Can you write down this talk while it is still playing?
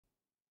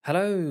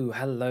Hello,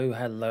 hello,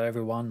 hello,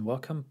 everyone.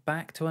 Welcome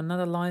back to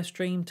another live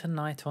stream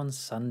tonight on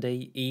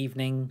Sunday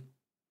evening.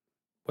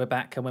 We're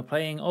back and we're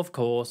playing, of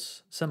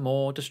course, some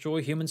more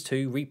Destroy Humans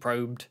 2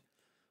 Reprobed.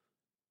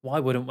 Why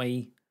wouldn't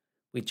we?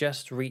 We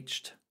just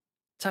reached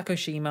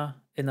Takoshima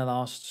in the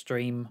last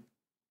stream.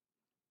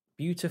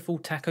 Beautiful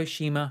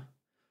Takoshima,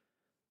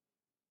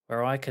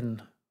 where I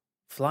can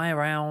fly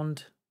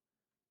around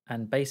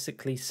and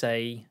basically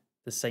say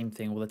the same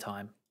thing all the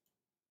time,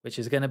 which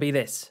is going to be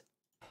this.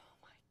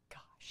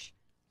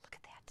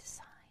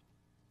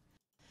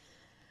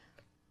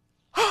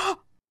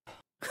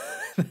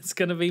 That's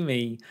gonna be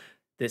me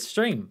this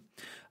stream.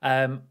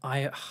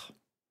 I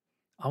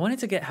wanted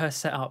to get her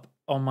set up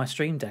on my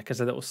stream deck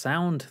as a little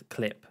sound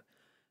clip,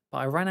 but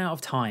I ran out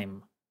of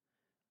time.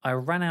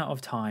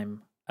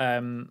 As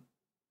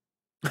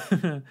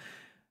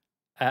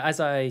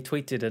I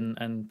tweeted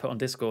and put on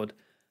Discord,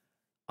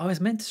 I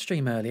was meant to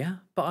stream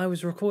earlier, but I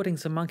was recording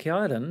some Monkey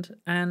Island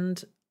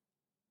and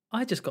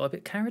I just got a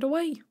bit carried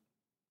away.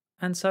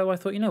 And so I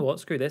thought, you know what,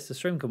 screw this, the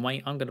stream can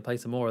wait. I'm going to play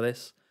some more of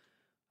this.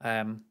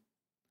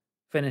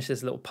 Finish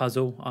this little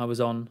puzzle I was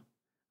on,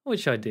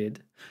 which I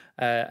did.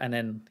 And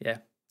then, yeah.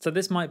 So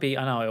this might be,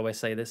 I know I always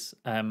say this,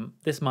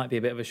 this might be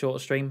a bit of a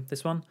short stream,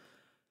 this one.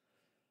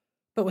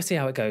 But we'll see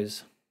how it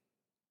goes.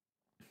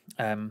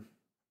 I'm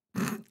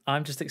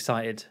just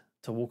excited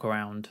to walk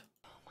around.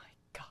 Oh my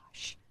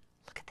gosh,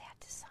 look at that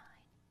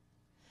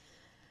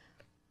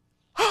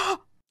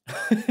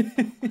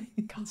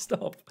design.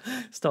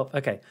 Stop.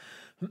 Okay.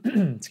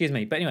 Excuse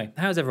me. But anyway,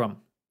 how's everyone?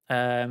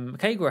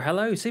 Kagra,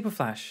 hello.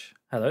 Superflash,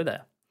 hello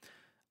there.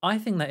 I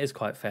think that is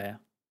quite fair.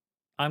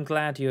 I'm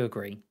glad you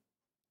agree.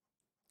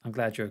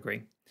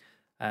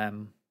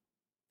 And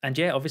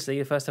yeah, obviously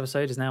the first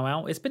episode is now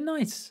out. It's been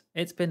nice.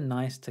 It's been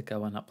nice to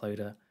go and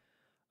upload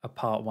a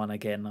part one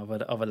again of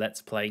a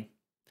Let's Play.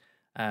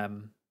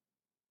 And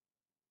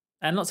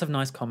lots of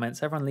nice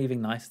comments. Everyone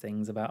leaving nice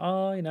things about,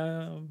 oh, you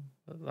know,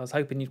 I was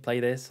hoping you'd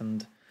play this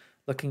and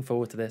looking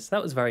forward to this.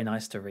 That was very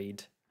nice to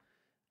read.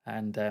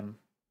 And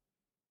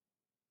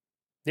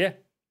yeah,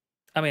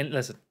 I mean,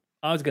 listen,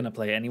 I was going to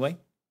play it anyway.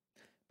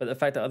 But the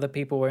fact that other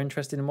people were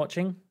interested in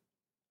watching,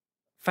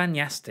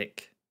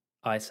 fantastic,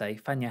 I say,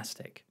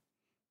 fantastic.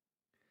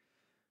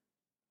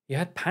 You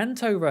had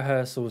panto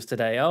rehearsals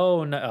today.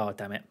 Oh, no. Oh,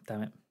 damn it.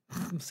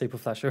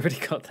 Superflash already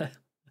got there.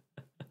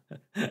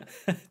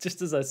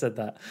 Just as I said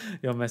that,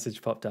 your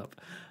message popped up.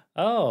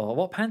 Oh,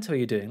 what panto are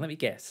you doing? Let me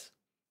guess.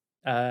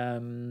 Jack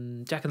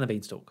and the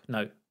Beanstalk.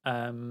 No.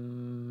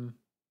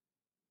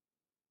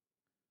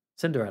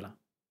 Cinderella.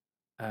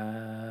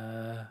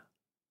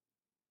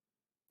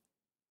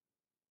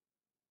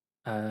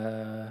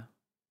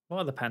 What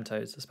are the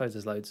pantos? I suppose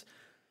there's loads.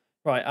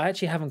 Right, I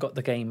actually haven't got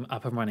the game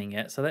up and running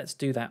yet, so let's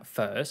do that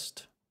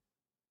first.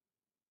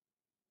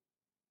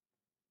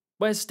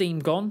 Where's Steam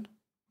gone?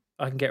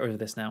 I can get rid of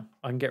this now.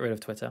 I can get rid of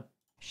Twitter.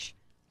 Shh,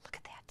 look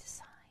at that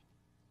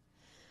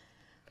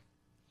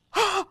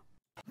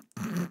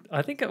design.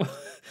 I think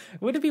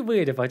would it be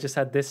weird if I just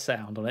had this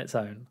sound on its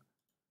own?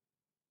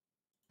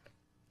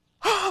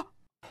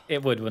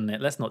 It would, wouldn't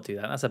it? Let's not do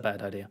that. That's a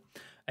bad idea.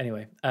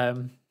 Anyway,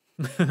 then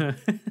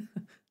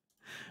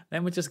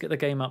we'll just get the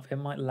game up. It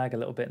might lag a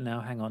little bit now.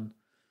 Hang on.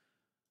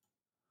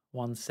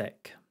 1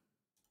 sec.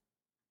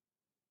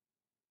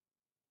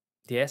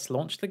 Yes,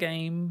 launch the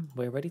game.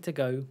 We're ready to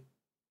go.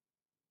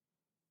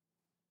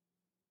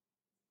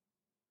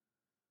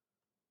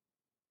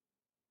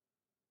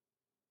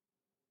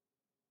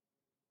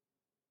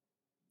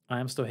 I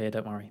am still here,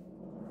 don't worry.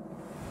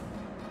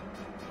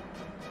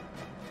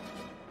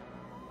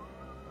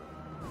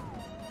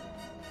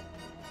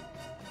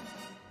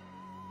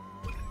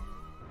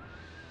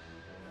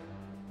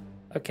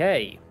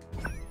 Okay.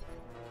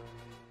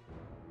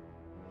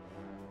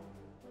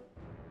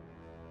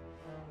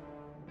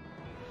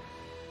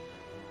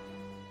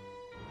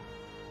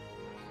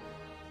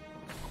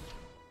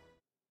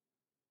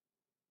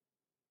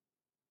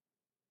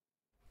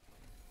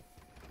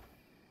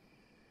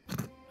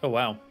 Oh,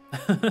 wow.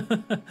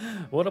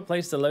 What a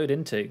place to load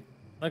into.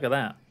 Look at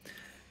that.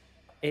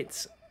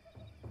 It's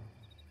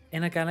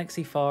in a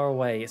galaxy far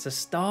away. It's a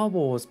Star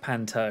Wars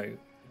panto.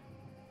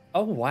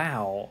 Oh,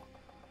 wow.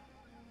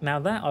 Now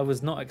that I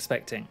was not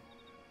expecting.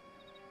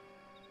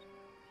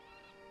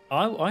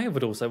 I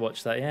would also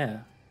watch that,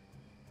 yeah.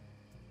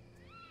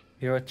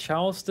 You're a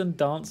Charleston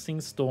dancing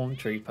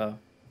stormtrooper. Do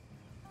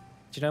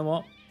you know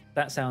what?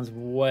 That sounds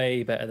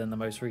way better than the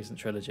most recent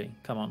trilogy.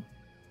 Come on.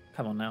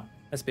 Come on now.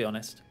 Let's be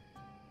honest.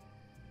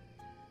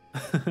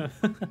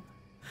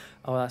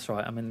 Oh, that's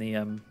right. I'm in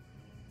the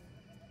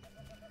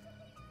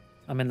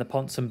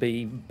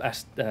Ponsonby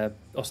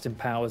Austin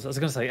Powers. I was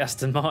going to say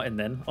Aston Martin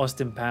then.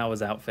 Austin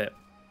Powers outfit.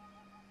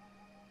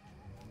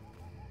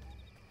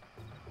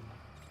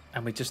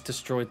 And we just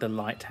destroyed the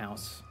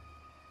lighthouse.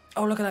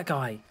 Oh, look at that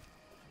guy.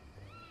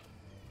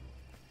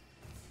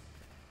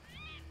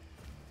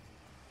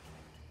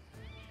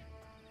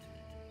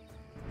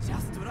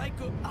 Just like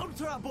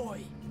Ultra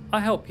Boy. I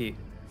help you.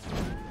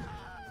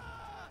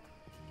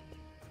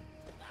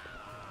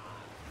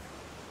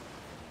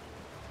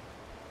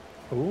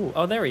 Ooh,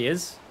 oh, there he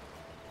is.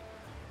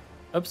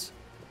 Oops.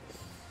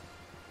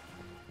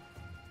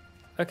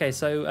 Okay,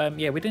 so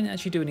yeah, we didn't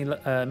actually do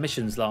any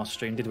missions last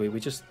stream, did we? We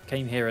just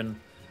came here and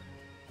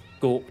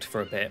gawked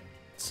for a bit.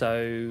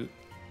 So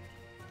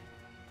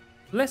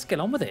let's get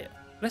on with it.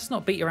 Let's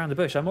not beat around the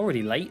bush. I'm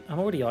already late. I'm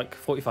already like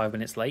 45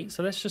 minutes late.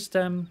 So let's just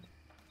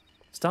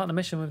start the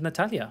mission with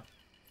Natalia.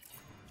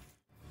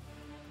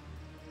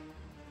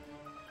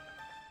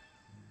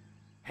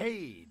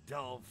 Hey,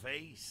 doll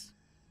face.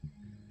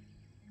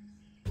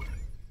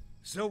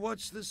 So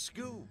what's the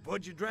scoop?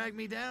 What'd you drag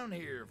me down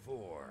here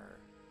for?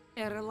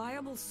 A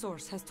reliable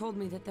source has told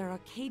me that there are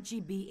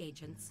KGB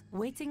agents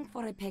waiting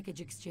for a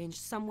package exchange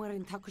somewhere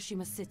in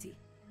Takushima City.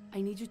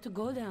 I need you to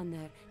go down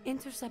there,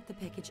 intercept the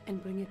package,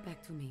 and bring it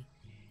back to me.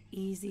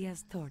 Easy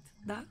as tort,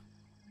 da?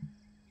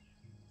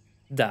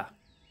 Da.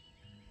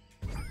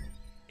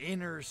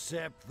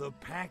 Intercept the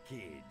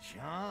package,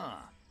 huh?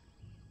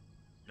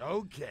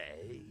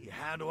 Okay,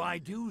 how do I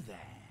do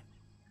that?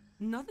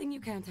 Nothing you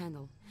can't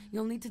handle.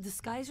 You'll need to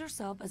disguise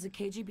yourself as a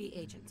KGB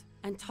agent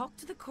and talk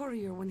to the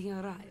courier when he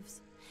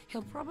arrives.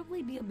 He'll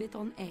probably be a bit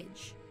on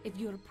edge. If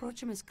you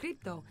approach him as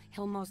crypto,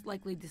 he'll most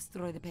likely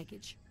destroy the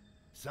package.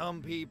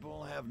 Some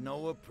people have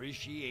no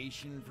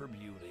appreciation for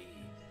beauty.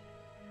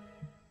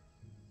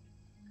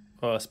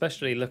 Well,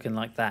 especially looking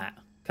like that.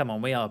 Come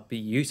on, we are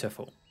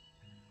beautiful.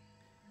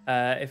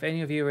 If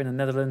any of you are in the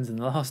Netherlands in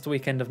the last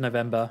weekend of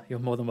November, you're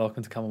more than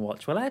welcome to come and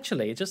watch. Well,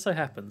 actually, it just so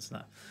happens.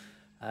 No,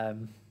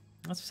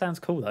 that sounds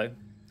cool though.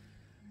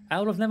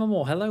 Owl of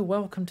Nevermore, hello,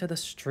 welcome to the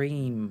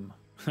stream.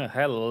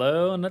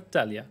 Hello,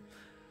 Natalia.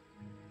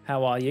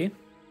 How are you?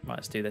 Right,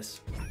 let's do this.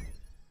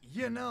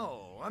 You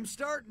know, I'm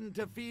starting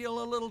to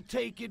feel a little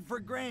taken for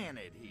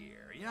granted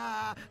here.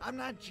 Yeah, I'm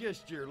not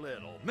just your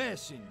little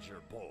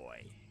messenger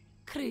boy.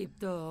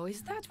 Crypto,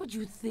 is that what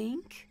you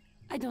think?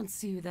 I don't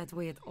see you that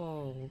way at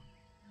all.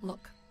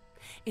 Look,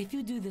 if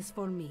you do this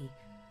for me,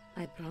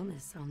 I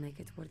promise I'll make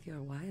it worth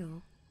your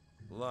while.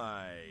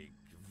 Like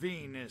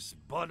Venus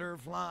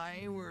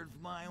butterfly worth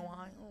my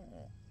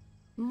while?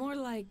 More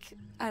like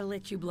I'll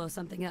let you blow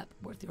something up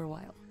worth your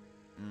while.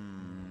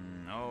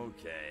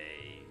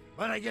 Okay.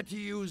 But I get to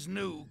use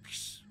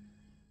nukes.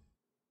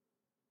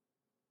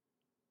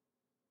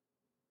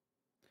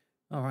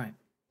 All right.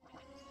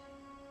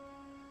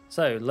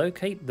 So,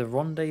 locate the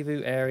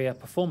rendezvous area,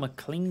 perform a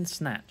clean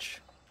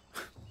snatch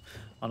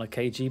on a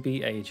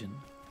KGB agent.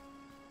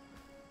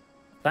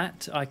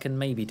 That I can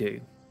maybe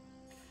do.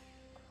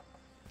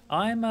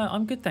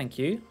 I'm good, thank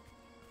you.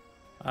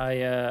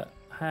 I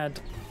had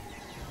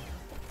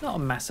not a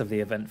massively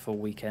eventful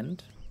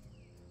weekend.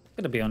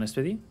 Gonna be honest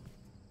with you.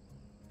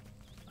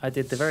 I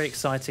did the very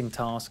exciting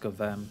task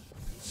of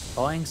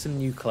buying some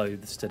new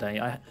clothes today.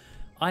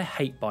 I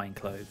hate buying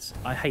clothes.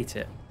 I hate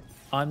it.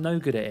 I'm no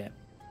good at it.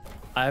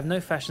 I have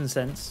no fashion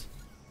sense.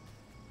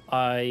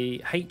 I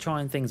hate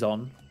trying things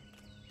on.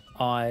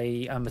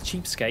 I am a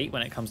cheapskate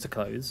when it comes to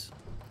clothes.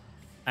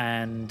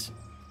 And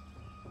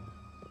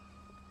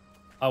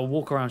I'll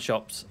walk around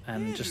shops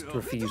and just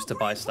refuse to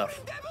buy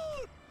stuff.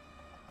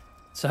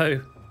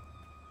 So,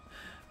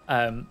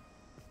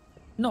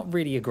 not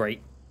really a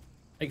great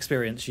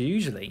experience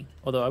usually.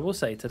 Although I will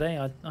say today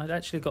I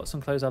actually got some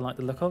clothes I like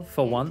the look of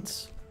for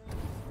once.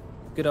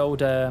 Good old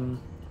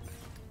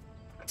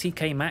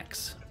TK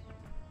Maxx,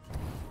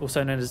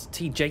 also known as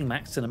TJ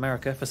Maxx in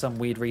America for some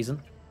weird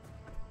reason.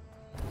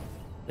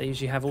 They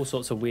usually have all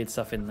sorts of weird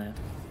stuff in there.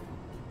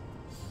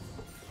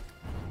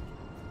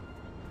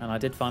 And I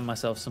did find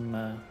myself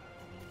some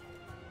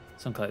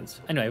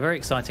clothes. Anyway, very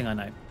exciting, I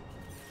know.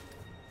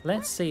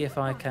 Let's see if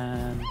I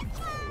can...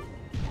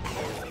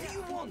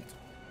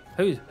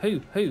 Who?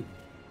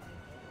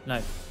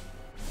 No.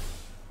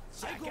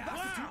 I go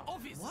back to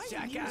office.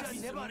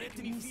 Jackass never let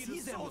me feel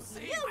so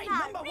safe. You I'm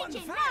not number one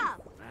rich fan. enough.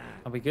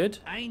 Are we good?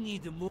 I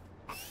need more.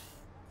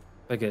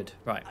 We're good.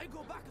 Right. I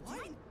go back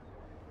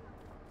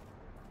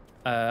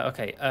to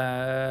Okay.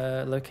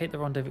 Locate the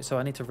rendezvous. So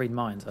I need to read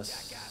minds, I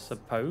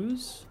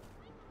suppose.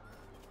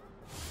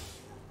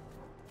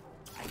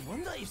 I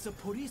wonder if the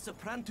police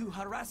plan to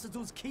harass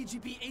those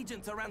KGB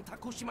agents around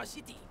Takushima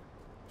City.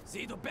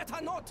 They'd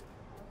better not.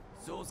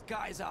 Those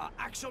guys are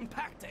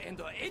action-packed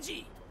and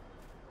edgy.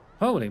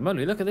 Holy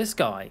moly, look at this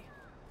guy.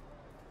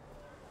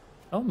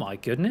 Oh my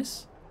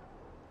goodness.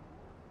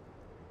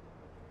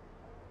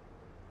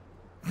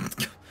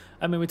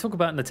 I mean, we talk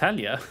about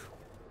Natalia.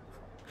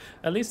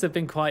 At least they've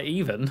been quite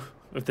even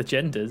with the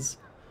genders.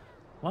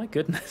 My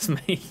goodness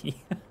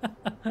me.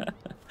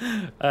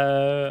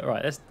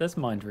 Right, let's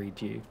mind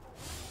read you.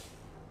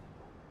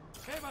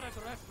 Favorite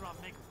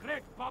restaurant makes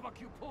great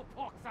barbecue pulled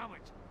pork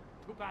sandwich.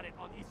 Too bad it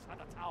on east side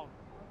of town.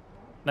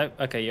 No,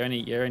 okay, you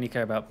only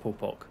care about pulled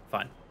pork.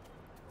 Fine.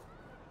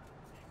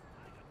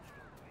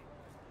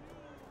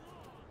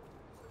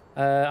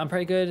 I'm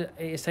pretty good.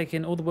 It's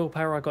taking all the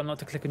willpower I got not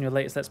to click on your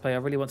latest Let's Play. I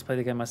really want to play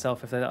the game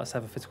myself if they let us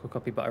have a physical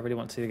copy, but I really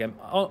want to see the game.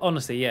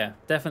 Honestly, yeah,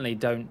 definitely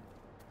don't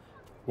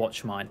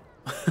watch mine.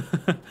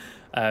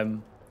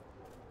 Can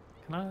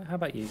I? How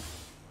about you?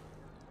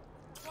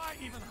 Why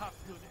even have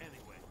good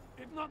anyway?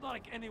 It's not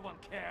like anyone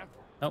cared.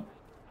 Oh,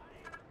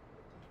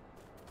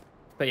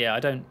 But yeah,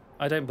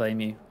 I don't blame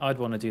you. I'd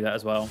want to do that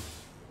as well.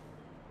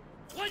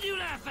 What do you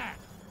laugh at?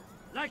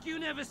 Like you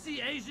never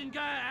see Asian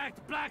guy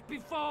act black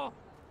before?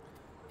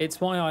 It's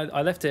why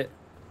I left it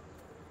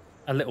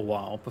a little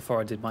while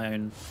before I did my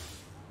own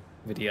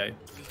video.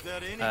 Is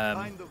there any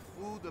kind of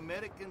food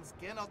Americans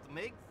cannot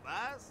make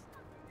fast?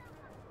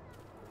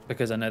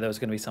 Because I know there was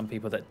going to be some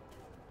people that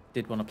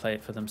did want to play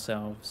it for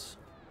themselves.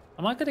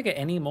 Am I going to get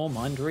any more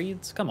mind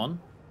reads? Come on.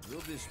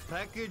 Will this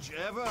package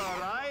ever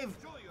arrive?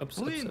 Oops,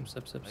 Clean. oops.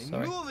 I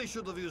Sorry. knew they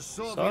should have used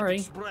Soviet Sorry.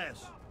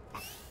 Express.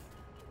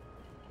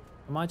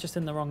 Am I just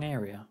in the wrong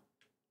area?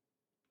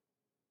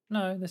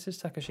 No, this is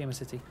Takushima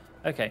City.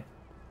 Okay.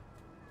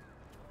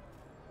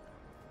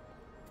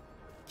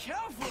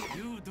 Careful,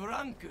 you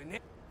drunk.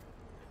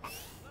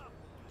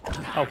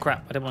 Oh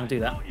crap, I didn't want to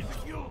do that.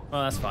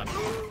 Well, that's fine.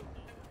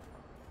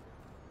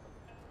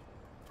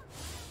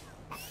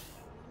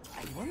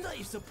 I wonder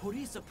if the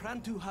police plan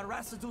to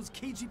harass those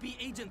KGB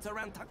agents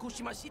around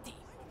Takushima City.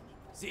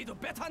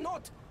 They'd better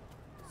not.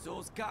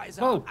 Those guys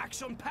are Whoa.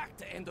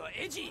 action-packed and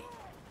edgy.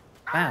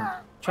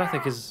 Man,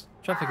 traffic is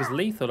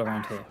lethal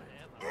around here.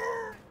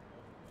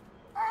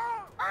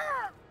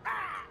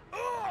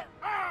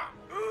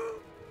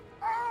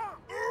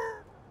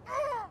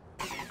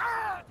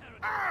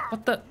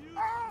 What the?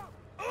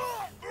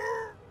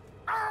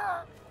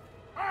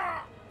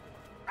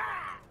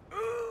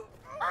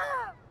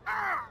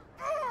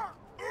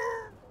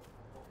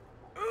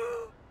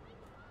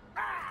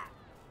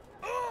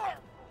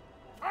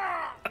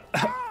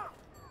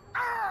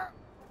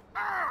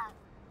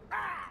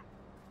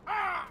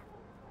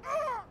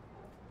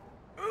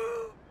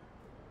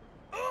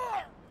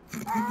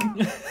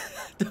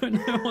 Don't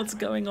know what's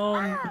going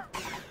on.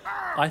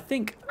 I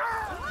think...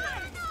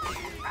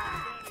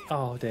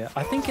 Oh dear.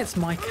 I think it's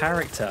my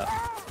character.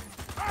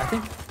 I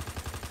think...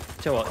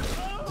 Do you know what?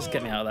 Just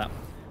get me out of that.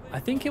 I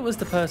think it was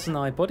the person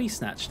I body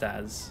snatched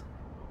as.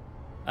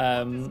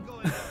 I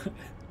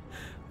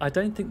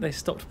don't think they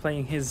stopped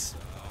playing his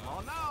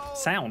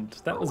sound.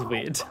 That was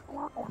weird.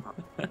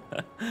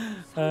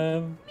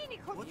 What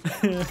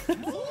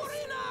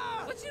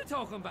you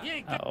talking about? You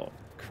ain't Oh,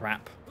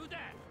 crap. Who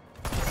that?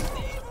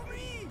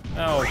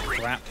 Oh,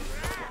 crap.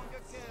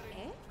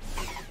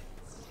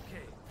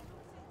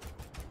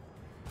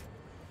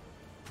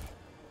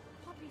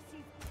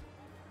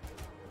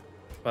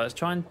 Right, let's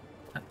try and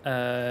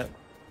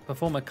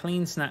perform a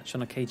clean snatch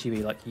on a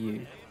KGB like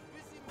you.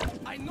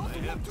 I not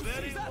want to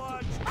see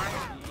that.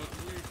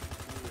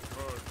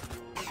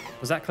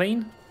 Was that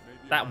clean?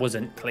 That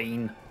wasn't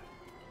clean.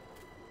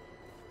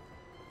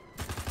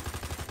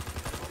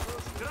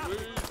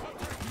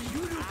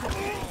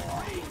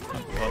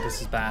 Oh god, this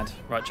is bad.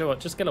 Right, Joe,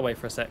 just get away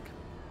for a sec.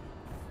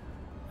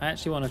 I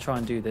actually want to try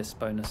and do this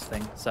bonus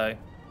thing, so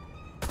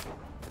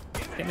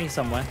get me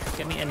somewhere,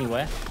 get me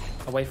anywhere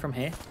away from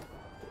here.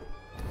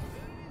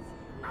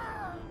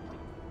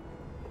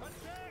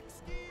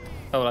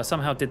 Oh, well, I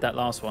somehow did that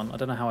last one. I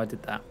don't know how I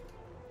did that.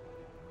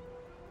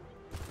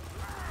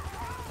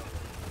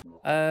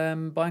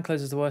 Buying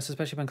clothes is the worst,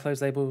 especially when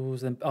clothes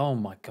labels and oh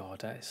my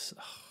god, that is,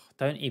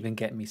 don't even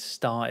get me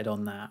started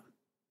on that.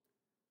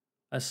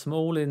 A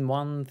small in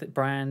one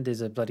brand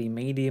is a bloody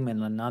medium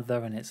in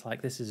another, and it's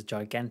like this is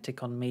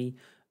gigantic on me,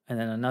 and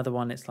then another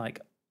one it's like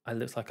it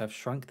looks like I've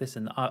shrunk this,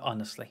 and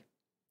honestly,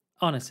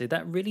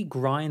 that really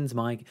grinds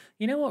my.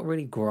 You know what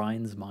really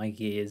grinds my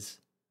gears?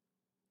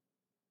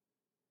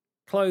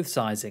 Clothes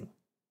sizing.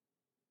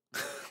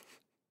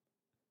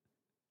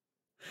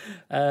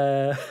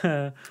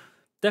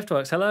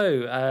 Deftworks,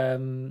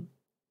 hello.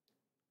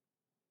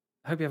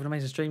 Hope you have an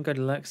amazing stream. Go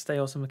to Lurk, stay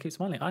awesome, and keep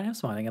smiling. I am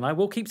smiling, and I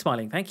will keep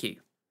smiling. Thank you.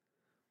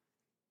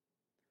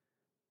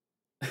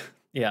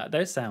 Yeah,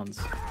 those sounds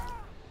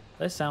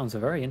are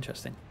very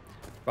interesting.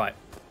 Right,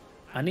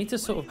 I need to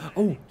sort of.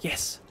 Oh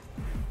yes,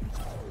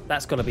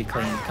 that's got to be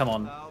clean. Come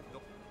on.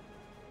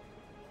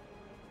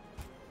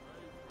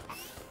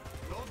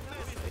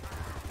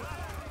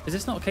 Is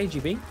this not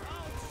KGB?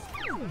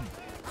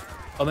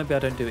 Or maybe I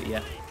don't do it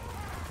yet.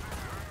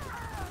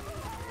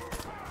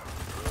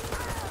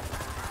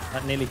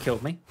 That nearly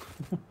killed me.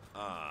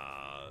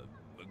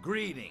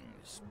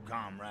 Greetings,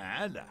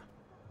 comrade.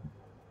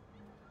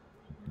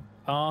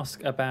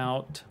 Ask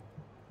about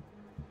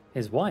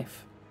his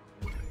wife.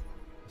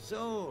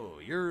 So,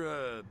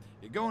 you're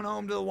going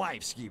home to the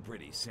wifeski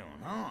pretty soon,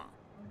 huh?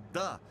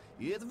 Duh,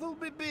 it will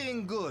be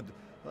being good.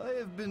 I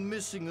have been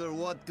missing her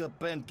vodka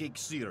pancake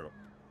syrup.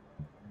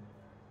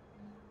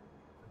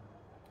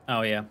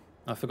 Oh yeah,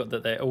 I forgot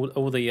that they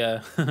all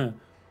the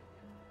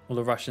all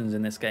the Russians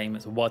in this game.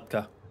 It's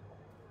vodka.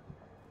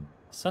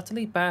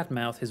 Subtly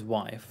badmouth his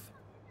wife,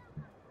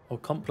 or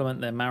compliment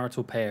their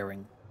marital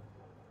pairing.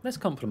 Let's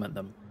compliment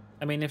them.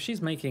 I mean, if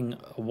she's making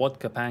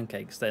vodka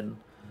pancakes, then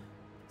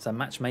it's a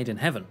match made in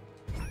heaven.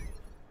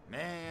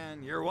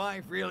 Man, your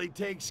wife really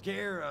takes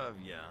care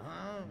of you,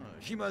 huh?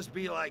 She must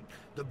be like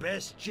the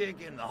best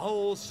chick in the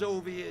whole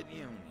Soviet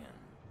Union.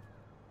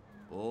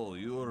 Oh,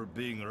 you're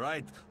being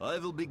right. I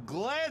will be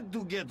glad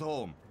to get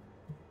home.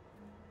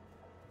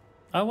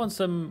 I want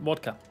some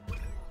vodka.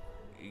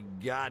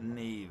 got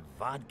any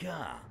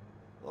vodka?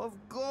 Of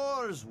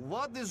course,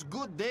 what is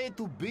good day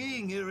to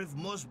being here if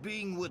must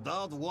being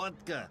without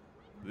vodka?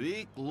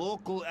 Weak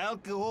local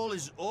alcohol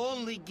is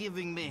only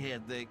giving me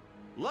headache.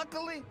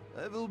 Luckily,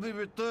 I will be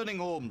returning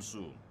home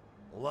soon.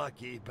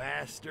 Lucky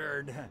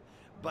bastard.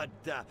 But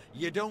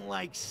you don't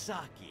like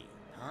sake,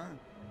 huh?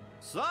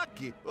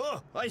 Sake?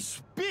 Oh, I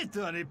spit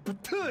on it, but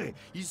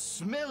it's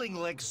smelling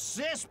like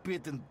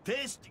cesspit and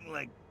tasting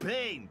like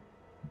pain.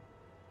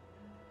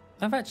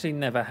 I've actually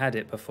never had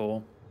it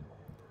before.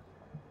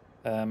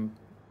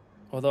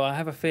 Although I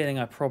have a feeling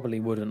I probably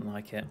wouldn't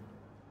like it.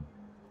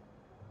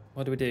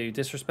 What do we do?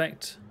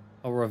 Disrespect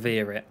or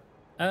revere it?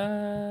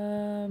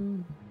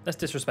 Let's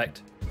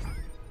disrespect.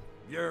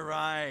 You're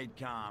right,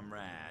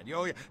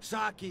 comrade.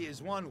 Sake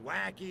is one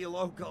wacky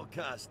local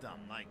custom,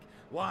 like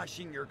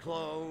washing your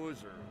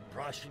clothes or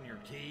brushing your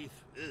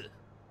teeth.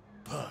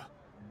 Ugh.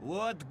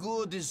 What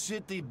good is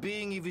city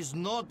being if he's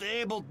not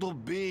able to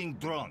being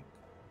drunk?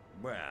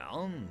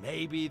 Well,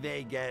 maybe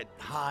they get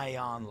high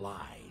on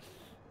life.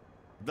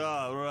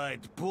 Right,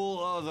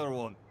 pull other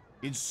one.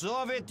 In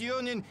Soviet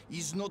Union,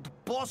 it's not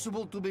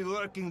possible to be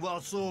working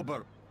while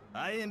sober.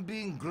 I am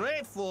being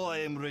grateful I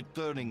am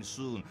returning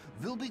soon.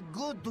 Will be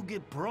good to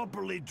get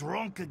properly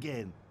drunk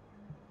again.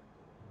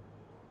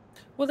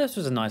 Well, this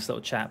was a nice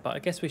little chat, but I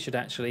guess we should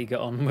actually get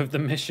on with the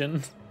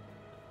mission.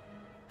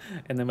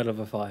 In the middle of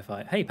a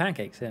firefight. Hey,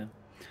 pancakes, yeah.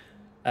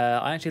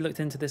 I actually looked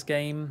into this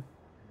game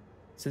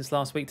since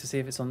last week to see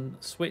if it's on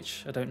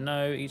Switch. I don't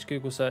know. Each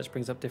Google search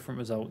brings up different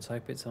results. I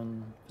hope it's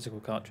on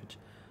physical cartridge.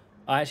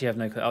 I actually have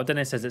no clue. Oh,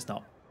 Dennis says it's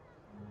not.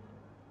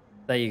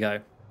 There you go.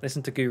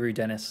 Listen to Guru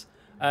Dennis.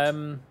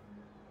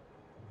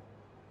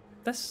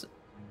 That's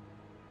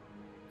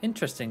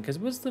interesting, because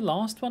was the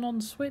last one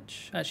on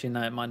Switch? Actually,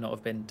 no, it might not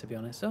have been, to be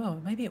honest.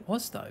 Oh, maybe it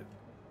was, though.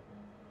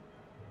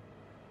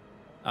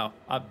 Oh,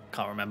 I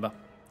can't remember.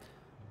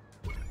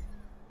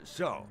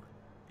 So,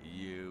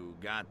 you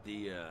got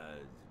the,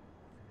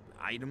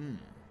 item?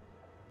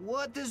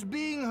 What is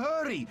being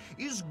hurry?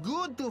 It's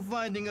good to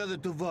finding other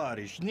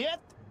tovarish, niet?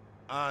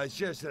 It's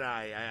just that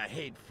I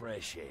hate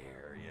fresh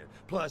air. Yeah.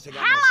 Plus, I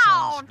got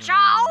Hello, no sunscreen.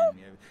 Joe!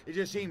 Yeah. It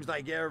just seems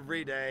like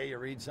every day you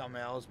read something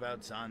else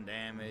about sun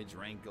damage,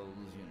 wrinkles,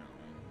 you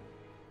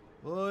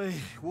know. Oi,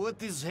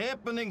 what is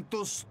happening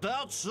to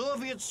stout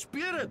Soviet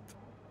spirit?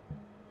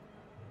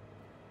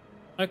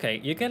 Okay,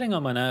 you're getting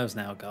on my nerves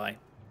now, guy.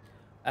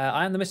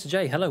 I am the Mr.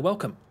 J. Hello,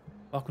 welcome.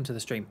 Welcome to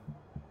the stream.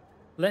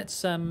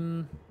 Let's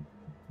joke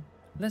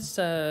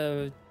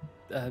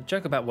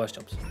about worse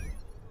jobs.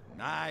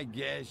 I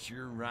guess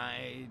you're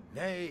right.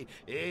 Hey,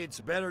 it's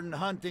better than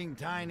hunting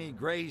tiny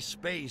gray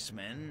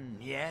spacemen,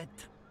 yet.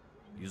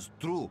 It's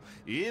true.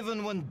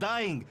 Even when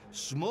dying,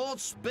 small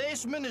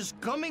spaceman is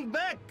coming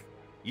back.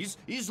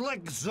 He's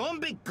like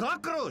zombie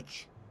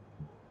cockroach.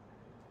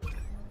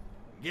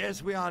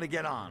 Guess we ought to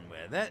get on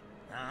with it,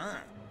 huh?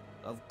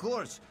 Of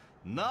course.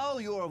 Now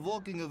you are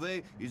walking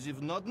away as if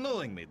not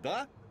knowing me,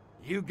 da?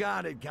 You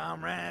got it,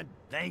 comrade.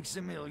 Thanks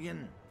a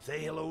million.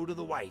 Say hello to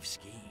the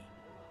wifeski.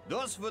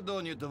 До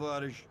свидания,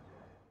 товарищ.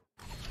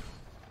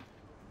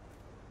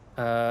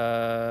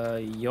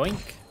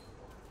 Yoink.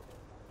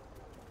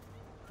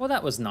 Well,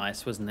 that was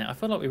nice, wasn't it? I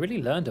feel like we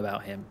really learned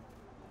about him.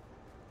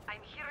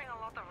 I'm hearing a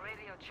lot of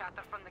radio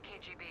chatter from the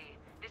KGB.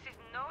 This is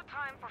no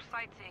time for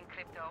sightseeing,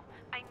 Crypto.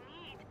 I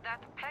need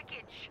that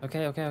package.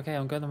 Okay,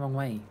 I'm going the wrong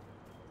way.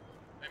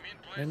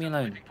 Leave me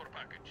alone.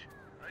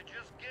 I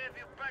just gave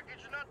you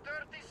package not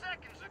 30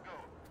 seconds ago.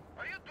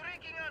 Are you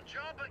drinking on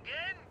job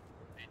again?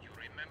 Did you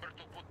remember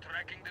to put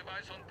tracking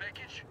device on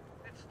package?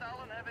 Did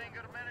Stalin have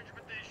anger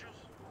management issues?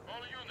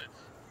 All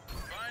units,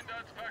 find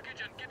that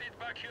package and get it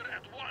back here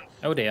at once.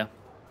 Oh dear.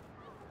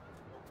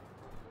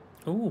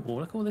 Ooh,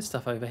 look at all this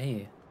stuff over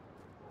here.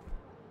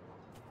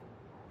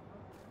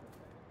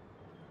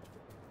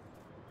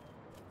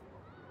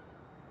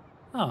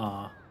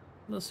 Ah,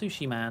 little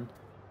sushi man.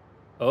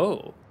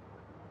 Oh.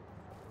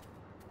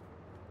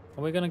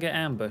 Are we going to get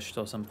ambushed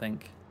or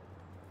something?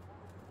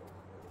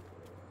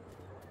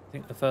 I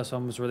think the first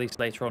one was released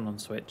later on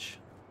Switch.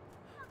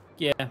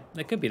 Yeah,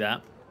 it could be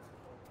that.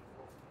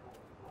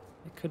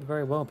 It could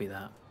very well be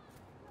that.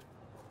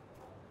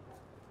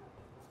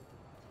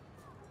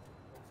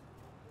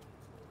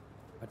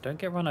 But don't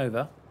get run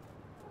over.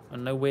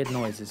 And no weird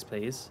noises,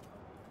 please.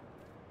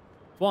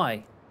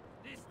 Why?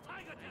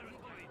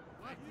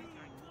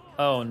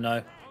 Oh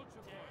no.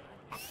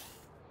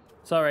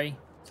 Sorry,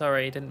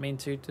 didn't mean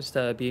to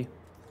disturb you.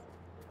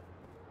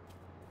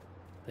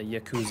 The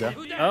Yakuza.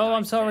 Oh,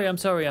 I'm sorry.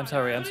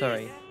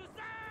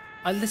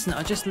 Listen,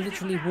 I just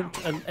literally walked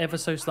ever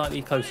so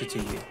slightly closer to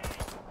you.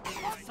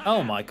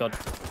 Oh my god.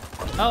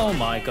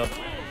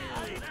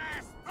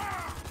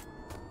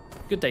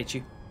 Good day to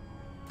you.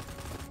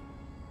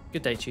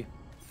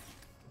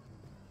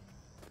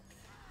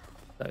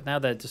 So now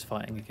they're just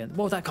fighting again.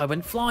 Whoa, that guy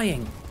went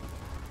flying!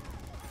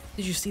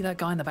 Did you see that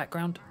guy in the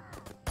background?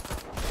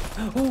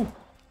 Oh!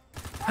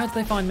 How did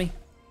they find me?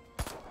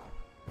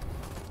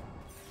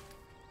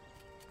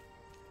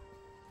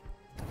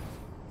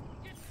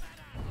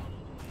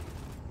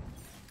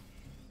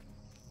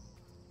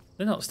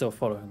 They're not still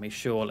following me,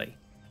 surely.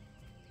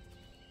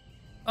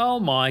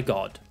 Oh my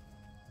god.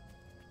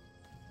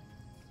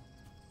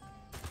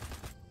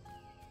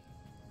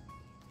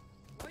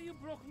 Why you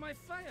broke my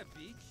fire,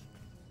 Peach?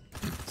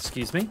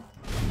 Excuse me?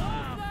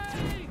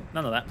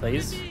 None of that,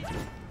 please.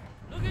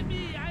 Look at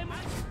me, I'm...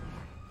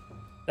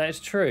 That is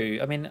true.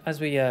 I mean,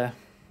 as we've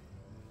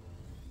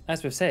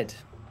said,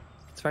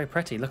 it's very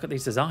pretty. Look at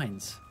these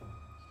designs.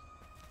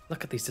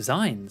 Look at these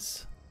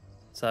designs.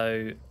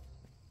 So,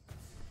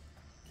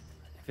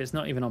 if it's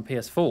not even on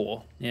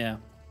PS4, yeah.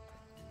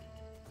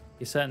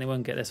 You certainly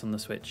won't get this on the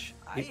Switch.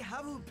 I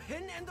have a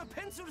pen and a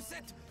pencil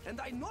set, and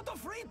I'm not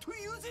afraid to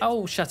use it.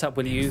 Oh, shut up,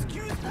 will you?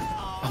 Excuse me.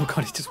 Oh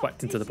god, he just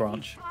whacked into the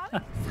branch.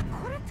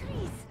 Sakura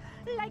trees,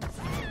 like...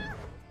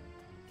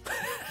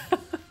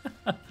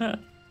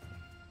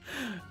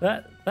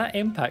 That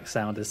impact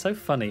sound is so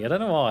funny. I don't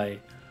know why.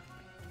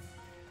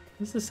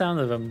 It's the sound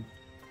of them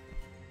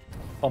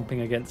bumping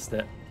against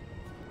it.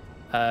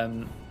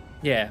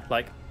 Yeah,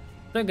 like,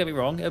 don't get me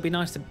wrong. It would be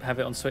nice to have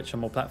it on Switch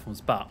on more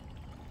platforms, but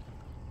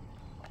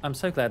I'm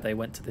so glad they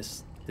went to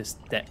this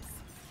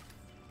depth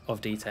of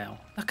detail.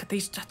 Look at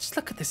these. Just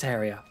look at this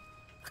area.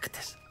 Look at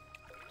this.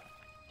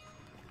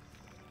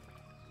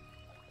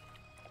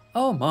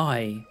 Oh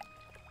my.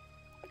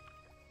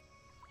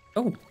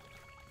 Oh.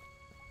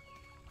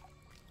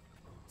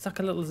 It's like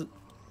a little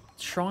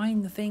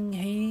shrine thing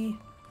here.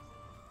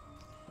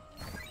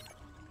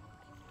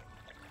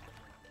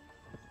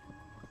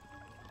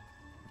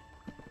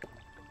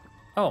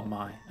 Oh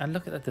my. And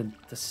look at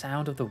the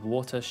sound of the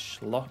water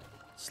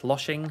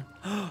sloshing.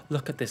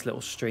 Look at this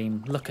little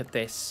stream. Look at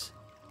this.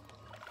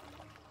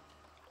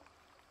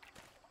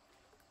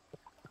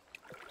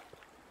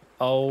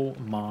 Oh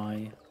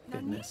my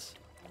goodness.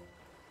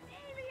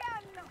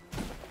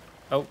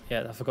 Oh,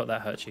 yeah, I forgot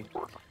that hurt you.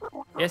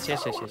 Yes, I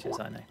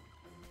know.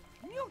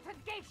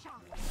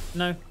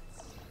 No.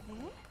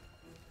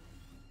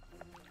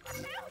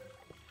 Let's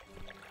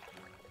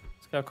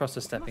go across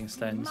the stepping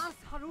stones.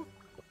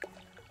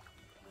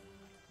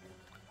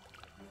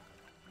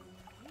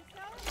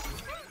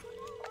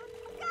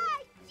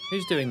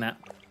 Who's doing that?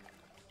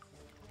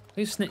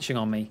 Who's snitching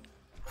on me?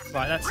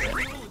 Right, that's it.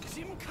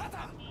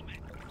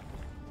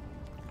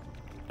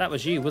 That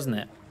was you, wasn't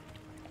it?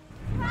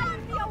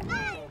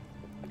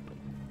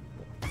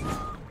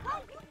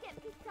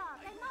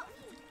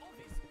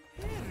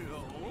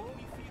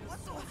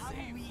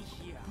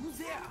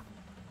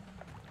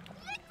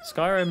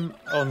 Skyrim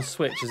on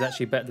Switch is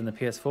actually better than the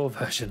PS4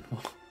 version.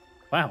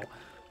 Wow.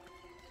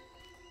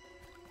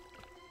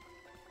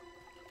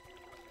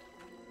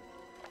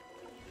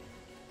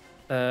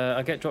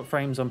 I get drop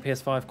frames on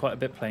PS5 quite a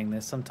bit playing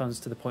this, sometimes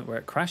to the point where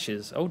it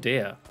crashes. Oh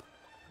dear.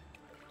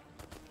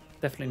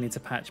 Definitely needs a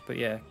patch, but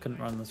yeah, couldn't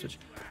run on the Switch.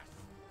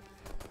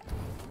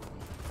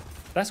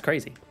 That's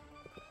crazy.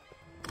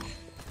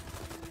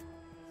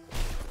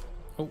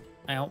 Oh,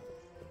 ow.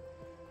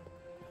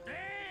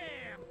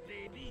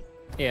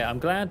 Yeah, I'm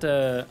glad,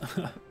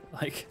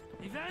 like,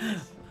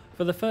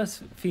 for the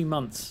first few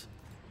months,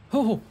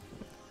 for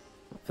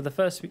the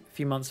first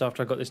few months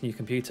after I got this new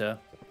computer,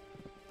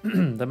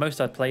 the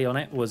most I'd play on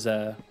it was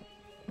like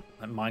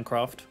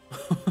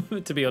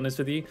Minecraft, to be honest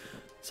with you.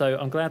 So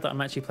I'm glad that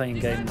I'm actually playing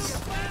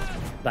games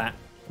that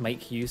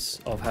make use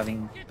of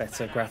having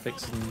better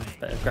graphics and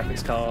better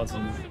graphics cards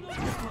and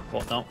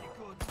whatnot.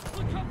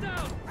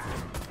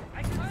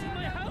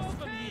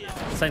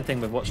 Same thing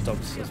with Watch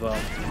Dogs as well.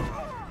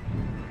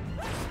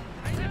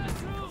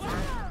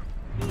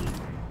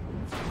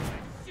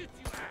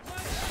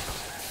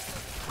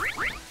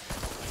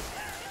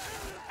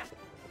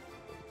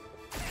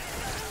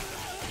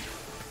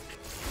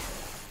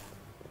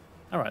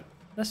 All right,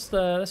 let's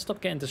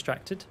stop getting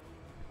distracted.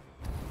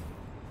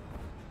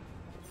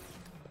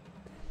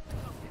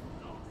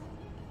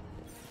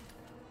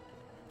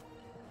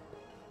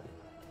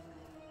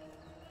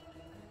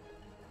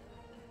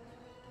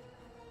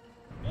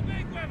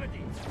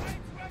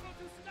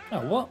 Oh,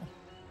 what?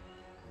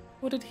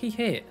 What did he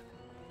hit?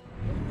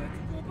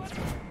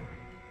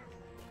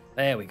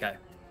 There we go.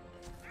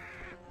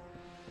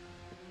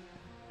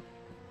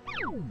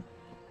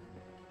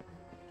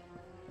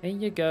 Here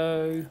you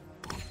go.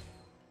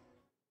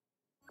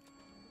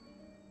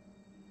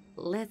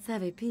 Let's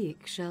have a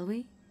peek, shall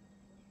we?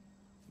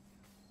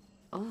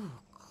 Oh,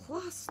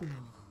 Klasno.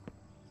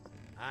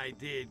 I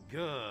did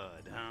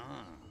good,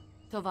 huh?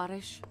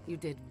 Tovarish, you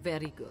did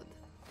very good.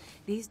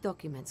 These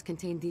documents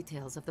contain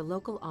details of the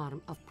local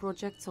arm of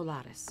Project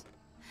Solaris.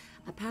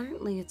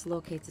 Apparently, it's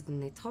located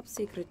in a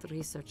top-secret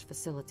research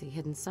facility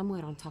hidden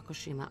somewhere on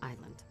Takushima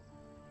Island.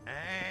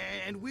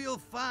 And we'll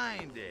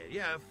find it.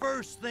 Yeah,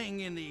 first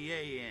thing in the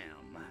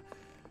AM.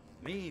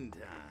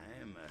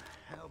 Meantime,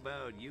 how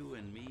about you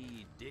and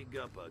me dig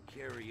up a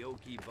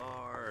karaoke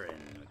bar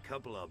and a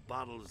couple of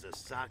bottles of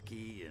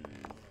sake and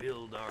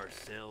build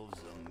ourselves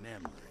a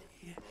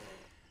memory?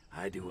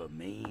 I do a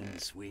mean,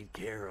 sweet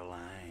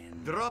Caroline.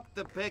 Drop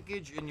the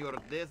package and your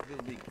death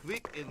will be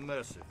quick and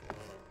merciful.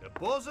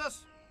 Oppose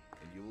us,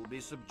 and you will be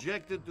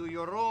subjected to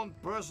your own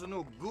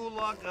personal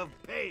gulag of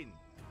pain.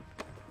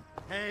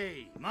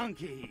 Hey,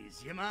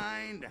 monkeys, you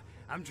mind?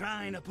 I'm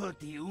trying to put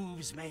the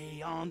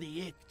oovsme on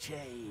the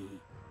ikche.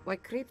 Why,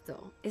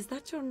 Crypto, is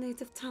that your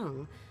native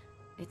tongue?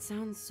 It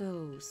sounds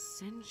so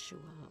sensual.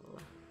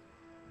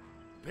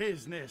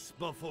 Business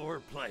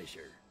before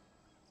pleasure.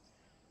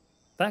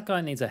 That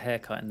guy needs a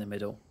haircut in the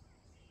middle.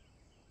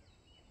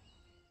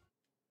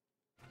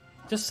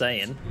 Just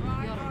saying.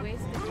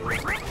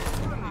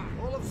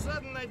 All of a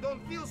sudden, I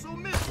don't feel so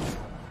miserable.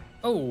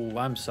 Oh,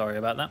 I'm sorry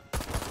about that.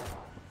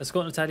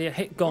 Escort Natalia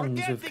hit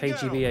gongs with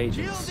KGB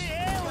agents.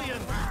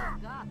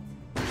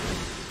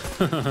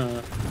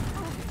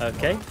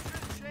 Okay.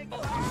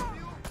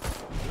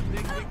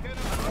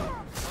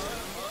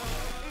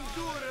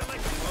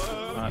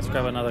 Alright, let's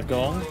grab another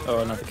gong,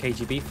 or another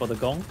KGB for the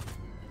gong.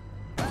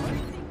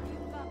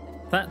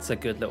 That's a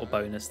good little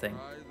bonus thing.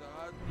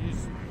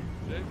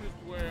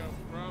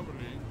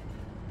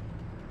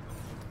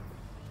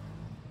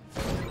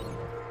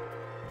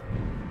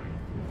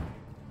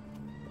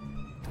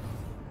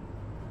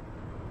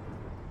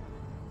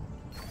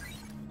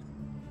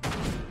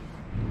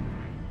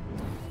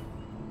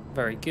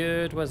 Very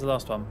good. Where's the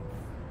last one?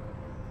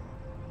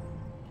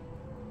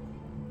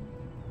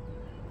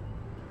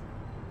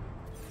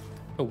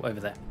 Oh, over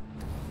there.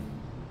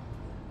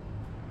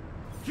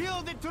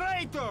 Kill the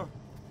traitor!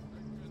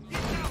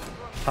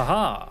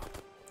 Haha!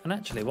 And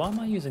actually, why am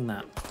I using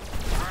that?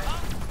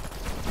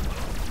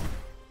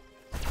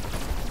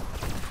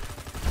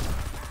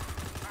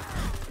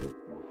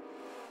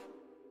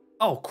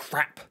 Oh,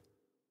 crap!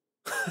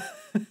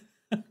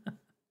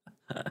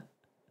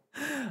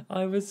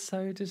 I was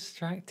so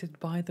distracted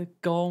by the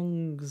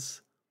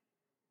gongs.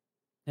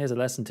 Here's a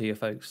lesson to you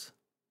folks.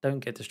 Don't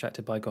get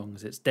distracted by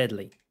gongs. It's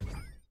deadly.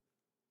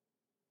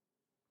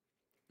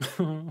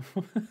 Oh,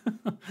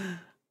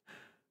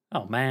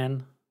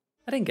 man.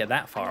 I didn't get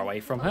that far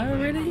away from her,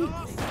 really?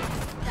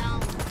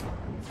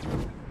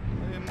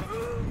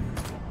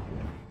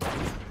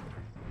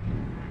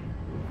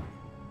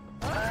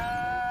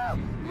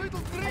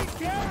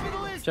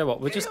 Joe, what?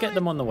 We'll just get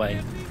them on the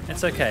way.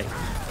 It's okay.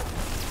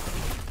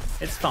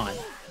 It's fine.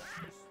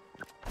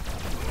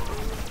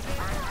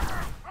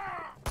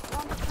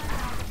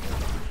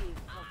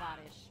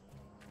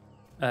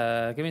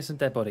 Give me some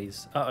dead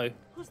bodies. Uh-oh.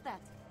 Who's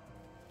that?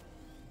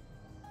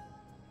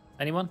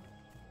 Anyone?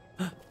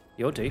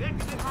 You'll do.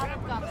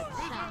 Haven't got a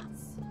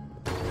chance.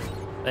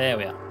 There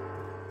we are.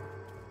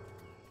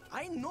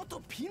 I not a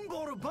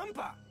pinball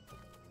bumper.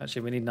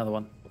 Actually, we need another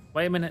one.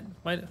 Wait a minute.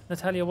 Wait,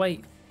 Natalia,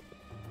 wait.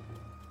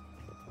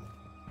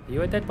 Are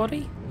you a dead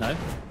body? No.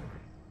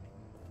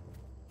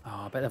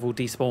 Oh, I bet they've all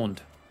despawned.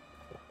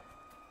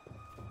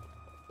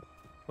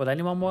 Will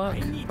anyone work?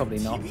 Probably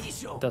not.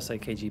 It does say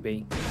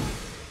KGB.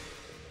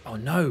 Oh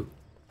no!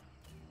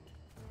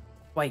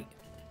 Wait.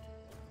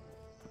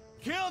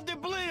 Kill the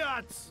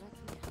Bliats!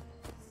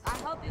 I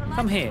hope you like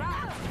Come here. it.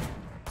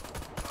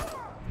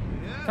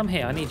 Come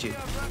here, I need you.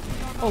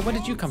 Oh, where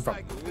did you come from?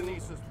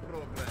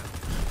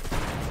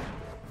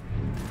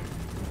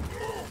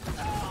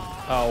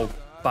 Oh,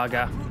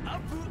 bugger.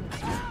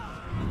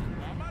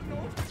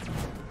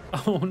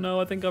 Oh no,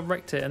 I think I've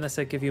wrecked it unless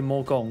they give you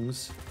more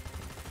gongs.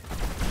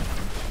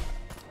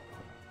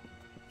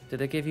 Did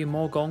they give you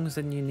more gongs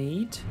than you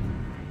need?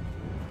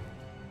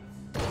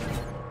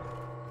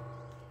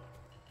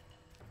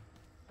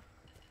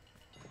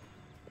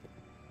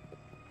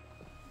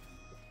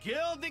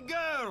 Kill the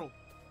girl!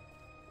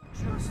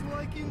 Just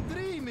like in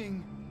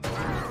dreaming.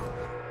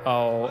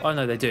 Oh, oh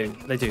no, they do.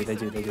 They do.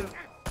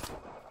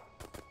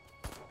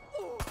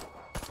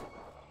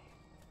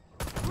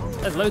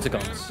 There's loads of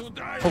gongs.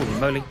 Holy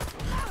moly.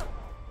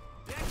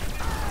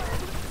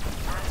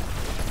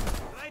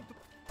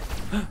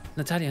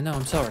 Natalia, no,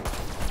 I'm sorry.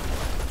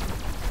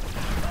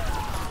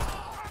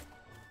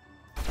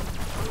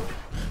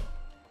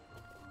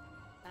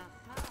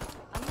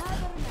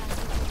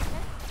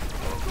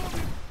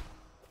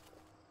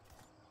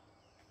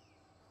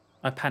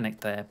 I panicked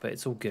there, but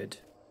it's all good.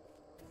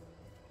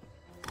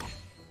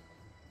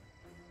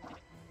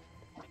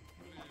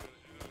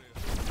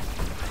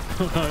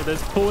 Oh,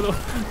 there's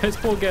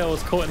poor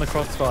girls caught in the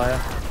crossfire.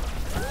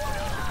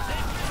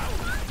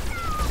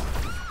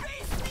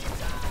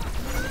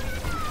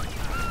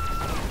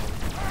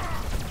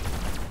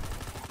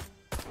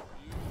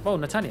 Whoa,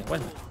 Natalia,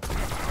 when?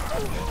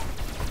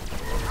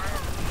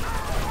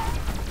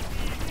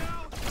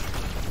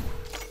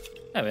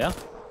 There we are.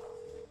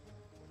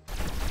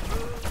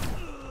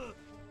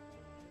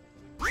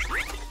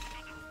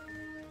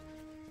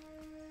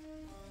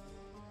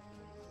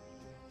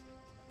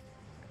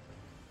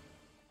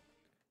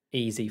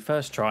 Easy,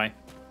 first try.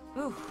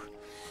 Oh,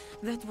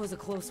 that was a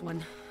close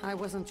one. I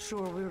wasn't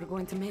sure we were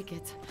going to make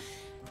it.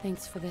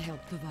 Thanks for the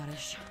help,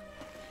 Tovarish.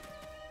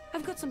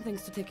 I've got some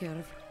things to take care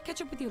of.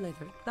 Catch up with you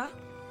later, da?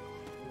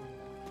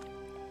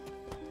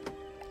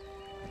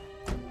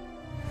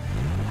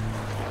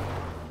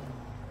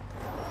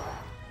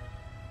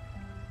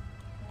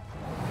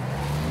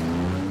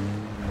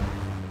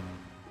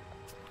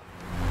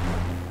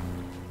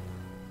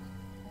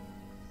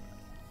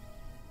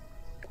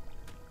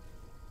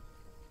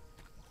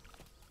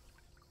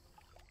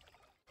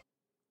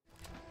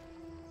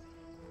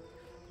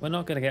 We're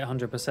not going to get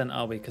 100%,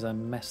 are we? Because I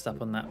messed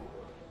up on that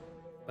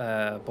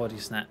body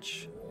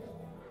snatch.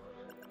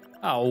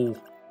 Oh.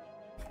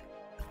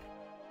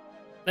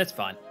 That's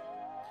fine.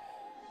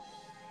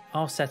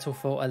 I'll settle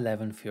for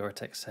 11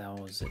 Furatech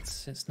cells.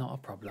 It's not a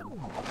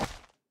problem.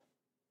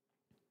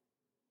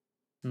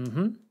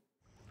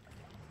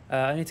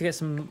 I need to get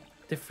some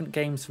different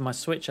games for my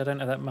Switch. I don't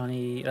have that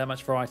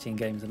much variety in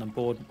games, and I'm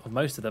bored of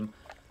most of them.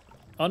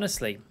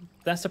 Honestly,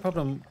 that's the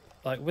problem.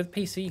 Like with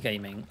PC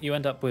gaming, you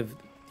end up with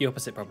the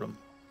opposite problem,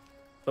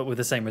 but with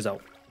the same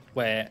result,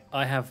 where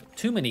I have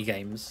too many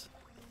games,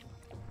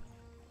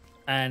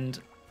 and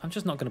I'm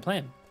just not going to play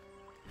them.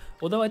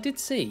 Although I did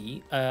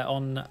see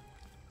on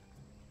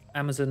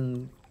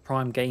Amazon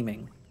Prime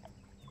Gaming,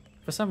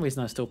 for some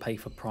reason I still pay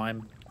for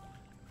Prime.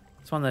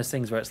 It's one of those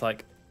things where it's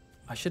like,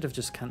 I should have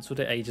just cancelled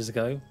it ages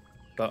ago,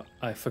 but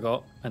I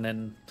forgot, and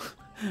then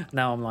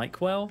now I'm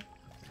like, well,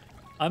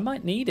 I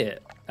might need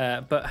it.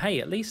 But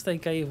hey, at least they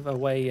gave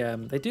away,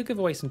 they do give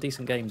away some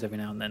decent games every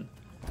now and then.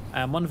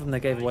 And one of them they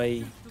gave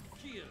away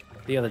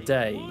the other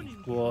day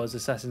was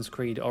Assassin's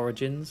Creed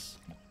Origins,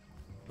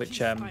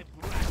 which I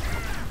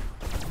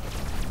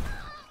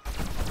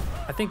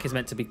think is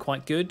meant to be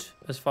quite good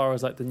as far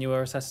as like the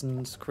newer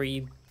Assassin's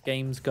Creed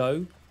games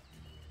go.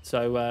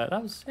 So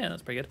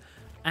that's pretty good.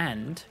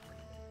 And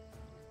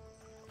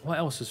what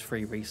else was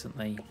free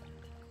recently?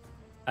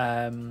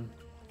 Also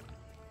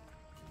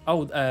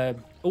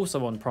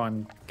on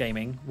Prime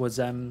Gaming was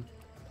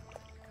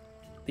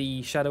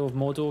the Shadow of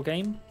Mordor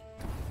game.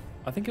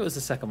 I think it was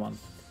the second one.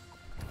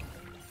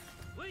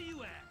 Where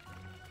you at?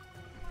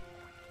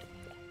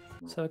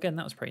 So again,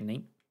 that was pretty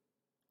neat.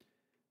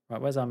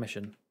 Right, where's our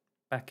mission?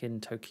 Back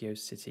in Tokyo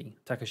City,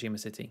 Takashima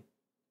City.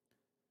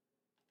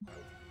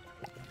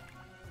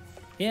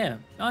 Yeah,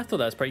 I thought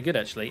that was pretty good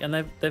actually, and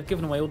they've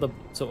given away all the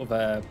sort of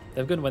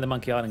they've given away the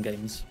Monkey Island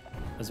games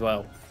as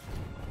well,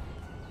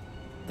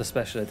 the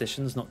special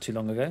editions not too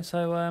long ago.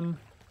 So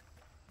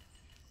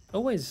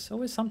always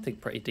something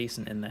pretty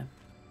decent in there.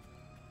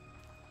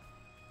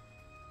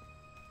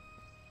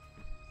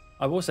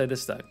 I will say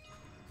this though,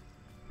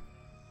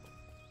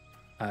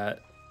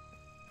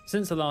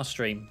 since the last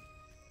stream,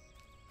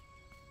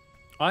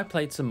 I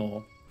played some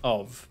more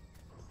of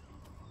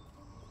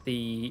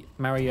the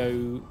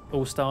Mario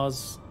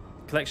All-Stars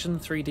collection,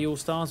 3D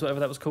All-Stars, whatever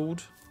that was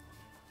called,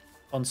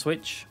 on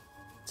Switch.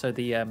 So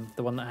the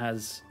one that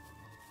has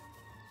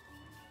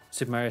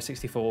Super Mario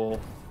 64,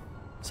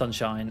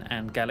 Sunshine,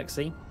 and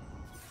Galaxy.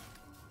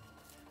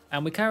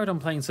 And we carried on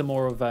playing some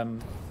more of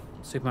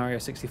Super Mario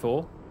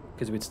 64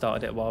 because we'd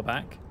started it a while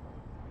back.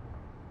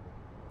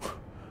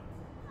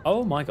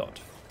 Oh my god,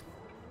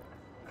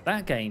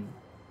 that game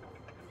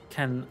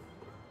can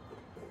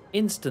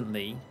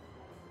instantly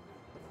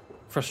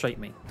frustrate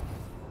me.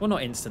 Well,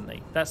 not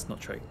instantly, that's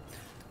not true,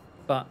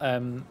 but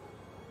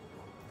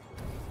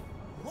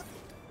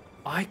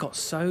I got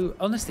so,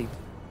 honestly,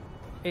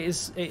 it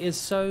is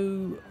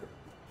so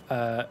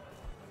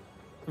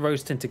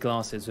rose tinted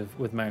glasses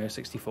with Mario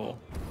 64.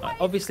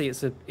 Obviously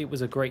it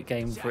was a great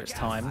game for its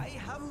time,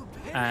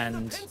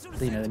 and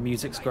you know, the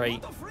music's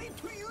great,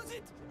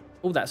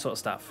 all that sort of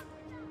stuff,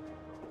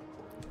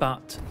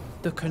 but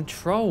the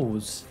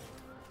controls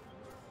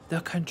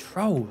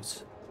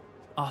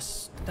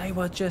they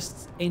were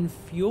just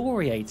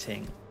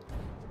infuriating.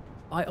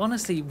 I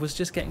honestly was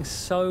just getting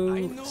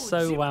so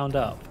wound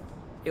up.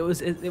 It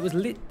was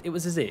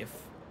as if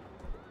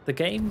the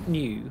game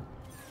knew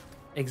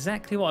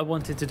exactly what I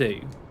wanted to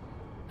do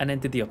and then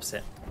did the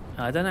opposite.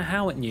 And I don't know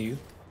how it knew,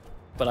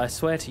 but I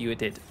swear to you it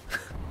did.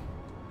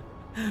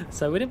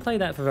 So we didn't play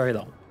that for very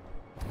long.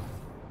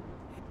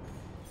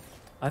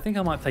 I think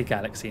I might play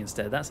Galaxy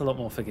instead. That's a lot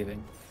more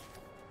forgiving.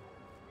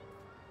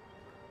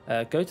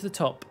 Go to the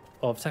top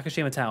of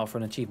Takashima Tower for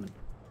an achievement.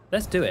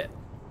 Let's do it.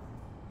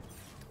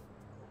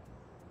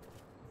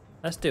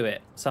 Let's do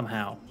it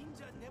somehow.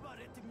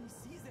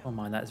 Oh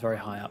my, that's very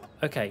high up.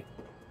 Okay.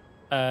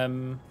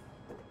 Go.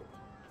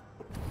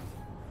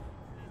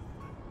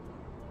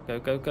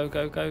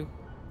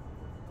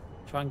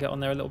 Try and get on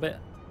there a little bit.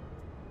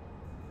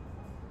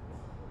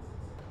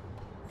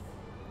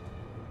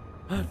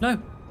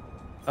 No.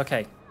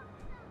 Okay.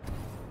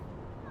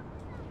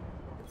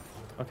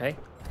 Okay.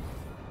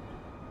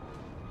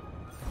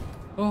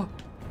 Oh,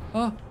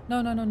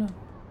 no.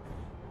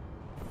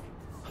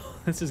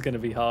 This is going to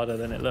be harder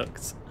than it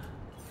looks.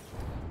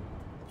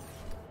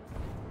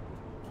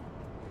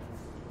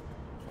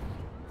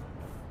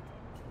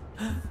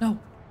 No.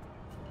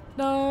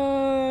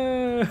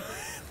 No.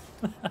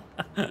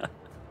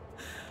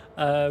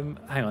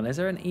 Hang on, is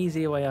there an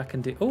easier way I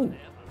can do... Oh.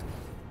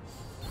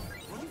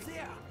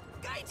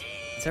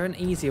 Is there an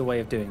easier way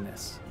of doing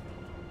this?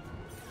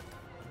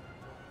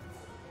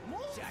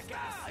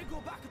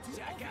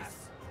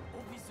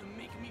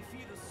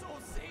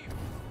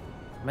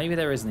 Maybe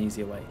there is an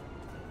easier way.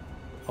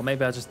 Or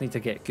maybe I just need to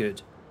get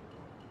good.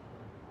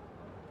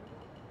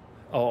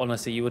 Oh,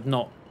 honestly, you would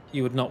not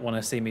want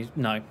to see me.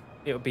 No.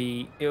 It would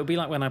be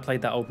like when I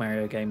played that old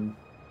Mario game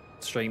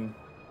stream.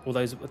 All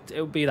those, it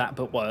would be that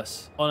but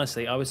worse.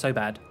 Honestly, I was so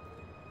bad.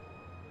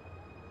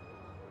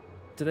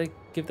 do they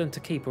give them to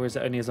keep, or is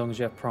it only as long as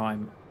you have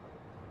Prime?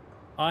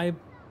 I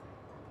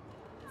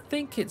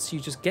think it's you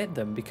just get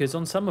them, because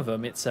on some of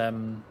them it's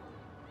a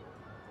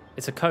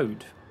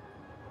code.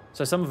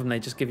 So some of them they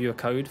just give you a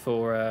code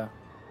for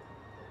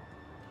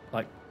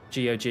like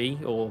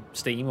GOG or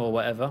Steam or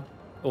whatever,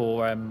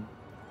 or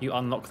you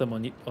unlock them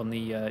on the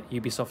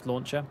Ubisoft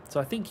launcher. So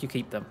I think you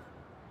keep them.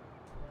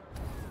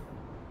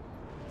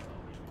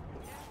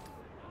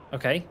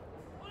 Okay,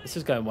 this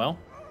is going well.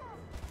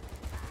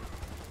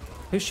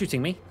 Who's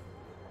shooting me?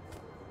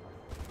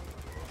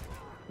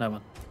 No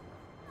one.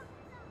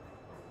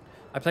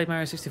 I played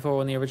Mario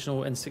 64 on the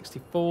original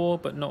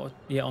N64, but not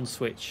yet on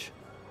Switch.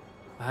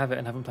 I have it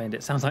and haven't played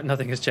it. Sounds like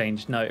nothing has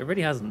changed. No, it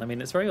really hasn't. I mean,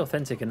 it's very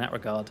authentic in that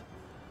regard,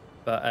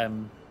 but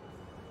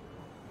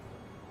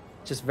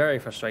just very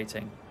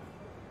frustrating.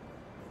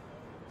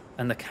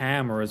 And the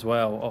camera as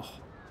well. Oh.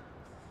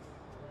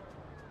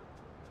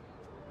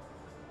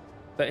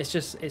 But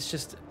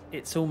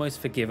it's almost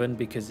forgiven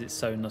because it's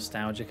so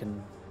nostalgic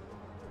and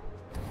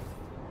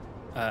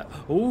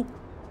oh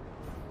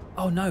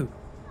no.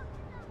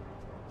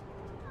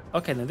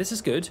 Okay, now this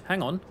is good.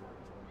 Hang on.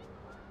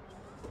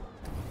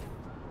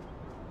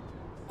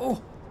 Oh,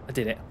 I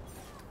did it.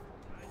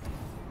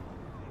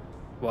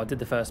 Well, I did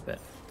the first bit.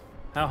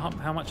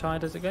 How much higher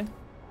does it go?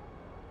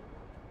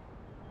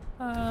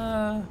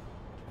 A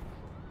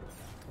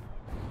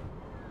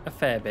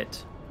fair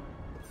bit.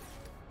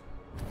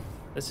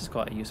 This is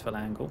quite a useful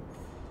angle.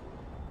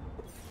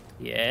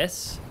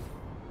 Yes.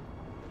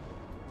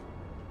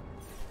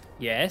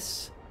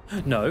 Yes.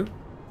 No.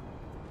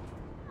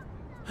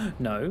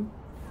 No.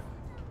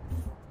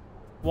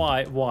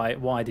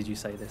 Why did you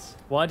say this?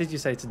 Why did you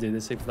say to do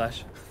this, Super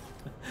Flash?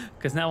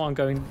 Because now I'm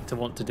going to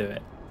want to do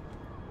it.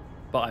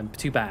 But I'm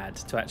too bad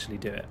to actually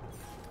do it.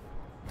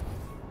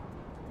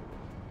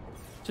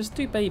 Just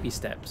do baby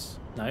steps.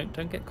 No,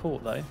 don't get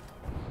caught though.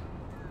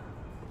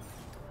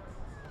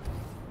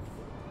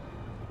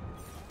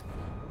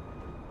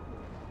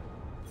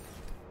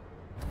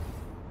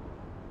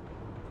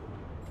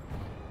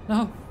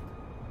 No.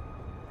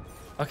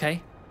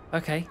 Okay.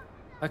 Okay.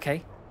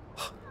 Okay.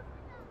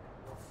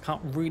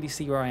 Can't really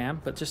see where I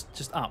am, but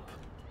just up.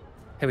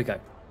 Here we go.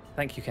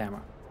 Thank you,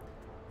 camera.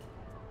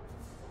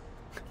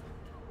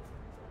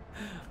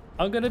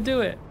 I'm gonna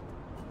do it.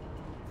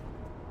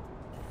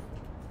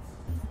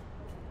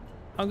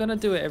 I'm gonna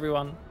do it,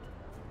 everyone.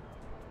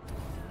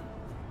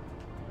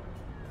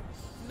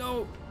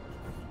 No.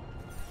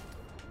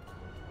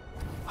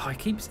 Oh,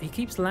 he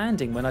keeps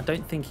landing when I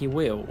don't think he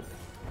will.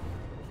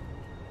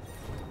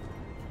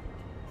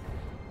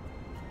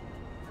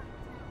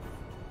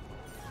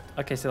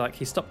 Okay, so like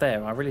he stopped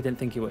there. I really didn't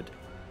think he would.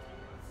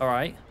 All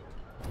right.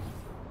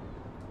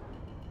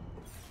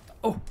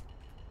 Oh.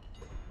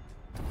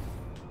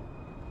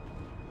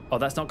 Oh,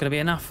 that's not going to be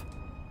enough.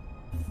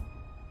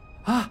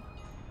 Ah.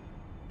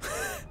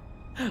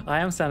 I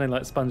am sounding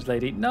like Sponge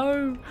Lady.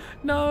 No,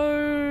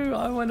 no.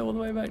 I went all the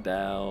way back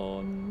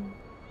down.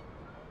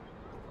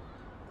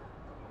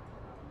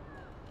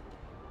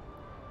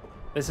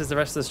 This is the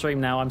rest of the stream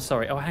now. I'm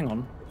sorry. Oh, hang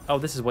on. Oh,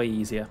 this is way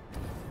easier.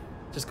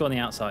 Just go on the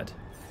outside.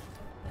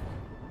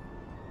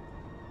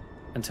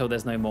 Until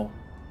there's no more.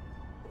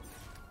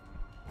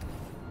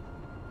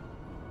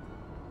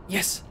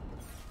 Yes!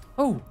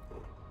 Oh!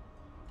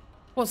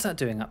 What's that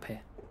doing up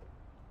here?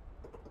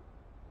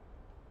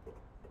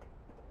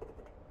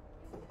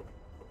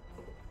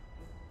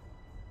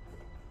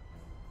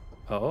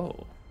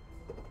 Oh.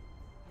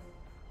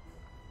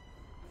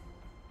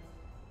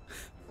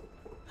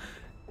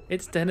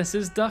 It's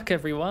Dennis's duck,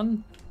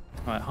 everyone.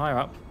 All right, higher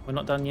up. We're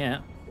not done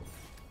yet.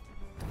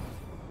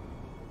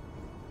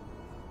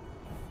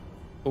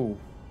 Oh.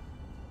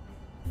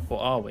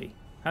 What are we?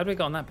 How do we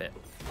get on that bit?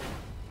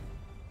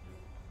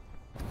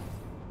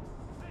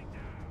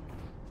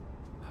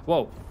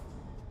 Whoa.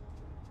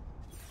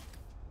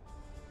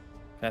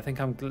 Okay, I think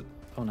I'm...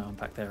 Oh no, I'm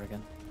back there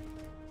again.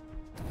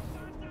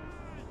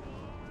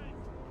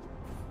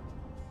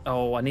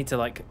 Oh, I need to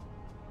like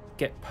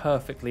get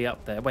perfectly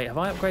up there. Wait, have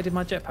I upgraded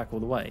my jetpack all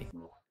the way?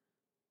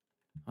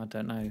 I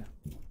don't know.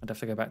 I'd have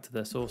to go back to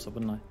the saucer,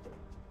 wouldn't I?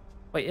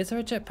 Wait, is there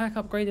a jetpack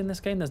upgrade in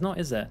this game? There's not,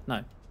 is there?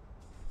 No.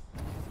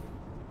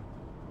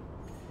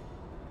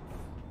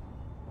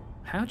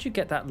 How'd you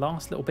get that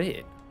last little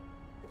bit?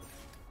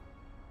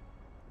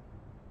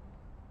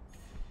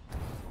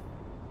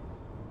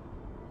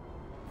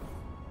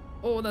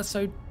 Oh, that's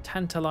so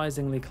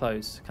tantalizingly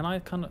close. Can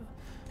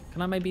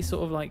I maybe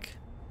sort of like...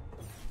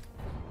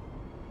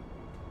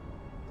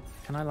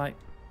 Can I like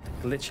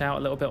glitch out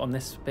a little bit on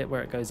this bit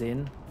where it goes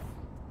in?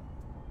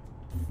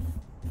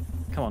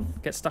 Come on,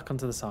 get stuck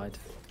onto the side.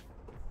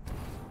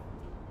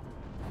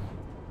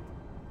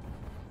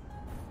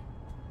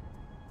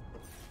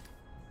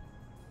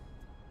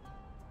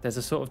 There's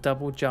a sort of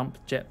double jump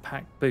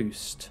jetpack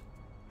boost.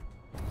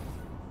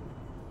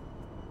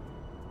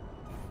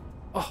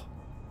 Oh,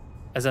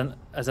 as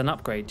an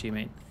upgrade, do you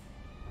mean?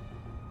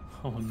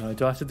 Oh no,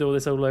 do I have to do all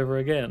this all over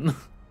again?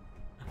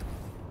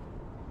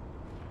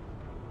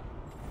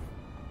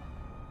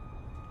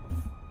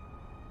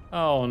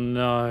 Oh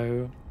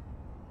no.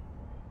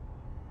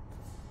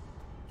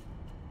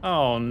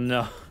 Oh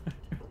no.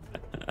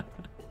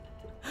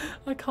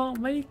 I can't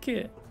make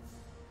it.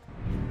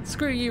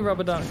 Screw you,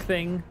 rubber duck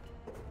thing.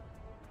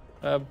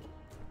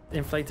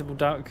 Inflatable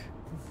duck.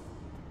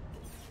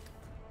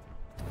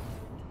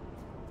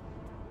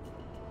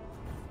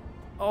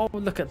 Oh,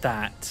 look at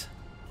that.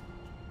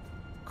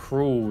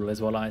 Cruel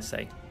is what I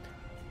say.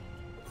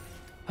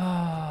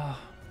 Ah.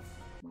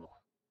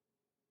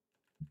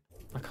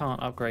 I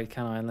can't upgrade,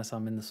 can I, unless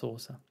I'm in the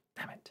saucer.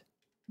 Damn it.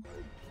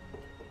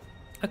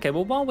 Okay,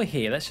 well, while we're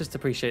here, let's just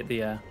appreciate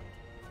the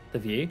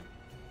view.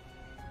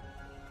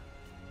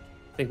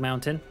 Big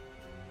mountain.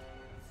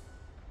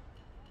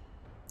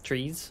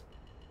 Trees.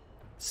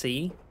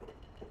 Sea.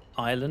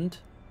 Island.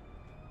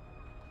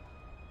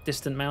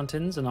 Distant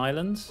mountains and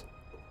islands.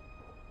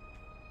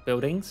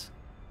 Buildings.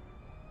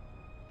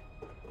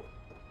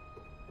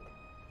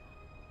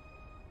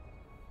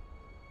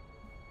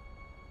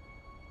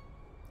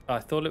 I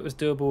thought it was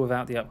doable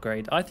without the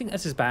upgrade. I think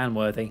this is ban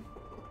worthy.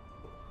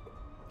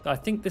 I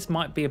think this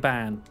might be a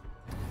ban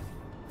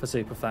for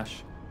Super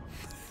Flash.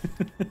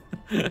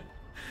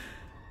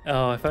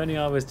 Oh, if only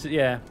I was...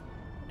 Yeah.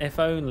 If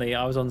only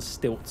I was on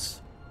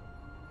stilts.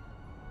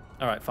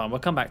 Alright, fine. We'll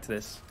come back to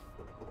this.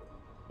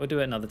 We'll do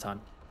it another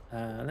time.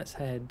 Let's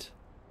head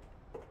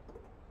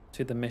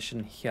to the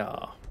mission here.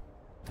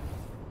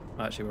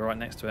 Actually, we're right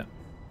next to it.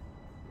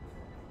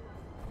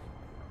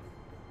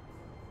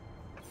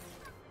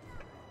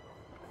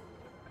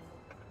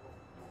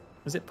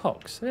 Is it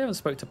Pox? I haven't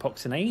spoke to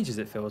Pox in ages,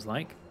 it feels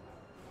like.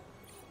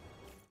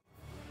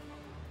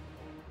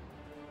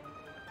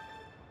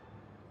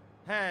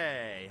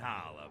 Hey,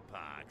 holla,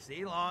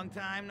 Poxy. Long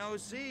time no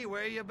see.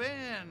 Where you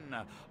been?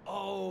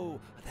 Oh,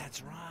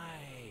 that's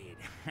right.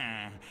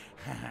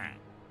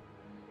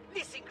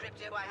 Listen,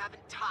 Crypto, I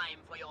haven't time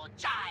for your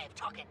jive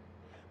talking.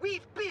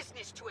 We've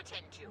business to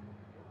attend to.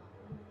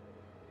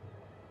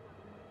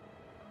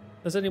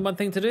 There's only one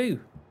thing to do.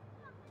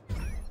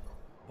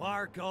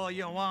 Bark all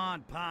you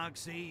want,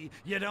 Poxy.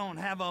 You don't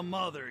have a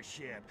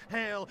mothership.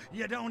 Hell,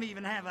 you don't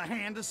even have a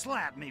hand to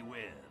slap me with.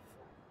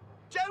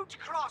 Don't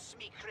cross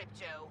me,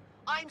 Crypto.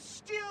 I'm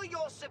still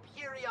your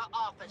superior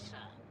officer.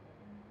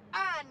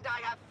 And I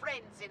have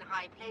friends in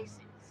high places.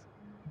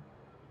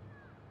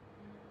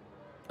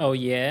 Oh,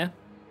 yeah?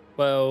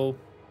 Well...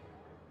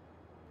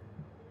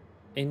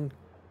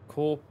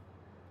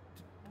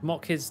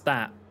 Mock is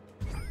that.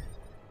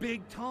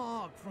 Big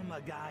talk from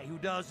a guy who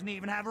doesn't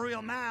even have a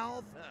real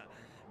mouth.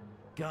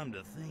 Come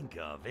to think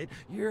of it,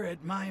 you're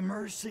at my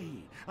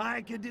mercy.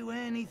 I could do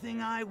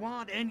anything I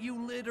want, and you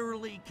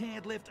literally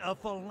can't lift a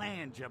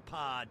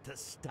phalangopod to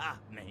stop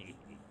me.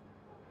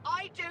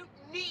 I don't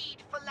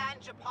need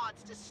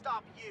phalangopods to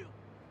stop you.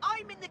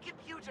 I'm in the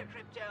computer,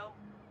 Crypto.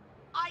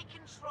 I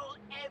control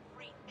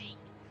everything.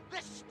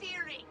 The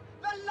steering,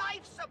 the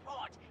life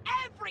support,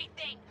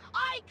 everything.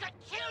 I could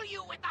kill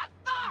you with a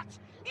thought.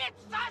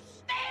 It's a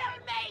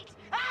stalemate.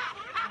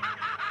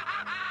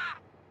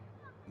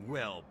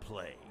 Well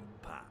played,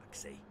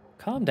 Poxy.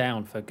 Calm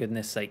down, for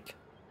goodness sake.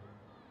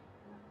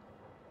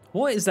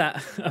 What is that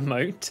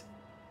emote?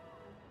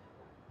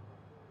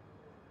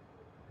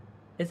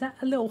 Is that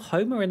a little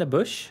Homer in a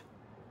bush?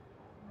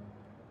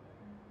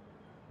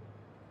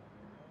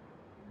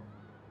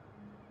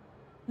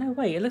 No,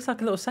 wait, it looks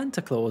like a little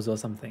Santa Claus or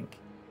something.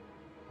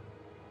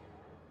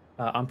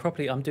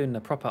 I'm doing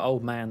the proper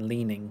old man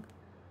leaning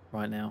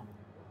right now.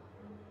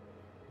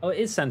 Oh, it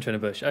is Santa in a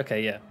bush.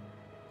 Okay, yeah.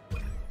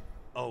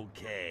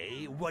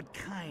 Okay, what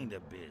kind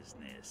of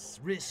business?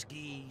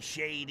 Risky,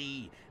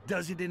 shady?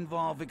 Does it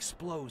involve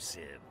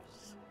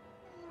explosives?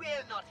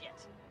 Well, not yet.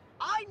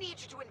 I need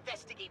you to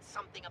investigate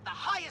something of the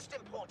highest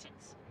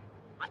importance.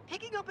 I'm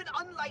picking up an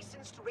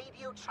unlicensed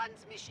radio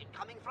transmission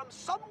coming from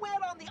somewhere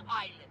on the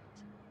island.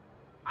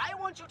 I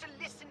want you to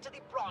listen to the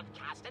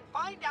broadcast and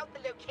find out the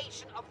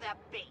location of their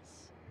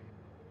base.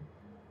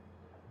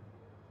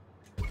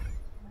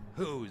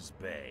 Whose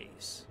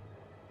base?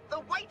 The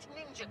White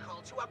Ninja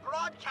cult who are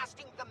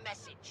broadcasting the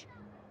message.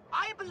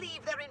 I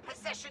believe they're in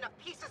possession of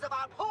pieces of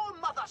our poor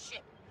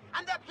mothership,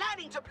 and they're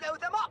planning to blow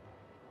them up.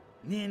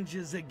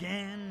 Ninjas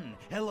again?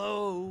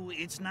 Hello,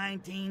 it's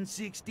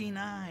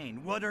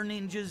 1969. What are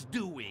ninjas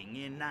doing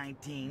in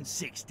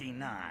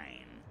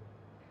 1969?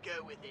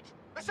 Go with it.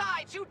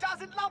 Besides, who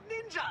doesn't love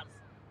ninjas?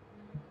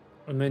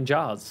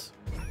 Ninjas.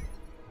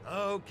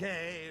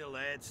 Okay,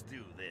 let's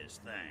do this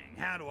thing.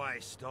 How do I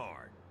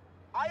start?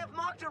 I have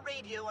marked a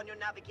radio on your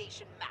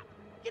navigation map.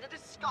 Get a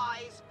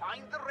disguise,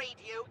 find the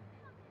radio,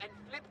 and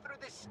flip through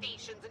the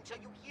stations until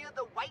you hear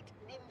the White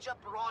Ninja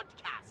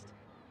broadcast.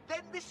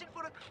 Then listen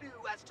for a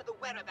clue as to the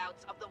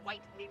whereabouts of the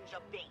White Ninja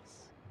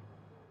base.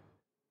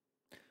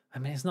 I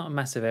mean, it's not a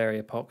massive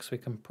area, Pox. We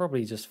can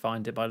probably just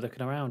find it by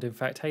looking around. In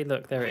fact, hey,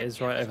 look, there it is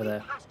right over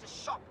there. Past a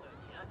shop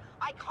earlier,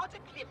 I caught a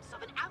glimpse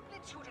of an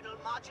amplitudinal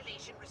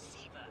modulation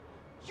receiver.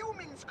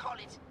 Humans call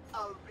it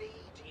a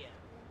radio.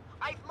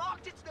 I've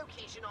marked its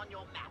location on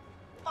your map.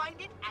 Find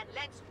it and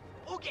let's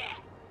boogie.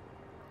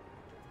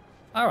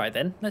 All right,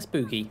 then. Let's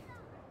boogie.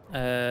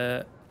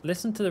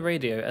 Listen to the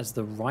radio as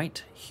the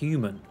right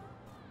human.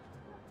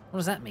 What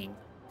does that mean?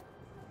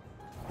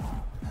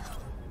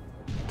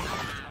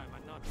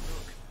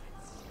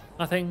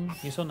 Nothing.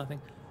 You saw nothing.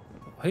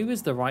 Who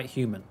is the right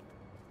human?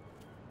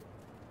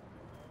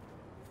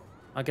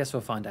 I guess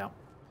we'll find out.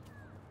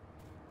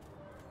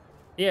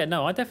 Yeah,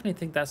 no, I definitely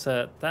think that's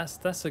a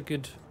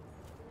good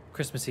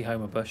Christmassy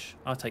Homer bush.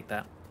 I'll take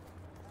that.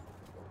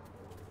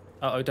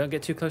 Uh-oh, don't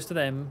get too close to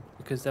them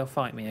because they'll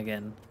fight me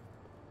again.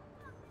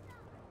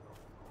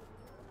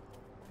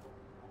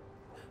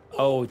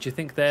 Oh, do you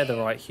think they're the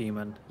right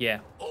human? Yeah,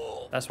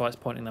 that's why it's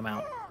pointing them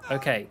out.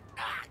 Okay.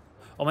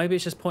 Or maybe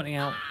it's just pointing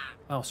out...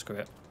 Oh, screw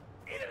it.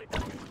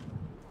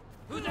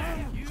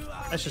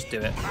 Let's just do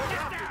it.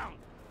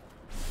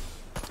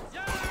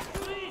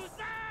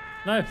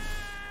 No.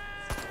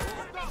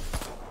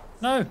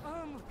 No.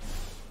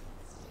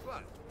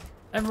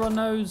 Everyone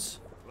knows.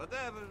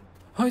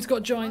 Oh, he's got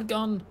a giant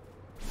gun.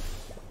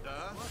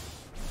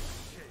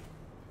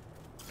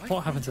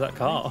 What happened to that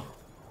car?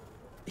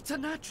 It's a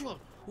natural.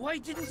 Why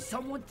didn't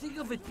someone think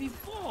of it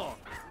before?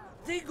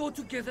 They go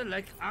together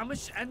like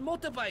Amish and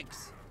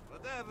motorbikes.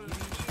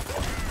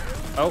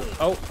 Oh.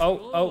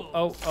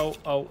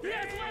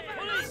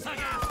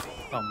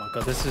 Oh my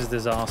god, this is a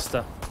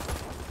disaster.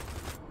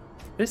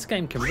 This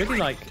game can really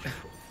like...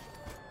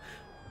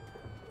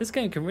 This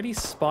game can really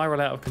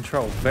spiral out of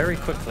control very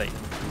quickly.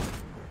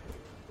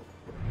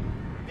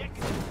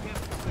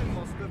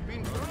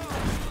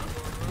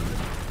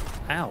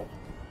 Ow.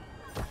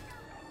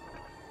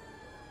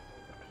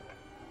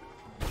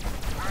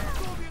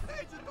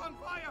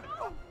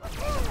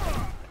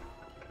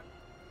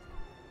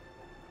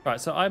 Right,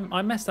 so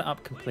I messed that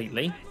up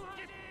completely.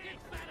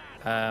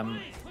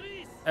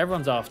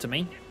 Everyone's after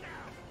me.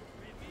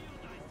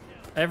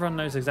 Everyone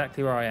knows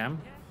exactly where I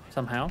am,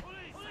 somehow.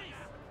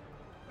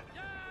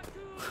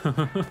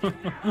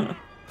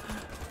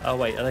 Oh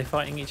wait, are they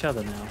fighting each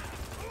other now?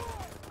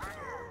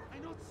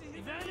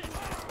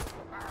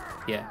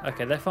 Yeah,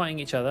 okay, they're fighting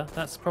each other.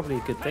 That's probably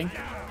a good thing.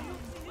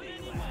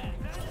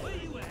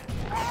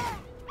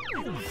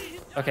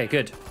 Okay,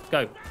 good.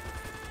 Go.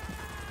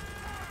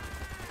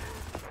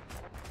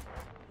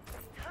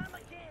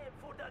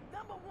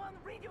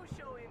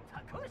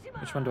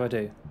 Which one do I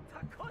do?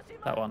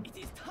 That one. It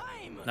is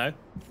time. No?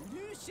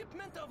 New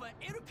shipment of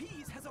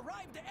LPs has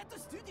arrived at the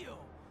studio.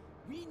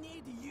 We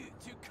need you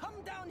to come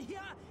down here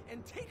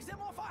and take them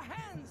off our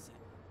hands.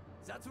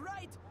 That's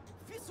right.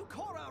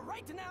 Fisukora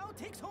right now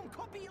takes home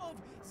copy of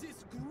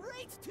this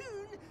great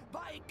tune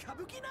by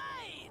Kabuki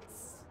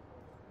Knights.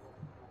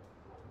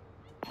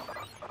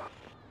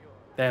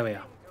 There we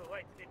are.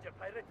 White Ninja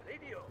Pirate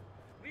Radio.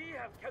 We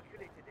have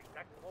calculated the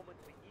exact moment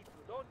we need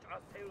to launch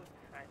ourselves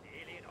and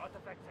alien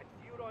artifacts and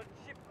Furon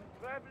ship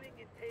traveling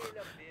in tail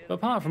of But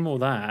apart from all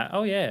that,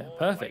 oh yeah,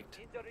 perfect.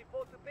 Ninja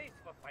report to base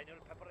for final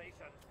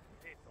preparation.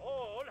 It's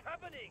all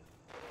happening.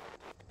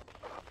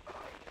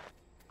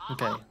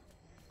 Okay.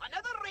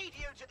 Another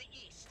radio to the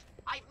east.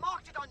 I've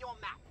marked it on your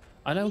map.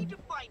 I know Need to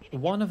find it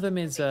and one get of them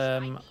the is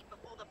information I need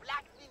before the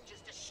black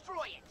ninjas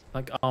destroy it.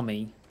 like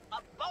army. A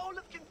bowl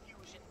of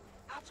confusion.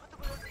 That's what the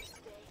world is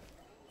today.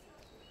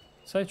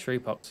 So true,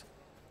 Pox.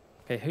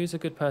 Okay, who's a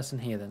good person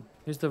here then?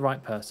 Who's the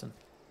right person?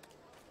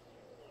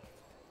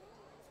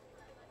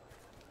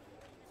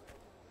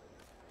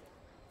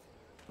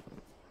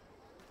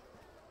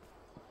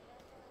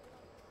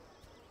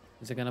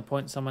 Is it going to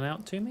point someone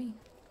out to me?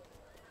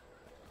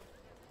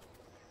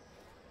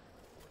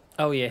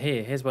 Oh yeah,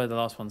 here. Here's where the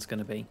last one's going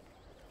to be.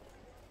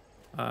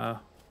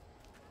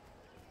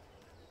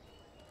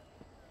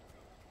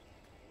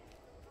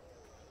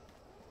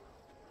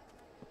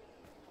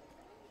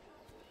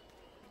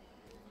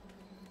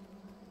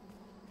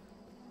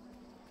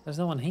 There's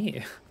no one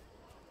here.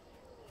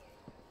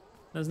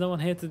 There's no one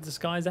here to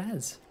disguise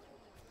as.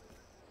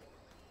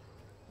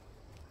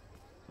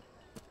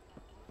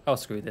 Oh,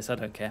 screw this. I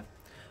don't care.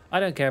 I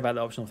don't care about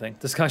the optional thing.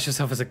 Disguise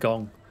yourself as a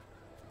gong.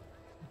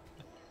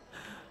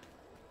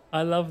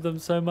 I love them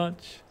so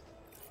much.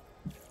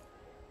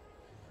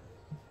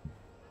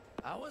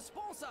 Our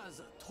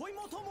sponsors,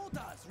 Toymoto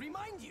Motors,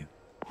 remind you.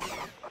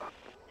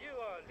 You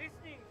are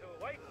listening to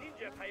White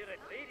Ninja Pirate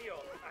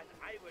Radio, and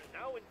I will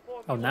now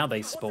inform Oh, you now of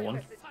they the spawn.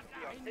 message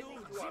we are sending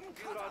to our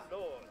Furon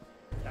lords.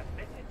 That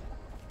message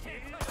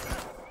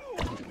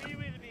is... We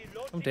will be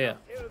launching Oh dear.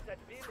 ourselves at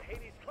Bill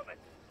Haley's Comet.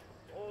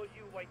 All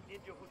you White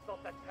Ninja who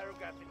thought that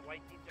paragraph in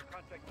White Ninja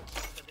contract was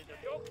just a little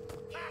joke.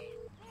 Ha!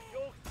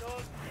 Joke's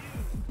on you.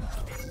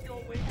 It's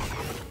your way to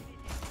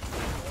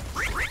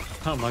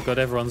Oh my god,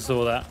 everyone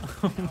saw that.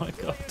 Oh my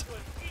god.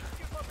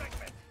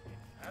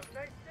 Have a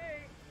nice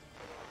day.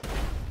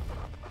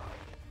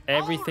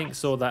 Everything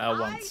saw that at I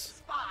once.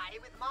 spy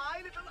with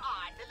my little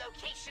eye the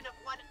location of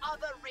one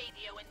other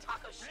radio in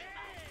Takoshima.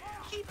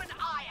 Keep an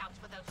eye out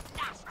for those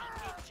nasty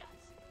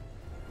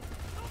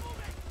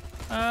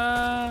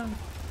ninjas.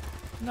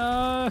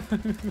 No.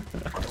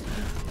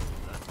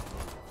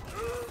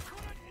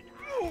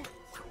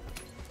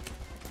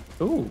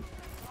 Ooh.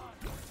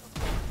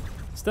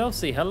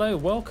 Stealthy, hello,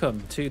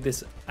 welcome to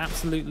this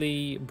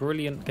absolutely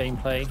brilliant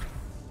gameplay.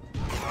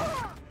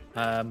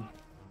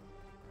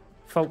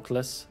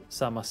 Faultless,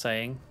 some are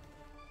saying.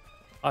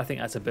 I think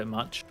that's a bit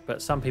much,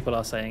 but some people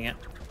are saying it.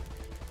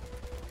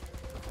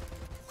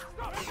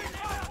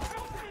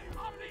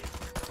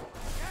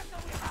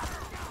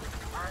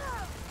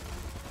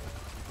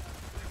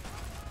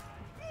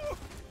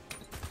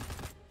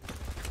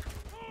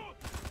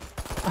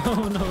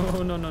 Oh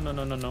no, no, no, no,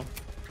 no, no, no.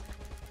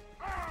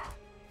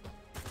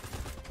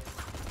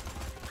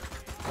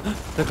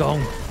 The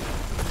gong.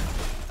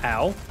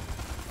 Ow.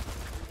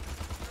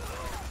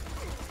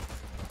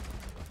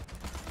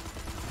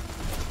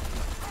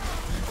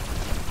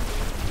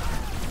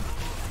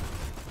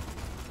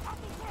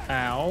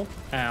 Ow.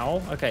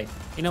 Ow. Okay.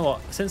 You know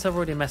what? Since I've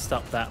already messed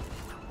up that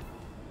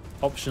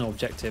optional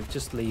objective,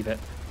 just leave it.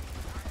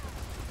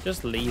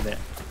 Just leave it.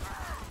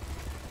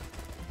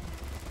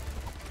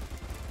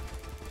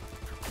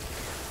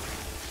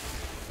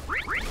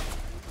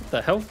 What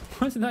the hell?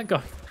 Why isn't that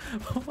going?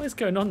 What is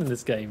going on in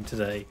this game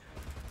today?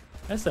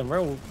 There's some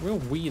real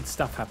weird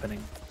stuff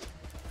happening.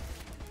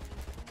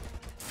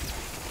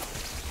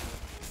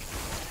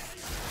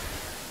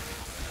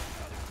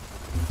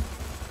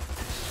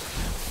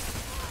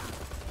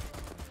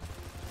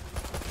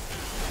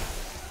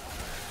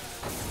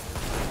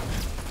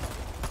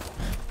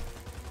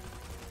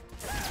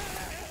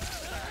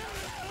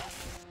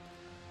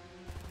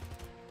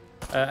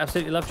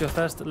 Absolutely loved your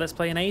first Let's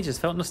Play in ages.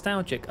 Felt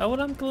nostalgic. Oh,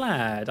 well, I'm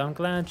glad. I'm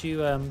glad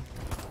you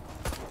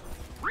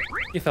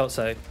you felt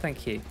so.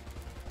 Thank you.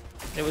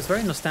 It was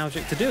very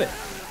nostalgic to do it.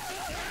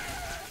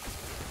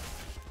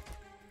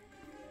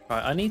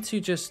 Right, I need to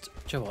just...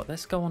 Do you know what?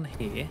 Let's go on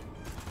here.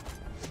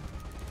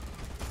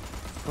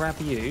 Grab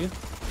you.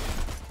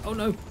 Oh,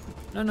 no.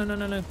 No, no, no,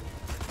 no, no.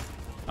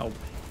 Oh,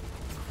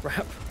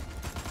 crap.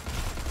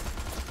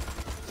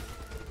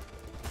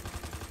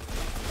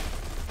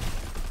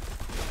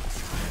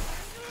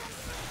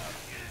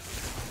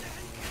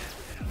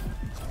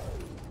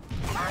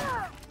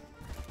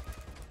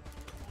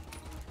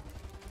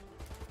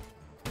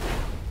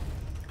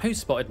 Who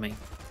spotted me?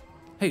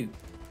 Who?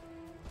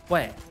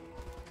 Where?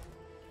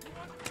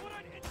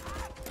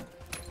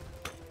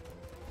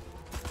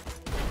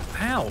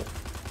 How?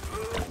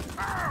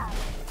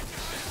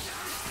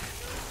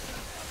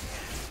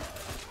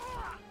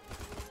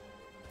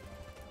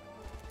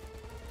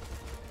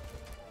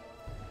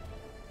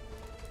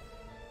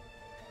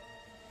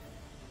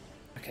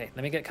 Okay,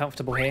 let me get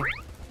comfortable here.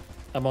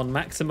 I'm on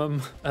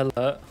maximum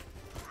alert,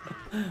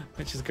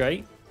 which is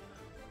great.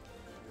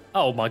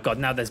 Oh my god,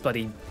 now there's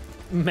bloody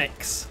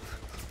mechs.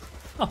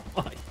 Oh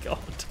my god.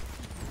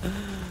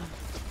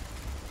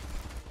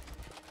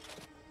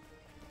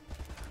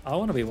 I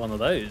want to be one of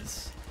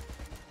those.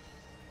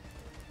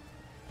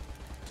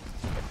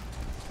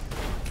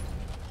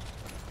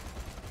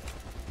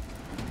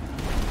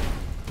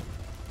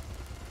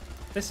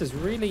 This is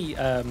really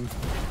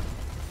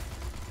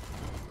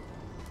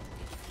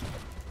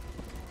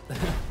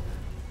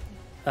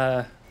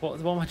what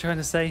am I trying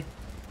to say?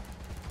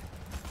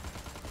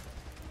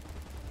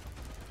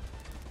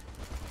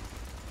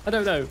 I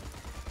don't know.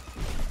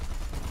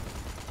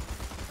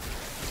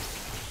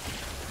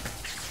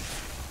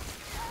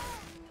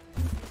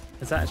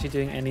 Is that actually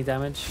doing any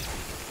damage?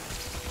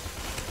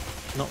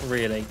 Not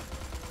really.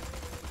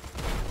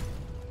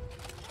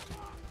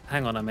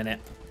 Hang on a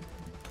minute.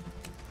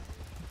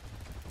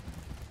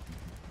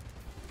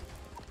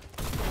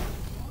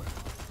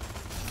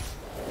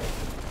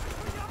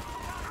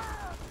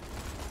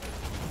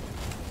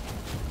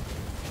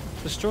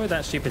 Destroy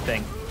that stupid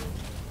thing.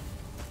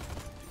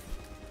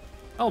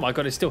 Oh my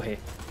god, it's still here.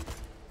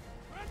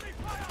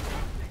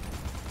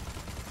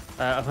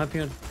 I'm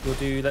hoping you'll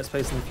do Let's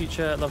Plays in the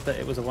future. Love that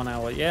it was a 1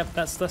 hour. Yeah,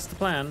 that's the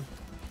plan.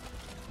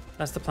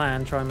 That's the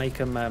plan. Try and make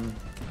them a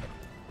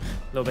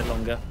little bit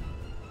longer.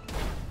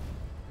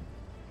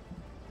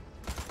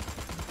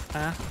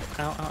 Ah,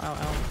 ow, ow, ow,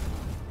 ow.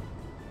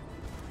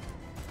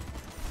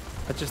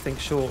 I just think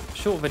short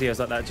videos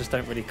like that just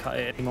don't really cut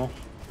it anymore.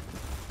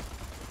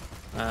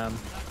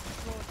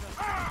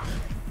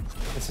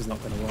 This is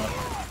not going to work.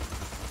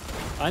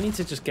 I need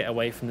to just get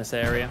away from this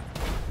area.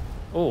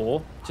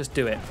 Or just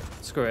do it.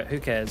 Screw it,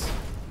 who cares?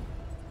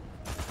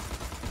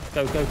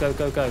 Go, go, go,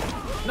 go, go.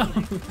 No!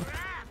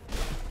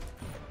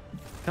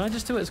 Can I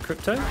just do it as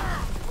crypto?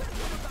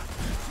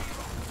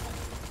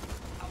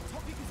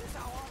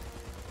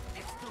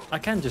 I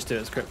can just do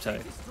it as crypto.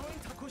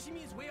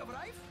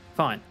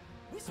 Fine.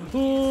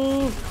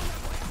 Oh!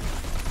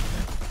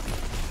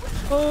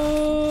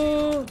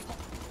 Oh!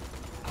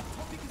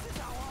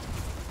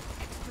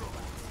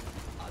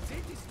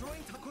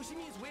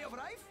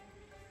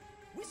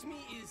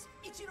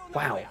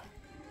 Wow.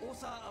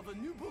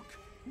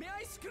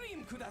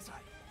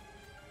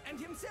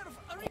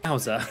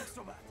 Wowza.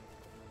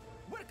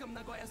 Welcome,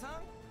 Nagoya-san.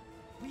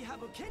 We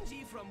have a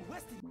Kenji from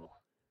West.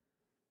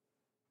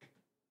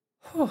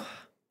 I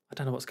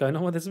don't know what's going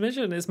on with this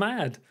mission. It's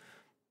mad.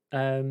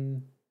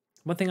 One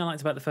thing I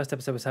liked about the first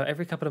episode was how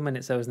every couple of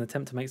minutes there was an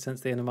attempt to make sense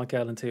of the end of my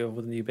girl and two of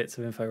all the new bits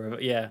of info.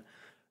 Yeah,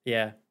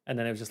 yeah. And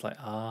then it was just like,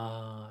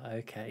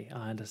 okay,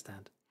 I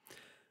understand.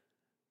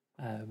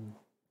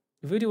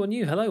 Voodoo on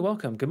you. Hello,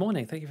 welcome. Good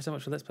morning. Thank you so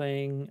much for Let's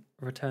Playing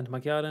Return to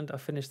Monkey Island. I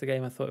finished the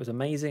game. I thought it was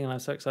amazing, and I'm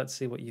so excited to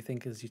see what you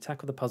think as you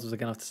tackle the puzzles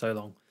again after so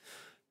long.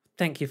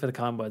 Thank you for the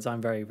kind words.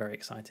 I'm very, very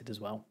excited as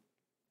well.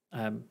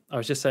 I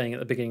was just saying at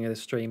the beginning of the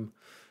stream,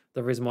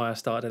 the reason why I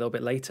started a little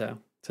bit later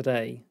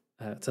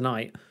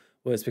tonight,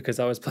 was because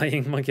I was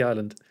playing Monkey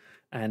Island,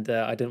 and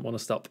I didn't want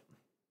to stop.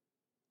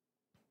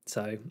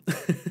 So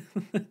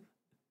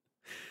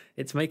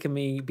it's making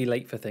me be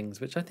late for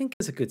things, which I think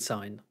is a good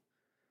sign.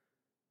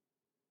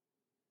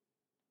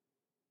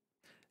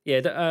 Yeah,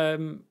 I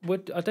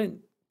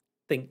don't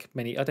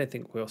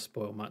think we'll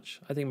spoil much.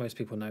 I think most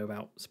people know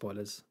about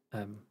spoilers.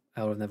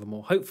 Out of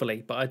Nevermore,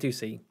 hopefully, but I do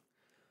see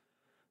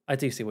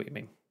what you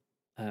mean.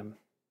 I'm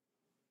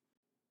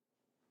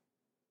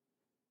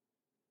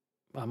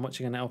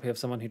watching an LP of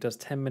someone who does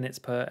 10 minutes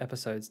per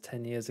episode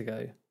 10 years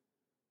ago.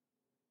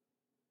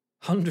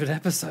 100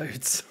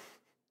 episodes.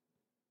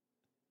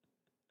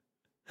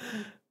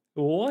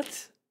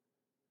 What?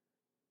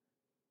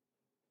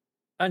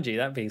 Angie,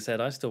 that being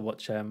said, I still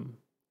watch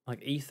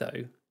like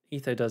Etho.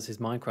 Etho does his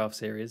Minecraft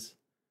series.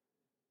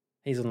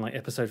 He's on like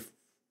episode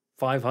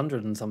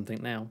 500 and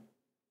something now.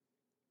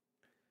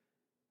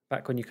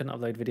 Back when you couldn't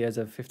upload videos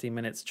of 15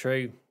 minutes.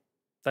 True.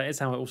 That is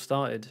how it all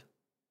started.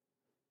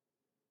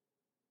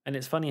 And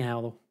it's funny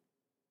how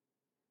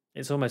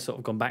it's almost sort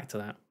of gone back to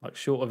that. Like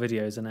shorter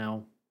videos are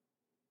now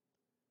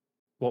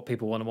what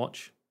people want to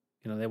watch.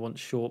 You know, they want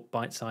short,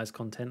 bite-sized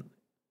content.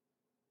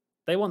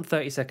 They want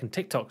 30-second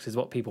TikToks is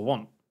what people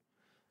want.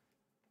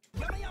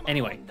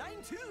 Anyway.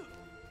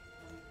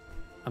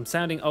 I'm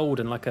sounding old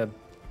and like a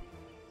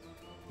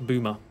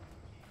boomer.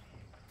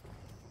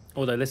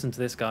 Although, listen to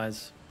this,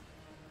 guys.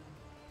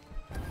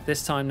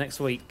 This time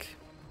next week,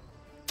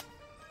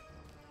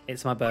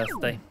 it's my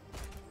birthday.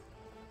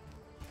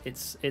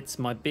 It's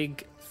my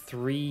big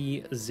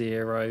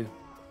 3-0,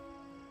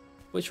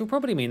 which will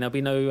probably mean there'll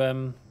be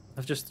no.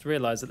 I've just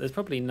realised that there's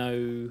probably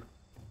no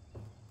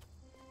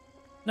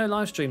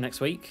live stream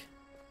next week.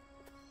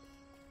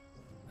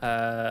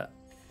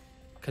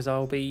 Because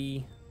I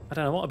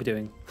don't know what I'll be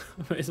doing.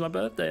 It's my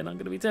birthday and I'm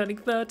going to be turning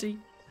 30.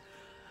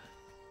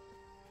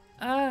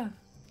 Oh,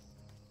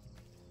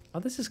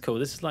 this is cool.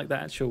 This is like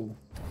that actual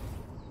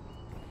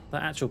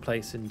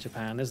place in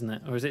Japan, isn't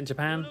it? Or is it in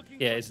Japan?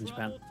 Yeah, it's in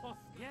Japan.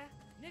 Yeah?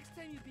 Next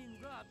time you've been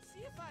robbed,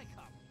 see if I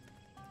come.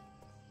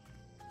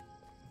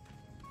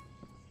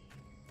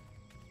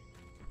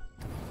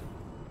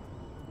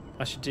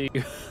 I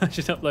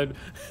should upload.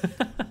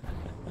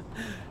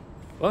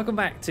 Welcome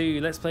back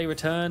to Let's Play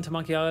Return to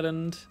Monkey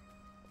Island,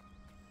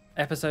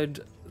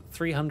 episode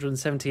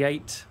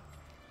 378.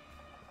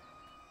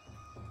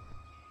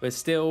 We're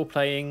still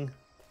playing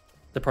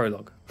the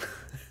prologue.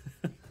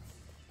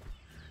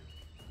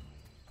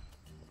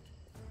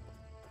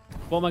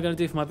 What am I going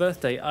to do for my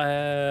birthday?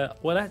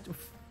 Well,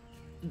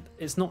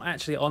 it's not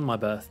actually on my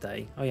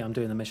birthday. Oh yeah, I'm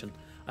doing the mission.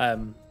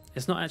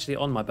 It's not actually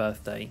on my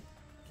birthday,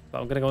 but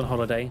I'm going to go on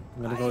holiday.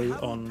 I'm going to go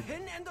on.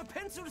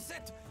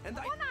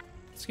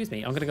 Excuse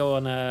me. I'm going to go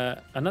on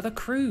another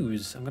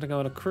cruise. I'm going to go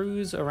on a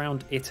cruise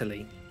around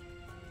Italy.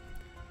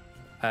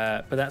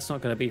 But that's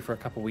not going to be for a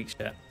couple weeks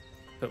yet.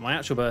 But my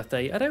actual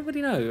birthday, I don't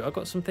really know. I've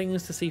got some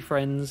things to see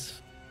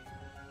friends.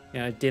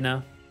 You know,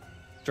 dinner,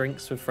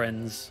 drinks with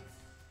friends.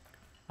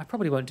 I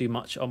probably won't do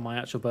much on my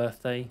actual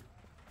birthday.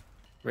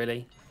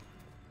 Really.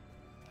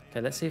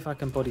 Okay, let's see if I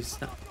can body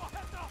snap.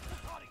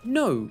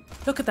 No!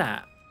 Look at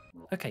that!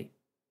 Okay.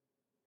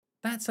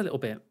 That's a little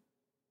bit...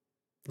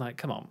 Like,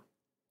 come on.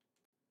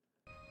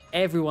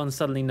 Everyone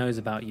suddenly knows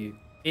about you.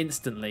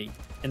 Instantly.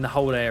 In the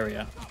whole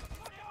area.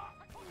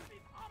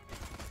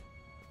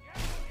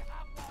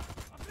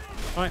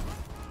 Alright,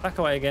 back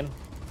away again.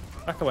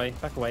 Back away,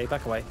 back away,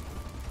 back away.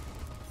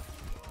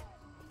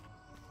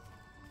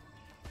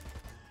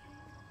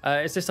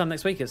 It's this time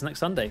next week, it's next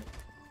Sunday.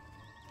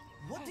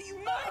 What do you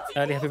mean?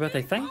 Early happy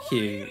birthday, thank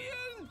you.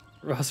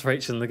 Ross,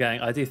 Rachel and the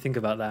gang, I do think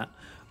about that.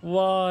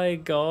 Why,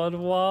 God,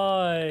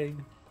 why?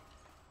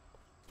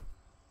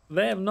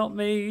 Them, not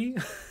me.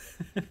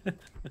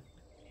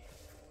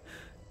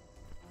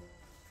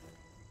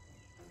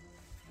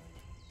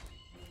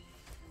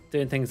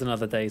 Doing things on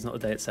other days, not the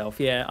day itself.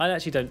 Yeah, I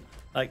actually don't,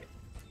 like...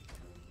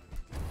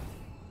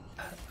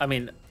 I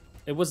mean,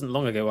 it wasn't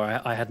long ago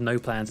where I had no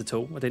plans at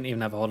all. I didn't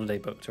even have a holiday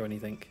booked or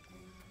anything.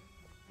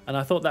 And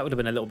I thought that would have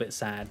been a little bit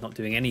sad, not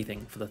doing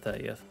anything for the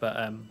 30th.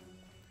 But,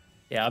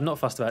 yeah, I'm not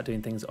fussed about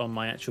doing things on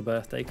my actual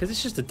birthday, because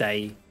it's just a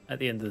day at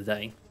the end of the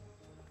day.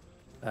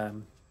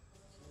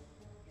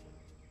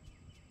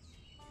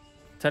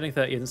 Turning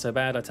 30 isn't so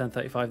bad. I turned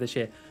 35 this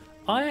year.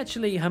 I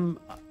actually am...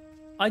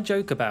 I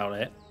joke about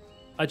it.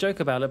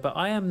 But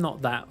I am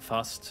not that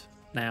fussed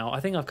now. I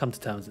think I've come to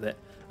terms with it.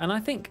 And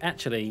I think,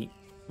 actually,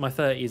 my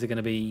 30s are going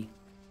to be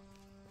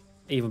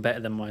even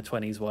better than my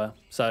 20s were.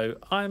 So,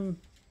 I'm...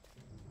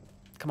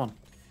 Come on.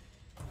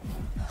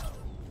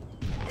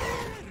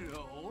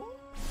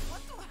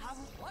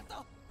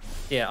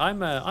 Yeah,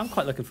 I'm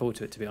quite looking forward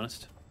to it, to be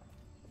honest.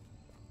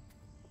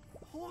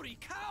 Holy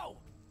cow!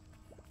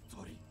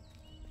 Sorry.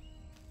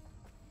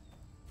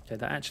 Okay,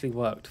 that actually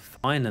worked.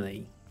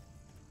 Finally.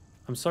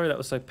 I'm sorry that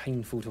was so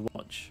painful to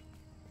watch.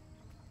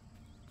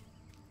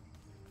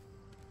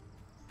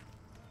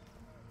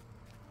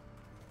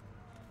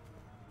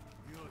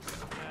 You're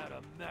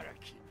not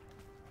American.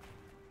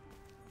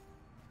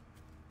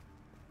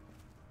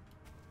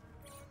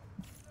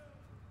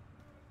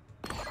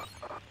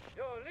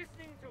 You're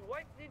listening to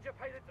White Ninja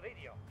Pirate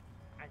Radio.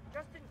 And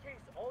just in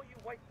case all you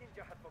White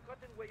Ninja have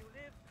forgotten where you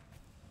live,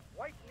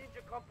 White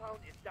Ninja Compound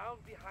is down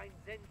behind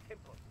Zen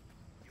Temple.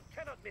 You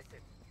cannot miss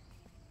it.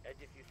 And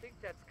if you think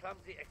that's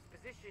clumsy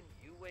exposition,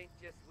 you ain't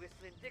just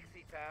whistling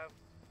Dixie, pal.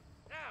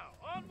 Now,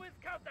 on with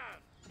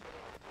Countdown!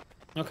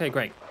 Okay,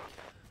 great.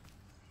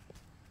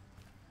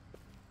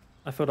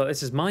 I feel like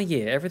this is my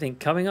year. Everything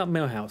coming up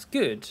Millhouse.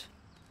 Good.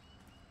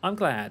 I'm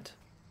glad.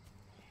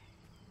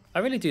 I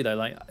really do, though.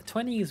 Like,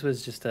 20s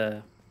was just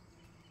a...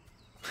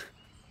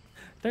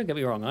 Don't get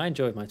me wrong. I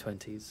enjoyed my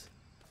 20s.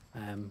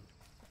 You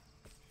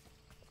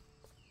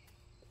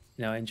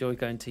know, I enjoyed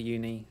going to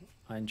uni.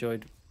 I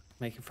enjoyed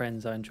making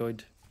friends. I enjoy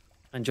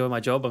my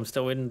job. I'm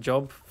still in a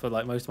job for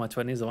like most of my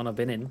 20s, the one I've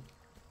been in.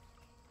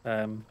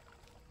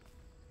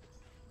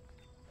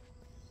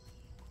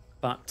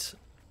 But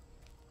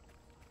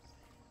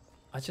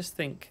I just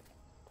think,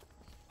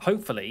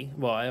 hopefully,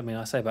 well, I mean,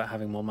 I say about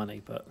having more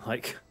money, but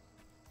like,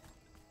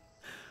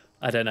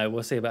 I don't know.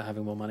 We'll see about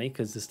having more money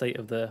because the state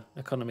of the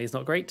economy is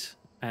not great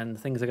and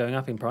things are going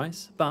up in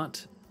price.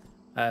 But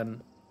I'd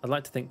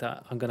like to think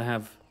that I'm going to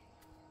have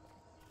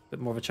a bit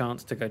more of a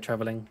chance to go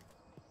traveling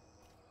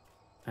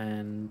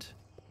and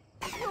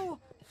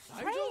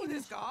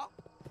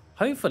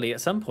hopefully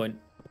at some point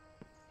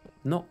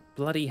not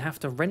bloody have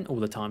to rent all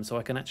the time so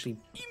I can actually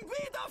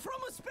Invader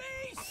from a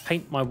space!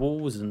 paint my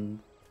walls and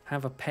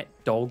have a pet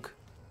dog.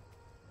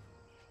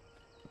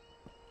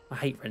 I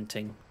hate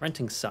renting.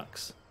 Renting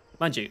sucks.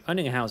 Mind you,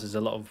 owning a house is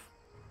a lot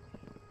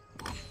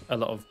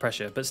of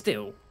pressure, but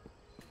still,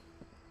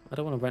 I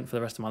don't want to rent for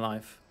the rest of my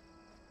life.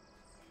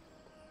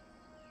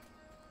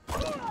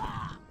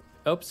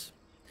 Oops.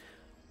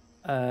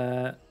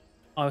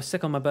 I was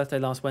sick on my birthday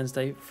last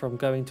Wednesday from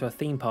going to a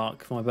theme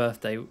park for my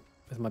birthday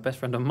with my best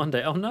friend on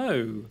Monday. Oh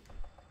no!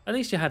 At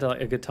least you had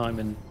like a good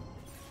time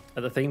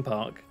at the theme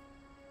park.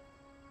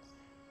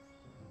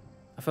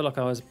 I feel like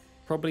I was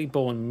probably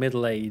born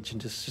middle age and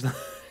just.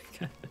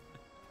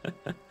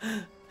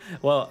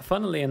 Well,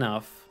 funnily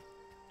enough,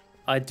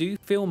 I do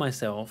feel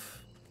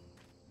myself.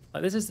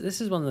 Like this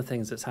is one of the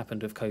things that's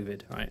happened with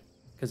COVID, right?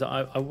 Because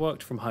I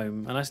worked from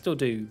home and I still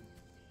do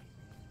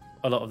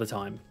a lot of the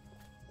time.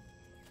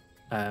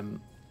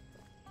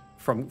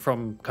 From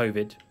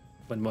COVID,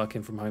 when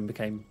working from home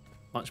became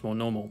much more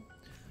normal.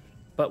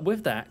 But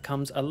with that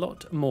comes a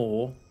lot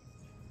more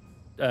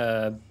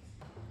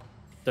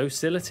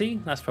docility.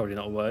 That's probably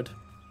not a word,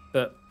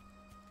 but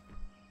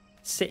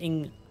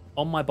sitting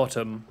on my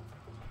bottom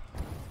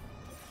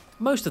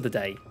most of the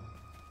day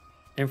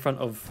in front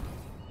of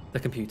the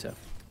computer,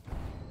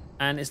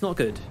 and it's not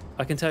good.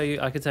 I can tell you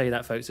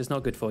that, folks. It's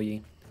not good for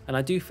you. And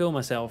I do feel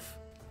myself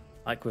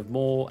like with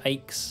more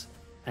aches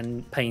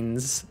and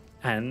pains,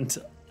 and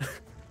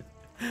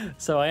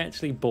so I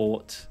actually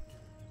bought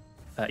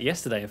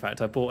yesterday. In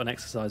fact, I bought an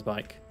exercise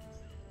bike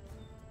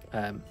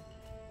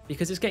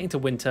because it's getting to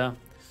winter.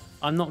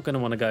 I'm not going to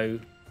want to go,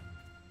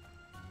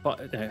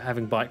 but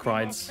having bike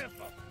rides.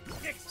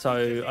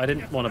 So I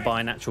didn't want to buy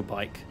an actual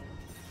bike.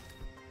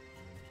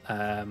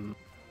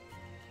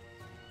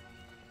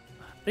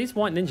 These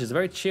White Ninjas are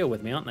very chill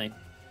with me, aren't they?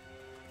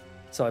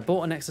 So I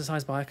bought an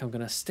exercise bike. I'm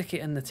going to stick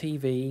it in the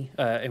TV,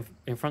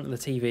 in front of the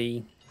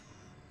TV,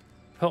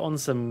 put on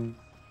some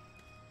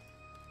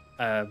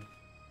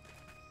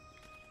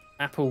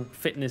Apple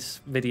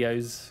Fitness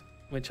videos,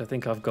 which I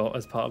think I've got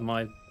as part of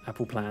my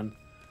Apple plan,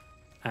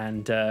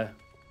 and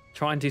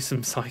try and do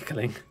some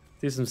cycling,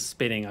 do some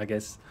spinning, I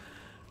guess,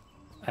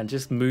 and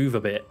just move a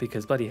bit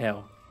because bloody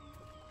hell.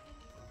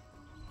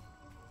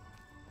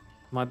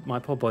 My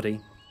poor body.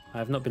 I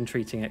have not been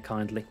treating it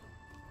kindly.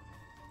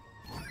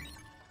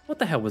 What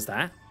the hell was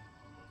that?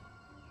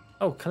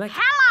 Oh, collect...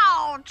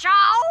 Hello,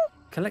 Joe!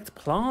 Collect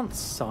plant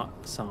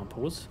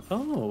samples.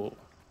 Oh.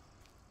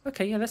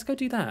 Okay, yeah, let's go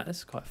do that. This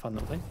is quite a fun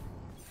little thing.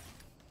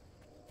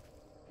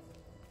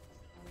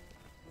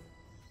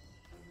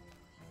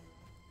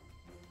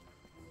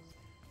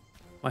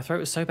 My throat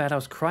was so bad I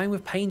was crying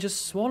with pain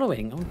just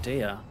swallowing. Oh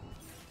dear.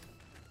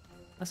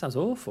 That sounds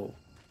awful.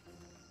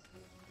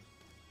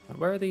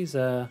 Where are these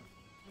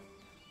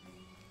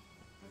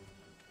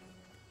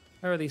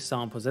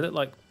samples? They look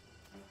like...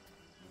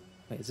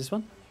 Wait, is this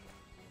one?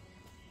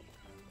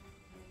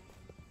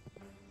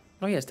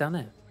 Oh yeah, it's down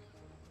there.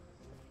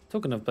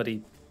 Talking of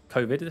bloody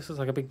COVID, this looks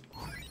like a big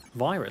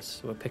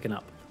virus we're picking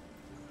up.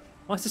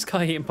 Why is this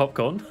guy eating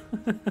popcorn?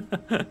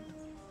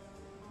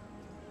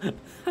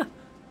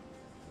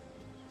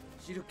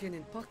 Shuriken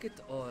in pocket,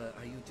 or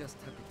are you just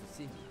happy to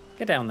see me?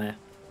 Get down there.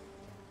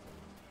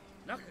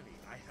 Luckily,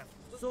 I have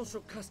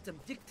social custom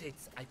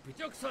dictates. I put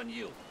jokes on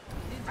you.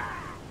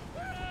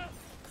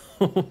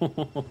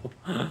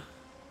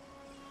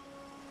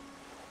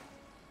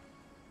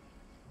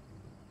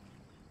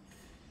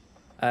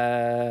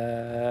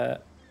 Nexa,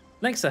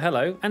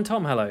 hello, and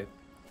Tom, hello.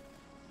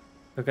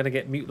 We're gonna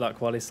get mute luck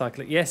while he's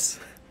cycling. Yes,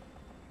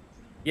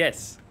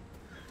 yes.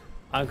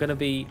 I'm gonna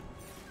be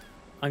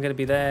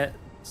there,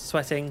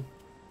 sweating,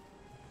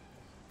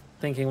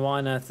 thinking, why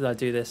on earth did I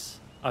do this?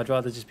 I'd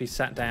rather just be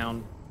sat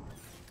down,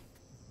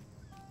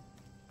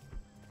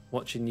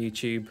 watching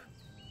YouTube,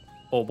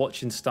 or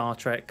watching Star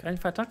Trek. In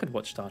fact, I could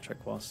watch Star Trek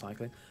while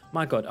cycling.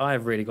 My God, I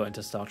have really got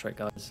into Star Trek,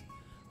 guys.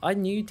 I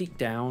knew deep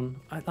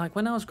down, like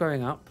when I was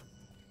growing up,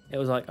 it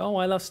was like, oh,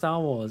 I love Star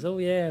Wars. Oh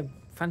yeah,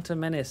 Phantom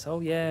Menace.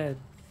 Oh yeah,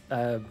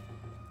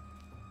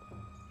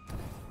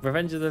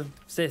 Revenge of the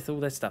Sith. All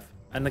this stuff,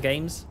 and the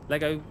games,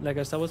 Lego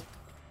Star Wars.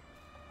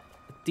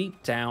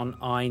 Deep down,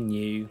 I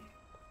knew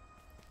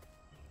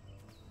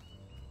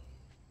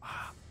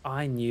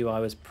I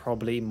was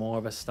probably more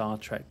of a Star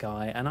Trek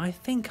guy, and I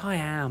think I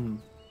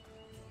am.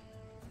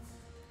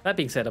 That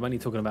being said, I'm only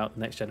talking about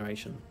the Next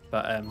Generation,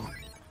 but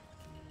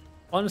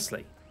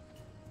honestly,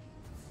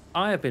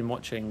 I have been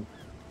watching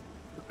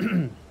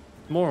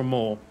more and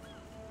more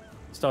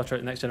Star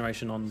Trek Next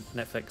Generation on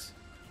Netflix,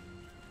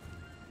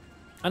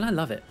 and I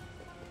love it.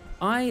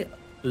 I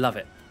love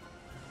it.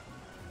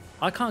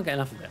 I can't get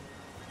enough of it.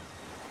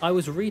 I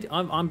was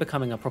I'm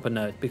becoming a proper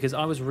nerd because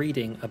I was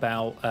reading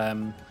about.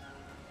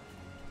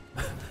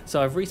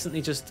 So I've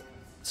recently just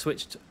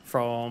switched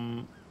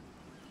from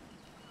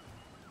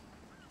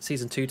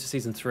season 2 to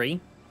season 3,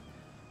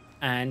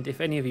 and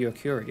if any of you are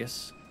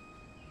curious,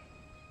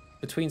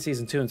 between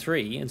season 2 and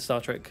 3 in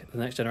Star Trek The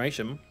Next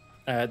Generation,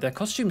 their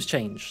costumes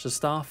change. The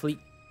Starfleet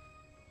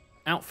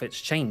outfits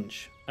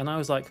change, and I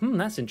was like,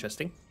 that's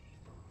interesting.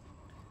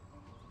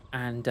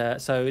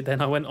 And so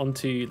then I went on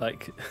to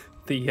like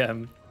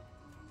the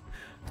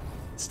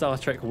Star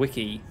Trek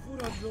wiki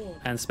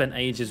and spent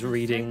ages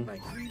reading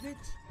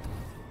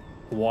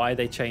why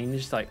they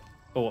changed, like,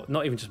 or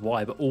not even just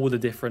why, but all the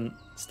different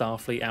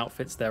Starfleet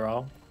outfits there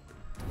are.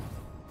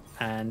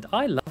 And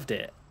I loved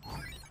it.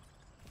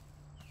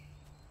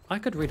 I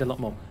could read a lot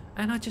more.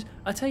 And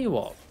I tell you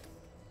what,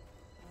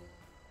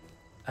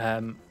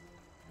 I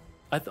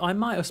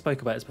might have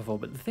spoke about this before,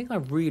 but the thing I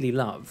really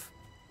love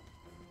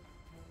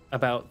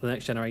about The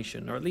Next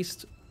Generation, or at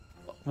least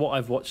what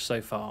I've watched so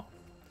far,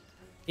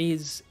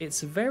 is it's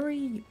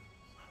very,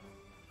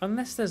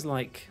 unless there's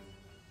like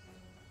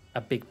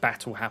a big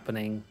battle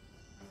happening,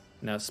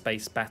 you know, a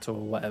space battle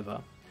or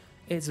whatever,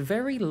 it's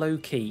very low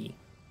key.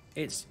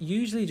 It's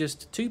usually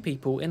just two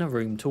people in a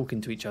room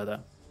talking to each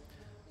other,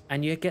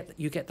 and you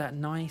get that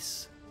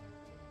nice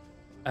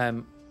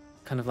kind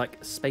of like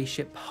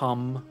spaceship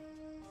hum.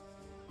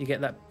 You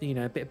get that, you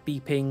know, a bit of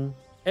beeping.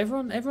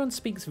 Everyone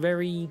speaks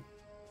very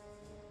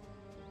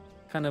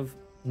kind of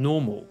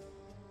normal,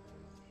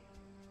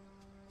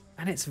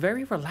 and it's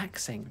very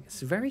relaxing.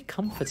 It's very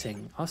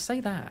comforting. I'll say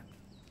that.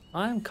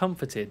 I am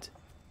comforted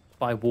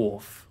by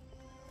Worf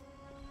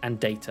and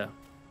Data,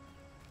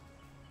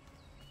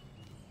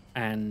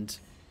 and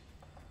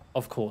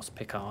of course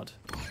Picard,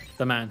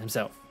 the man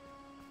himself.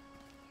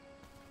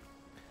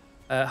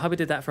 Hubby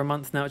did that for a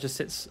month. Now it just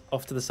sits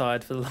off to the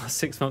side for the last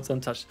 6 months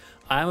untouched.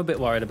 I am a bit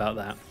worried about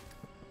that.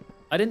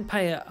 I didn't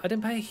pay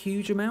a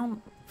huge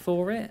amount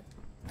for it.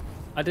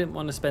 I didn't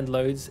want to spend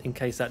loads in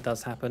case that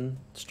does happen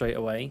straight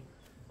away.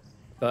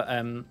 But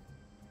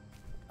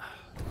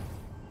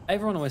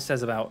everyone always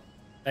says about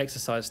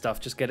exercise stuff,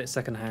 just get it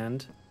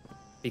secondhand,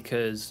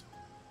 because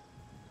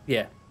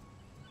yeah,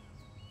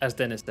 as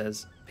Dennis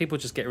says, people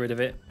just get rid of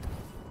it,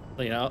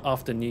 you know,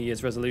 after New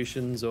Year's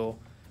resolutions or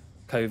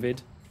COVID.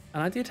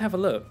 And I did have a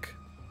look,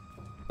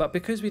 but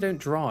because we don't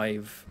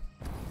drive,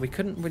 we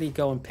couldn't really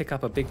go and pick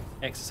up a big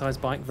exercise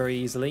bike very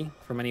easily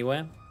from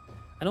anywhere,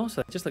 and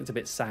also it just looked a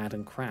bit sad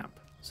and crap.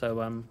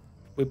 So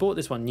we bought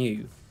this one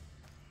new,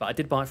 but I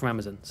did buy it from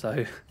Amazon,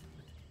 so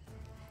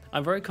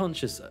I'm very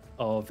conscious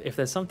of, if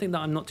there's something that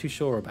I'm not too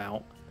sure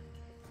about,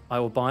 I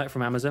will buy it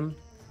from Amazon,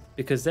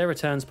 because their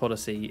returns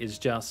policy is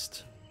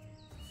just,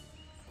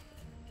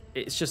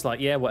 it's just like,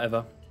 yeah,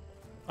 whatever.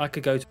 I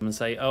could go to them and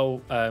say,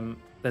 oh,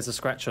 there's a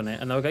scratch on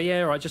it, and they'll go,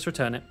 yeah, all right, just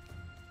return it.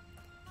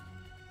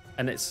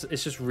 And it's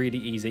just really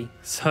easy.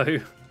 So,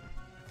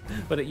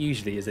 but it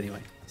usually is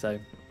anyway. So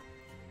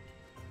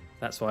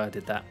that's why I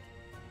did that.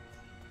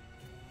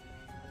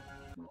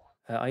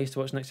 I used to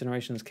watch Next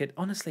Generation as a kid.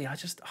 Honestly, I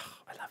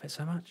love it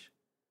so much.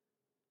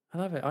 I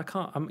love it. I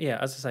can't. Yeah,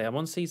 as I say, I'm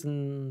on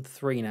season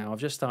 3 now. I've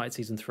just started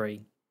season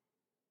 3,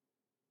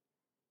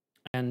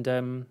 and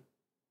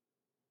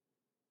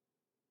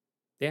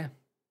yeah,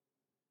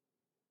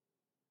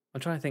 I'm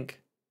trying to think.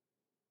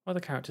 What other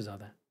characters are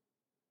there?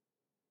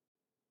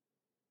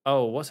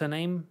 Oh, what's her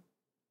name?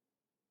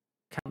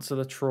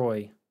 Counselor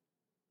Troy.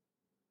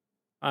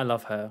 I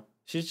love her.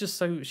 She's just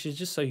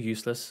so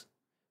useless.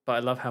 But I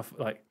love how,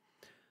 like,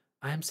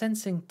 I am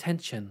sensing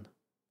tension.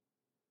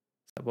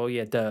 Like, well,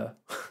 yeah, duh.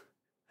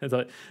 It's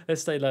like,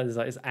 let's say there's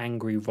like this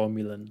angry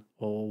Romulan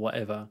or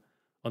whatever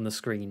on the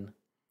screen,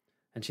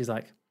 and she's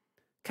like,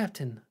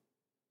 Captain,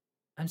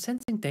 I'm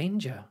sensing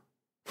danger.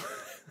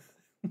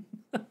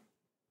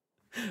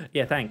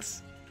 Yeah,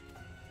 thanks.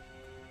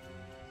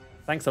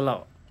 Thanks a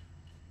lot.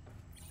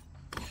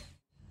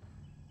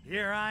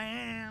 Here I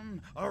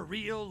am, a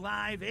real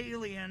live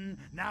alien.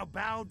 Now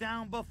bow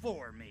down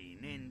before me,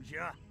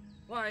 ninja.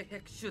 Why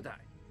heck should I?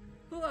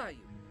 Who are you?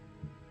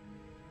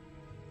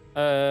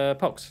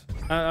 Pox.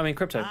 I mean,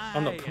 Crypto.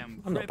 I'm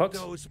not Pox.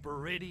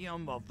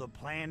 Cryptosporidium of the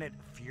planet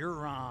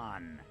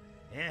Furon.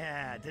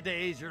 Yeah,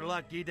 today's your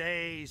lucky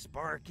day,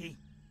 Sparky.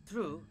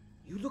 True,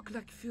 you look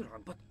like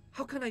Furon, but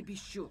how can I be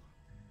sure?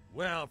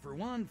 Well, for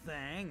one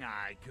thing,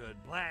 I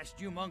could blast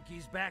you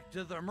monkeys back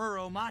to the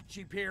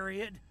Muromachi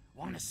period.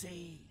 Wanna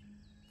see?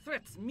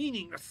 Threats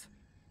meaningless.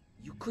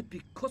 You could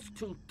be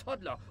costumed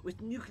toddler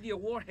with nuclear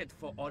warhead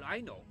for all I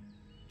know.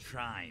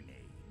 Try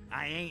me.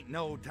 I ain't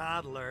no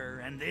toddler,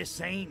 and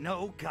this ain't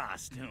no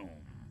costume.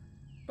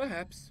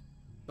 Perhaps,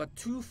 but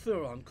two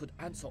Furon could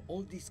answer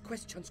all these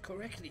questions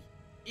correctly.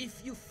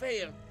 If you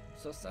fail,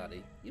 so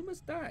sorry, you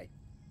must die.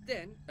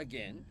 Then,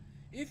 again,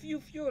 if you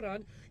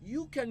Furon,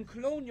 you can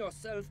clone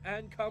yourself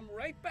and come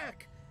right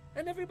back,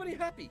 and everybody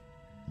happy.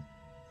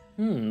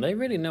 They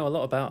really know a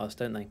lot about us,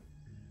 don't they?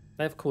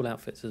 They have cool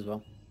outfits as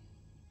well.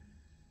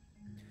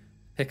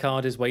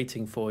 Picard is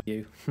waiting for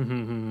you.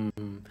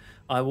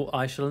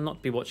 I shall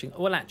not be watching.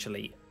 Well,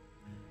 actually,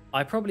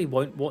 I probably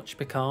won't watch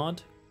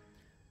Picard.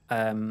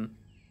 Only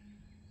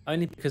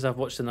because I've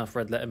watched enough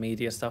Red Letter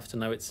Media stuff to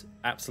know it's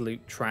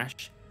absolute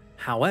trash.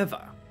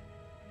 However,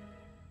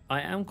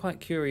 I am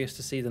quite curious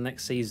to see the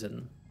next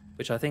season,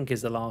 which I think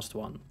is the last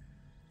one,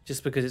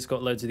 just because it's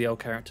got loads of the old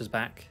characters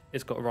back.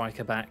 It's got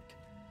Riker back,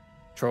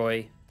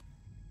 Troy,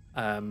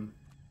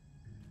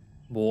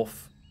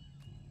 Worf,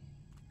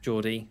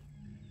 Geordie,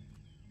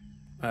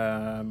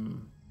 Beverly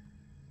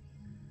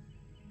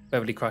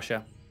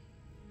Crusher.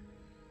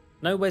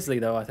 No Wesley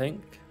though, I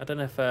think. I don't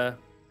know if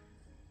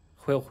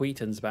Will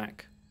Wheaton's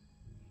back.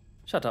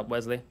 Shut up,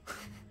 Wesley.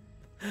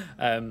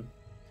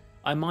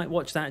 I might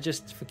watch that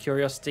just for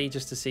curiosity,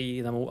 just to see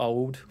them all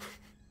old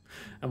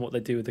and what they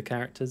do with the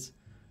characters.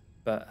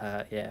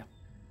 But yeah,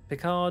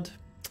 Picard.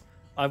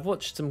 I've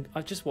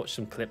just watched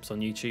some clips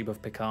on YouTube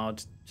of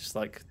Picard, just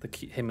like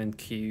him and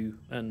Q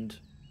and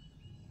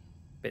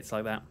bits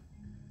like that.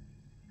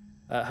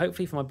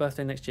 Hopefully for my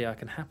birthday next year, I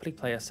can happily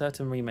play a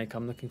certain remake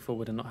I'm looking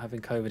forward to not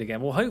having COVID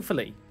again. Well,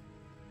 hopefully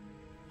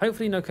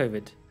no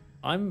COVID.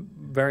 I'm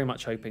very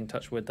much hoping,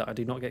 touch wood, that I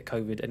do not get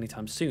COVID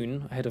anytime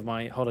soon ahead of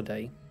my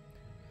holiday.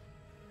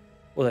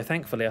 Although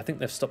thankfully, I think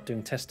they've stopped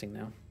doing testing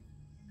now.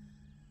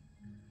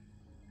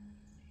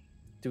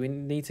 Do we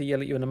need to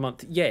yell at you in a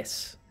month?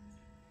 Yes.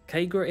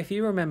 Kagra, if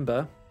you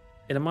remember,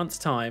 in a month's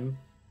time,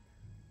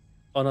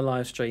 on a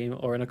live stream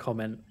or in a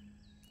comment,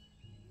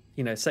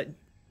 you know,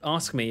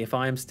 ask me if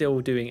I am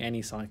still doing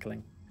any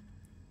cycling.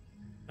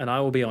 And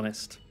I will be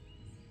honest.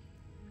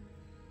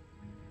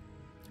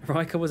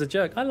 Riker was a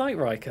jerk. I like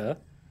Riker.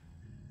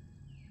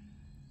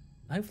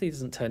 Hopefully he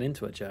doesn't turn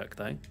into a jerk,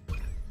 though.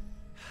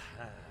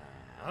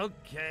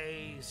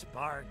 Okay,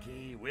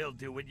 Sparky, we'll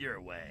do it your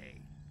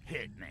way.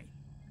 Hit me.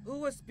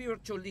 Who was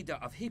spiritual leader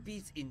of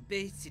hippies in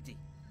Bay City?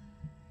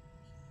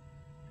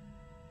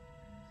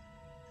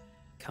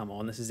 Come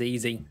on, this is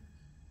easy.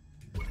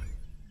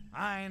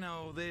 I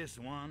know this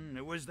one.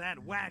 It was that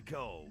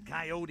wacko,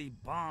 Coyote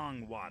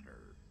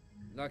Bongwater.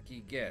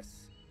 Lucky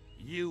guess.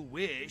 You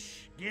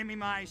wish. Give me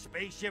my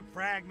spaceship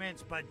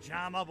fragments,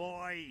 pajama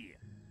boy.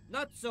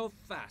 Not so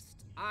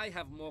fast. I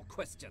have more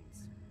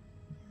questions.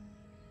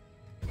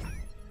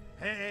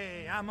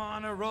 Hey, I'm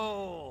on a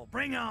roll.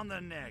 Bring on the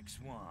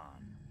next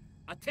one.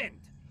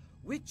 Attend.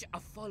 Which are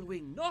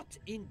following not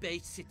in Bay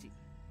City?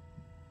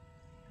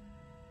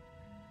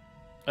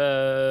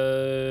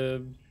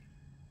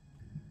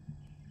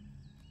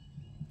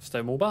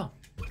 Stonewall Bar.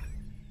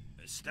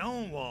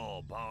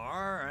 Stonewall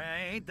Bar?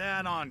 Ain't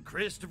that on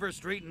Christopher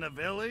Street in the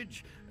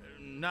Village?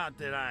 Not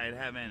that I'd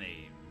have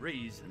any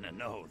reason to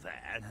know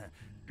that.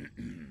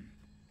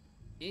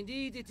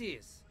 Indeed it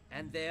is,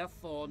 and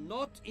therefore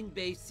not in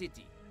Bay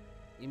City.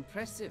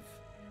 Impressive.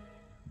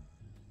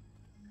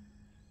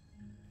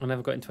 I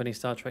never got into any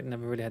Star Trek,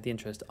 never really had the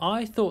interest.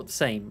 I thought the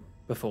same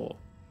before.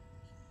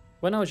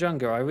 When I was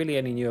younger, I really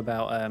only knew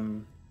about,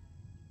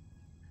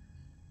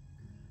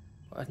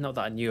 not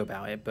that I knew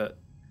about it, but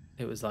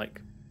it was like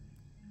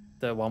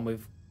the one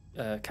with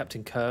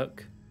Captain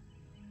Kirk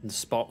and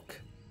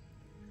Spock.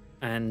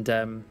 And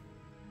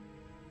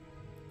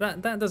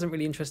that doesn't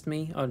really interest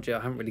me. I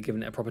haven't really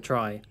given it a proper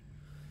try.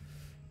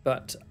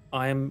 But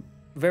I am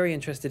very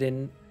interested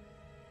in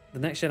The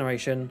Next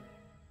Generation.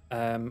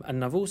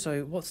 And I've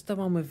also... What's the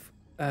one with...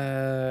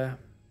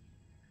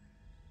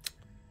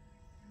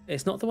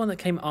 It's not the one that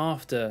came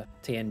after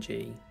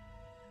TNG.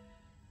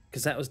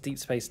 Because that was Deep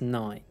Space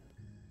Nine.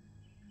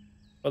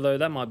 Although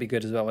that might be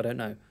good as well, I don't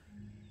know.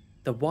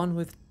 The one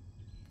with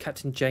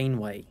Captain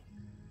Janeway.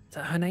 Is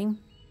that her name?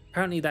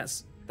 Apparently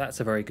that's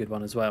a very good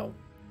one as well.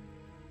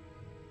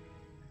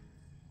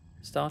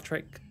 Star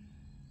Trek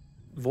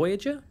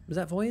Voyager? Was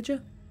that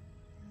Voyager?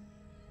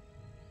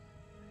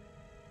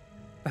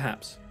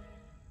 Perhaps.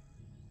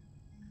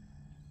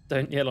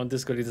 Don't yell on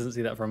Discord, he doesn't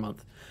see that for a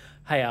month.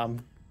 Hey,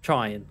 I'm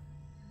trying.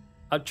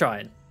 I'm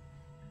trying.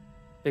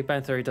 Big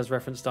Bang Theory does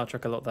reference Star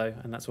Trek a lot, though,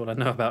 and that's all I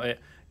know about it.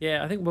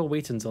 Yeah, I think Will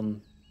Wheaton's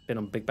been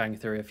on Big Bang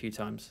Theory a few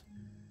times.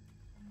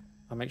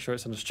 I'll make sure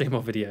it's on a stream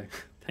or video.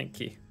 Thank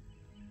you.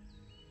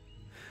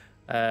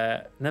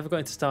 Never got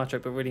into Star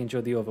Trek, but really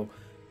enjoyed the Orville.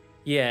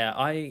 Yeah,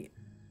 I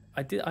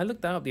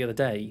looked that up the other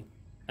day,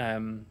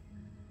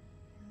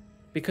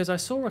 because I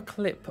saw a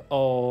clip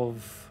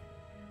of,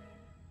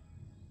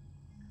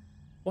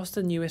 what's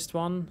the newest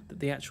one?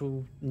 The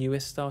actual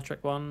newest Star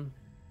Trek one?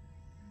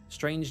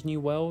 Strange New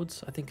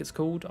Worlds, I think it's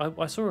called.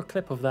 I saw a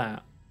clip of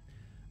that,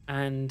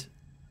 and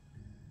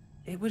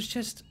it was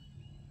just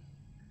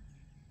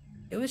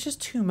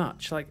too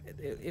much. Like,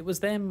 it was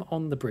them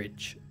on the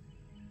bridge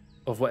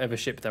of whatever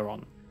ship they're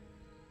on,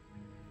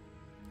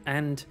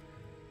 and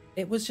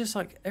it was just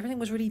like everything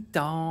was really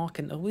dark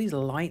and all these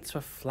lights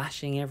were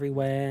flashing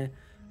everywhere,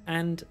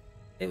 and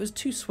it was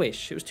too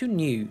swish. It was too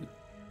new.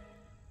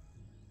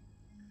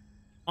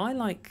 I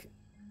like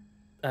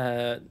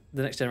the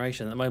Next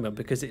Generation at the moment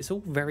because it's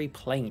all very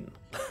plain.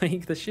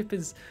 Like,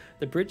 the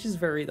bridge is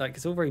very, like,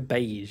 it's all very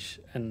beige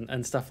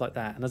and stuff like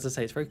that. And as I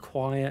say, it's very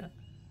quiet.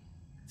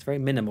 It's very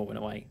minimal in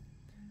a way.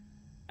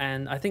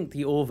 And I think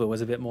the Orville was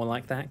a bit more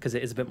like that because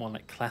it is a bit more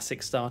like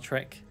classic Star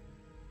Trek.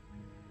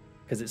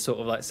 Because it's sort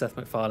of like Seth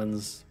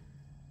MacFarlane's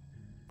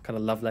kind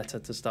of love letter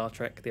to Star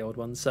Trek, the old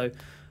ones. So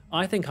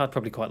I think I'd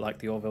probably quite like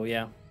the Orville,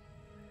 yeah.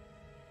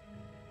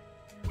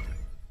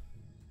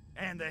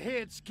 And the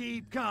hits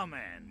keep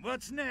coming.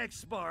 What's next,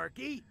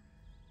 Sparky?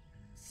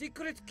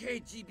 Secret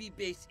KGB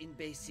base in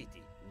Bay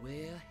City.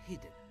 We're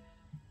hidden.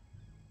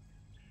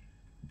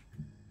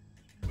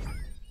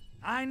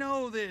 I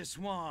know this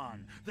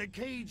one. The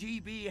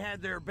KGB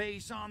had their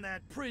base on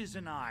that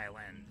prison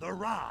island, the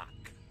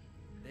Rock.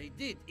 They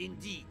did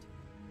indeed.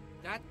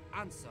 That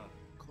answer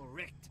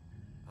correct.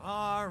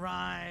 All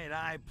right,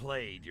 I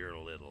played your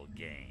little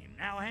game.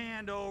 Now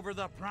hand over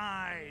the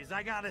prize.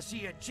 I gotta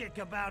see a chick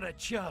about a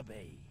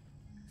chubby.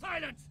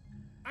 Silence!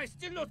 I'm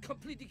still not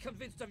completely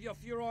convinced of your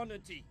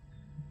furonity.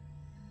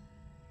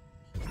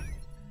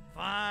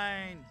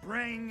 Fine,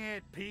 bring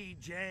it,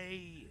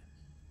 PJ.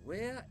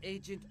 Where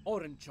Agent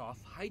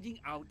Orangeoff hiding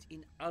out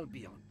in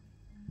Albion?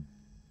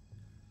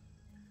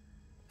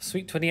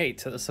 Suite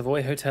 28 at the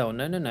Savoy Hotel.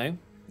 No.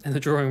 In the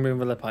drawing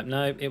room of the pipe.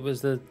 No, it was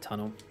the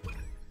tunnel.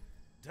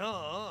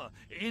 Duh,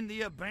 in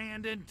the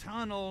abandoned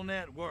tunnel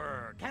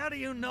network. How do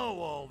you know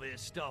all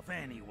this stuff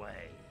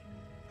anyway?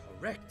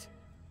 Correct.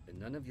 And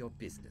none of your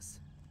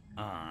business.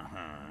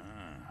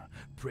 Uh-huh.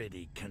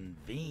 Pretty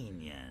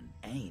convenient,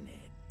 ain't it?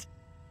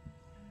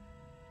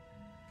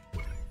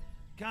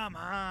 Come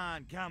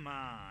on.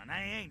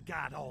 I ain't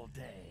got all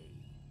day.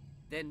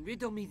 Then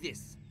riddle me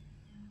this.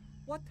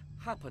 What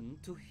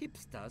happened to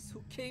hipsters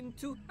who came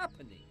to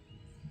happening?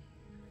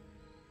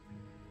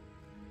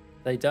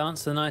 They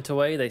danced the night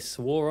away, they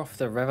swore off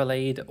the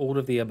revelade, all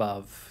of the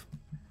above.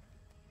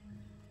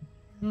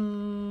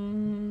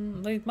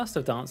 They must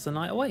have danced the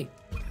night away.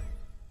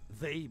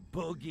 They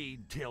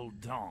boogied till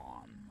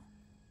dawn.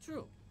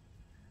 True,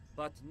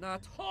 but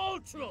not whole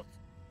truth.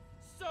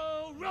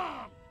 So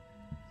wrong!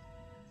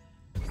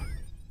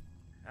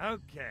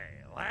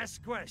 Okay,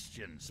 last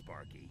question,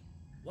 Sparky.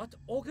 What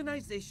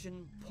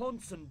organization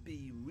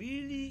Ponsonby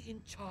really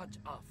in charge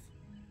of?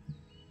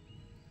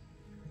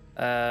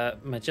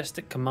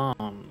 Majestic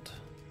Command.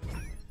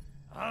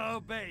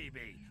 Oh,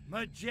 baby.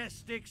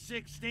 Majestic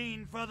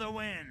 16 for the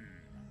win.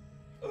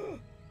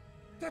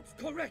 That's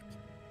correct.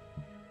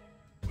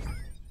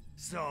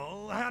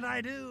 So, how'd I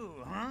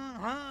do,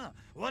 huh?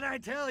 What'd I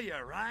tell you,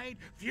 right?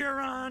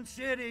 Furon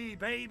City,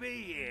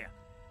 baby.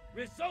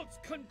 Results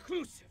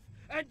conclusive,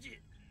 and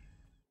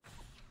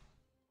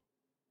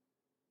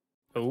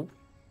Oh.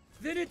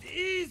 then it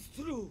is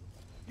true.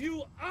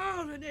 You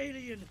are an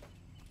alien.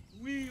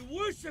 We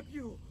worship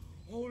you,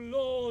 O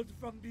Lord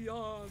from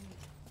beyond.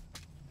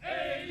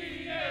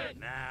 Alien!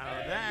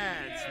 Now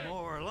that's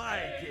more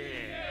like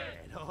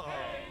it. Oh.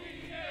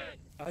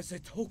 As a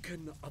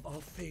token of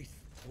our faith,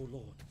 O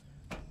Lord,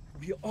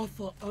 we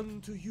offer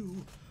unto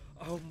you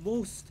our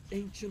most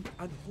ancient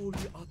and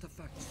holy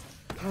artifacts,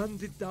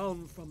 handed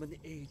down from an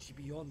age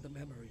beyond the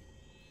memory.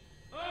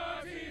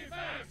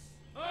 Artifacts!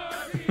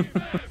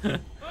 Artifacts!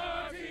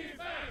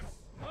 Artifacts!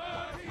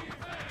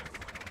 Artifacts!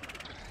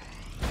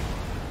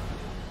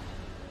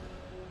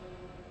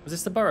 Was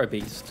this the Burrow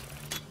Beast?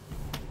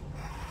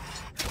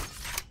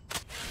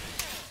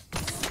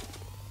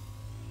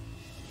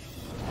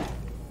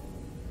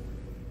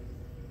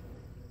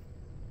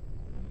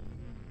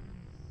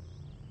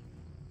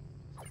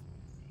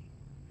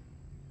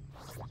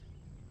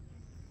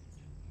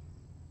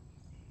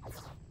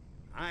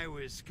 I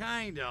was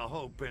kinda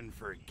hoping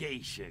for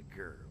geisha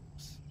girls.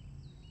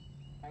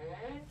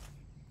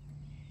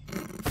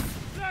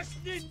 Flash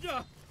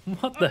Ninja!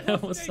 What the hell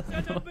was Apostates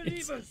that and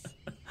noise? unbelievers!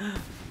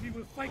 We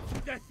will fight to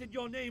death in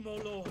your name, O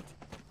Lord.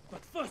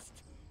 But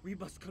first, we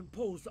must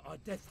compose our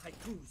death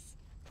haikus.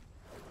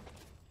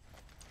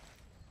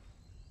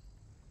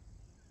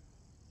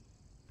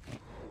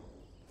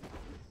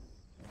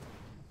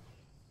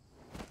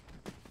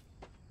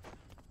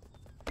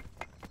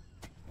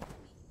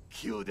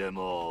 Kill them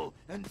all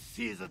and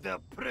seize their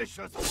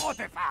precious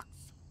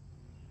artifacts!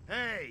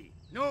 Hey,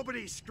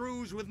 nobody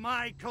screws with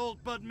my cult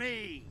but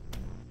me!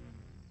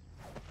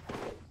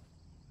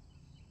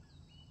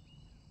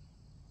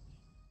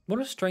 What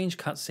a strange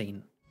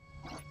cutscene.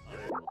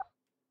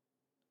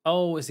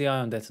 Oh, it's the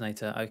ion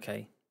detonator.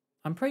 Okay.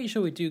 I'm pretty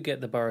sure we do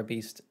get the Burrow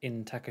Beast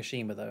in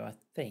Takashima, though, I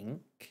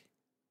think.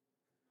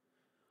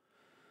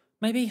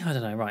 Maybe? I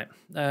don't know. Right.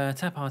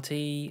 Tap RT.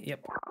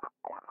 Yep.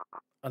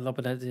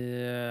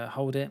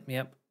 Hold it.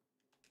 Yep.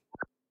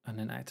 And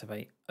then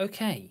activate.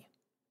 Okay.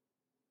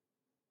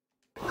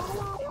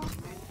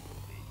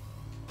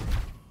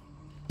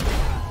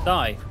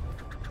 Die.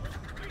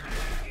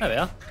 There we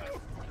are.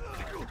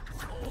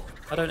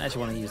 I don't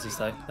actually want to use this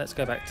though. Let's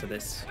go back to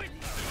this.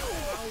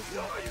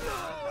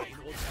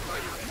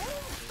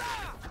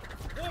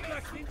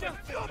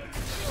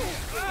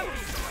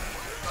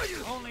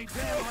 Only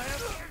 10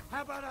 left?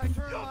 How about I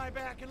turn my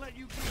back and let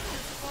you keep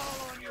this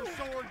fall on your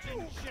swords in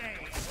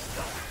shame?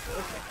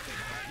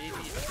 Maybe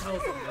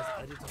 1,000 less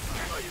ready to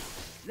fight.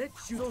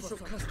 Let's shoot for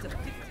custom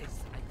dictates.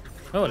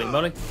 Holy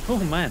moly. Oh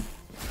man.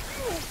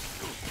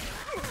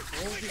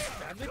 All this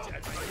damage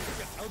and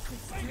your outfit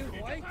still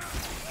white?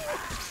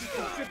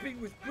 She's dripping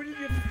with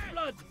brilliant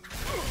blood.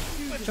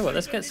 So what,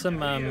 let's get some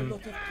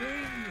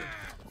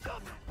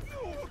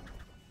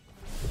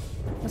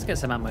let's get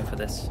some ammo for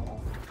this.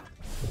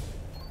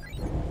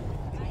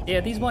 Yeah,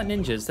 these white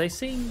ninjas, they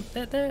seem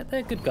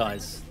they're good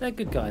guys. They're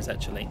good guys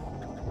actually.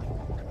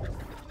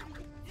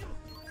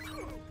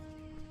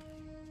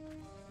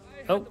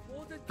 Oh,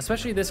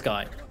 especially this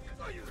guy.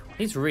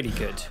 He's really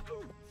good.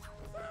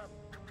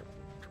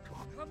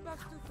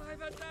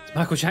 It's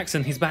Michael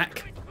Jackson, he's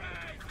back.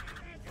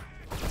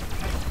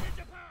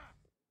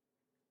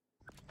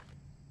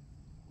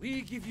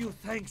 We give you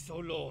thanks, O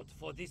Lord,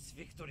 for this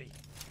victory.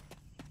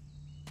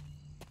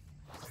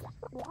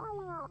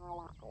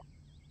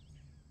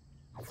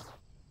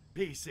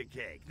 Piece of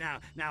cake.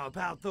 Now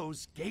about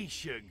those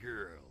geisha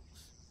girls.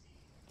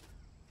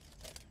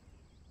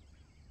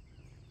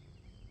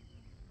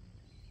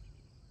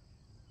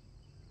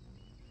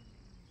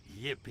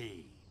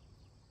 Yippee.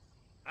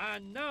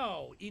 And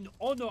now, in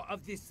honor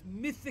of this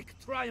mythic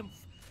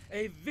triumph,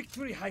 a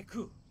victory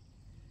haiku.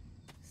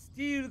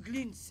 Steel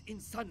glints in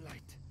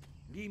sunlight,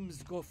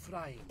 limbs go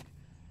flying,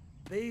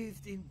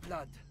 bathed in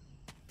blood,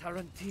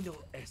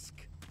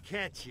 Tarantino-esque.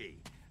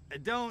 Catchy.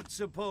 Don't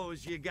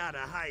suppose you got a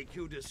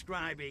haiku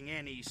describing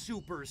any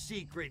super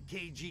secret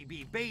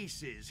KGB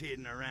bases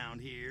hidden around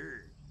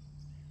here?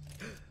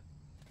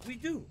 We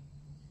do.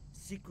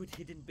 Secret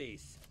hidden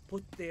base,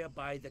 put there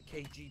by the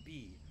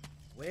KGB.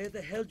 Where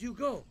the hell do you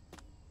go?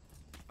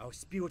 Our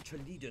spiritual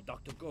leader,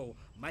 Dr. Go,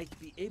 might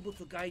be able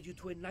to guide you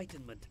to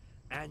enlightenment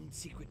and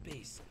secret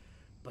base.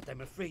 But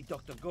I'm afraid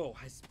Dr. Go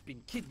has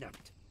been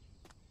kidnapped.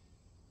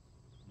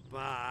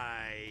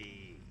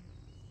 By...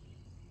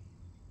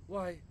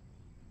 Why,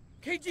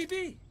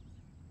 KGB!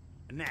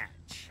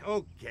 Natch.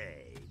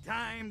 Okay,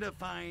 time to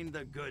find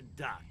the good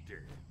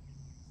doctor.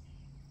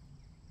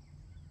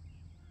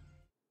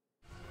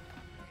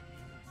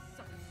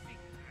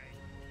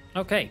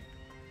 Okay.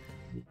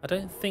 I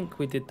don't think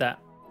we did that.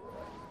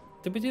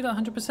 Did we do that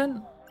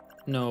 100%?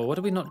 No, what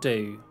did we not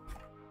do?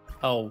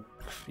 Oh,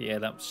 yeah,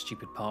 that was a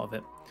stupid part of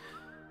it.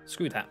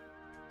 Screw that.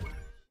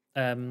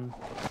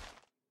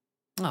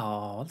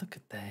 Oh, look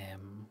at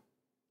them.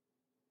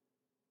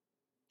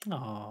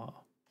 Oh.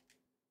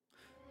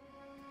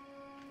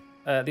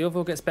 The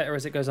overall gets better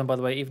as it goes on, by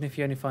the way, even if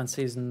you only find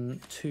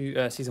season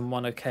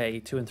 1 okay,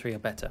 2 and 3 are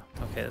better.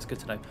 Okay, that's good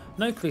to know.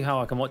 No clue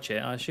how I can watch it.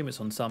 I assume it's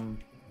on some...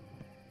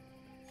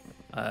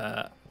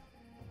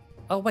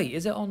 Oh wait,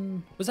 is it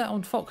on... Was that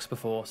on Fox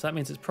before? So that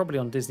means it's probably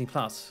on Disney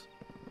Plus.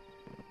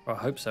 Or I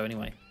hope so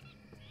anyway.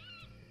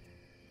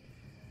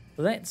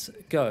 Let's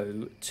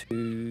go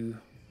to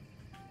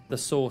the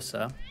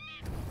saucer.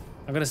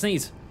 I'm gonna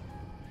sneeze.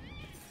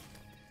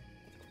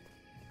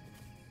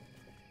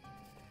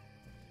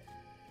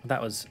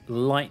 That was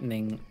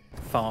lightning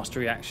fast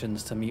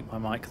reactions to mute my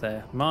mic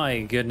there.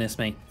 My goodness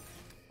me.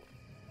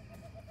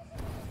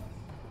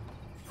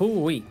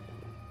 Hoo-wee.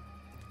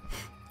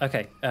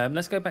 Okay,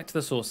 let's go back to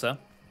the saucer.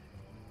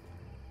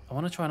 I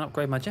want to try and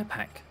upgrade my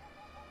jetpack.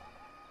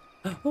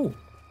 Oh!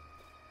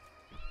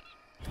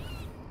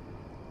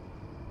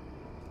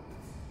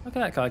 Look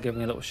at that guy giving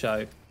me a little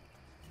show.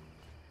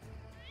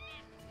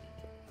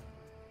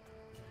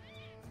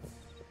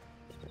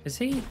 Is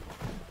he?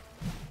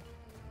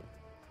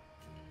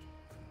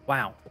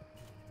 Wow.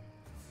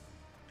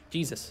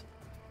 Jesus.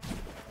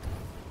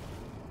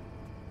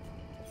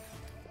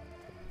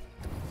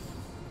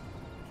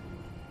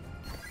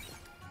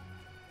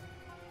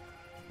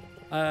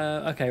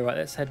 Okay, right,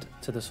 let's head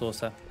to the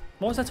saucer.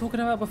 What was I talking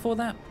about before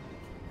that?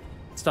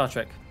 Star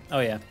Trek. Oh,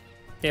 yeah.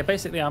 Yeah,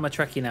 basically, I'm a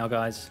Trekkie now,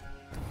 guys.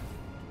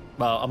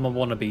 Well, I'm a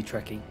wannabe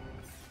Trekkie.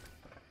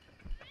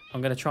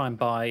 I'm going to try and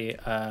buy...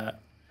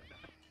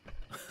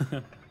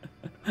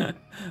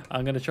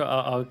 I'm going to try...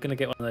 I'm going to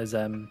get one of those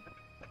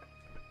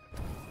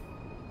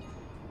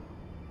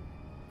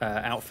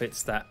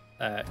outfits that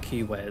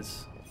Q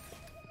wears.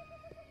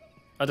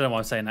 I don't know why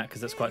I'm saying that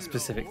because that's quite a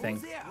specific thing.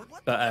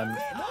 But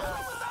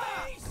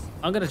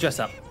I'm gonna dress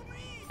up.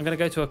 I'm gonna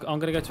go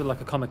to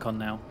like a Comic-Con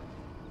now.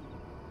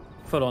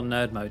 Full on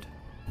nerd mode.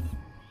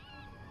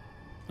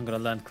 I'm gonna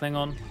learn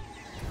Klingon. I'm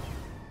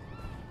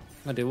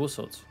gonna do all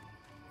sorts.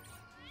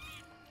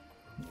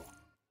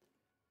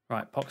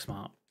 Right,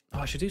 Poxmart. Oh,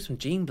 I should do some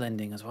gene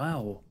blending as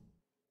well.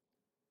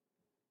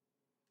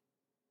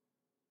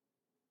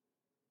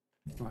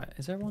 Right,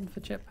 is there one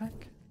for jetpack?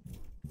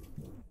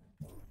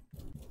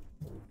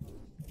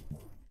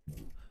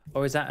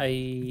 Or is that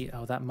a...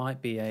 Oh, that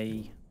might be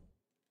a...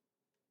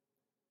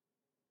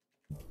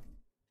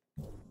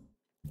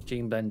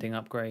 gene blending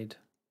upgrade,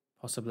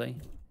 possibly.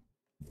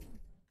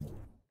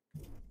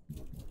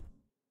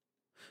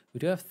 We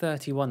do have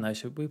 31 though,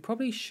 so we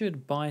probably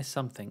should buy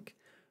something.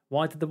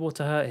 Why did the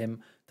water hurt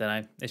him? Don't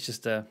know. It's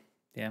just a...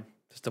 yeah,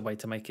 just a way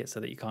to make it so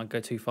that you can't go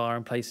too far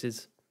in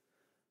places.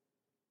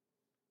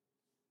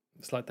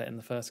 It's like that in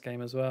the first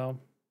game as well.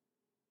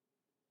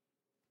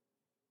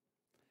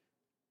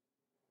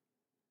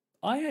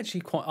 I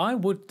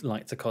would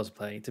like to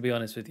cosplay, to be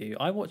honest with you.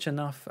 I watch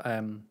enough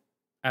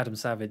Adam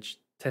Savage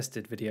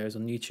tested videos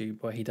on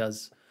YouTube where he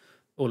does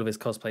all of his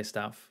cosplay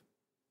stuff.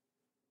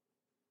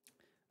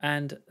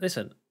 And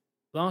listen,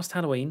 last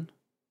Halloween,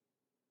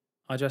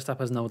 I dressed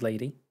up as an old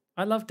lady.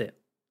 I loved it.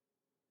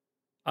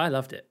 I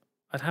loved it.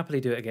 I'd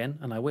happily do it again,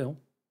 and I will.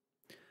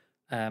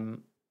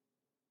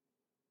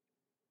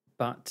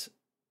 But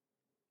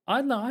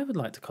I would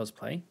like to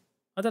cosplay.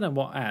 I don't know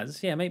what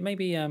as. Yeah,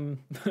 maybe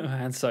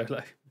Han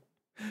Solo.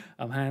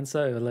 I'm Han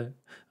Solo.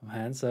 I'm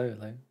Han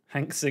Solo.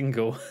 Hank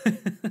Single.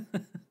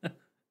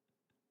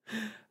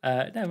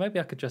 No, maybe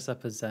I could dress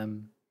up as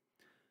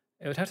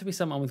it would have to be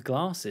someone with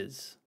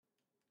glasses.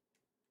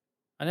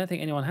 I don't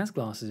think anyone has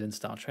glasses in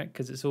Star Trek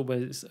because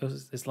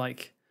it's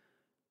like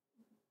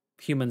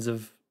humans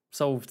have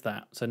solved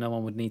that, so no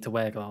one would need to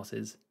wear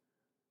glasses.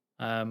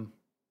 I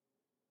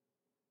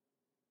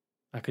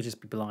could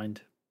just be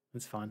blind.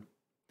 It's fine.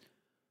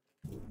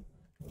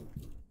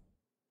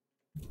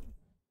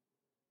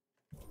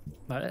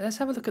 Right, let's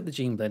have a look at the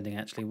gene blending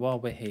actually while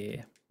we're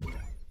here.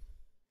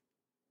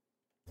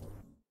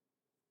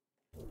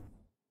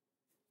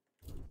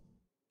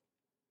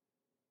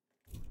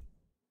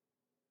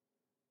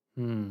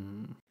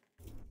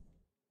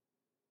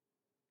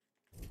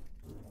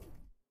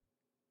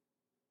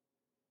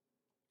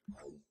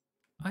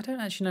 I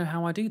don't actually know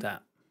how I do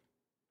that.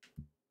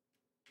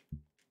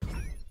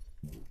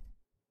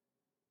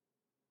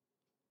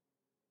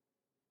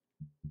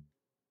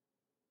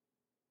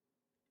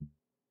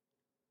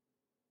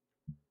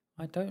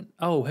 I don't...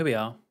 Oh, here we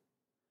are.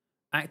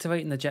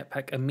 Activating the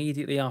jetpack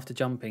immediately after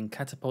jumping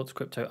catapults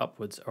Crypto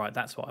upwards. All right,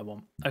 that's what I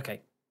want.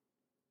 Okay.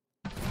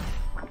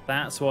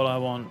 That's what I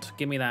want.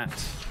 Give me that.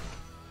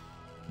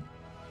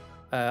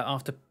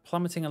 After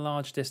plummeting a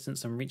large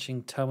distance and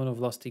reaching terminal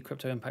velocity,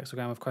 Crypto impacts the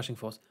ground with crushing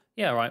force.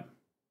 Yeah, all right.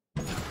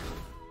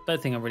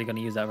 Don't think I'm really going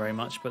to use that very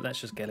much, but let's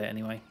just get it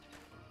anyway.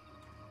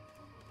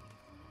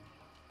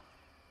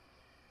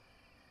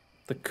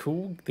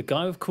 The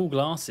guy with cool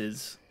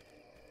glasses.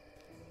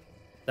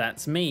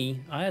 That's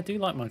me. I do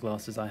like my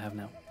glasses I have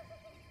now.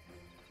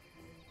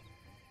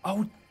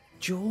 Oh,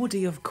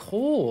 Geordie, of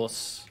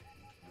course.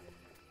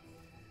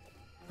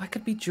 I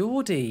could be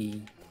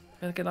Geordie.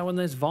 Gotta get that one of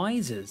those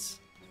visors.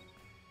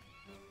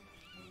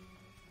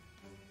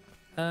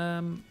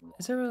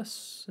 Is there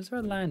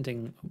a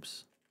landing?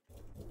 Oops.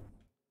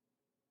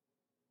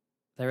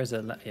 There is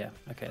a yeah.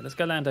 Okay, let's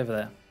go land over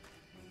there.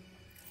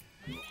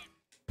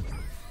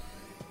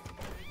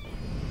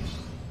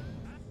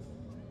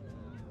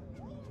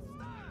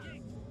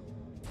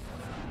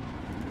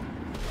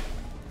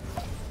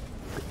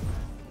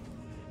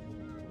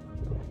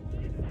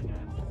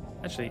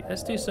 Actually,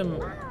 let's do some...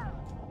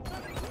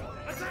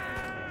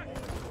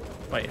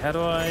 Wait, how do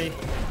I...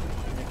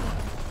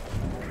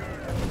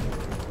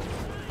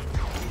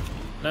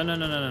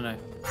 No.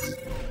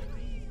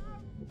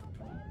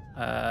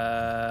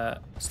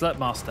 Slurp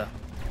Master.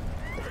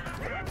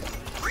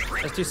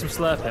 Let's do some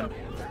slurping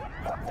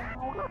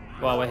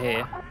while we're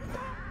here.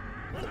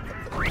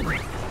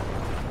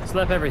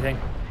 Slurp everything.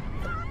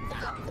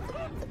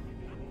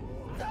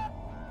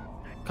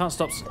 Can't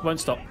stop, won't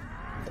stop.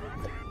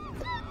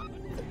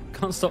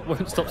 Can't stop,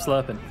 won't stop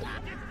slurping.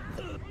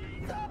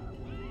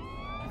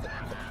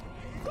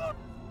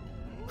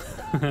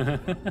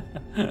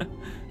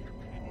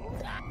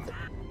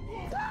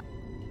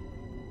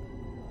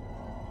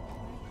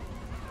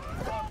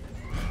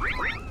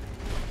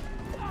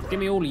 Give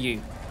me all of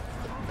you.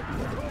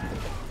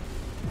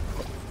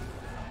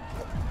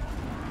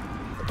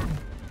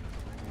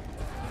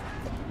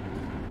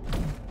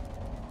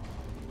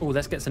 Oh,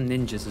 let's get some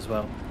ninjas as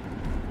well.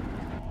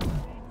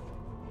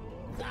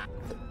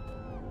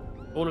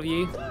 All of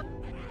you.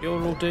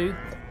 You'll all do.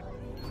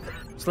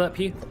 Slurp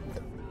you.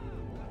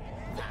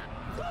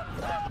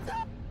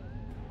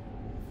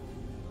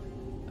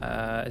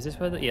 Is this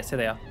where the... Yes, here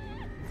they are.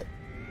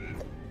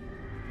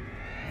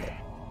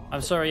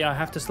 I'm sorry, I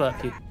have to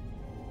slurp you.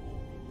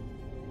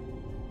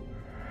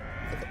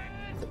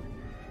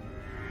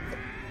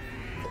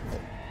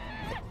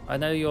 I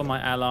know you're my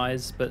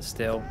allies, but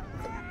still.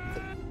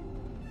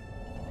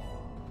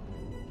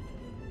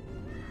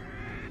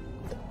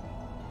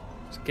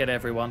 Just get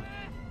everyone.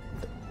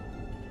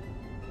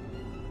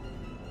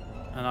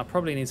 And I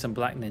probably need some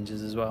black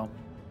ninjas as well.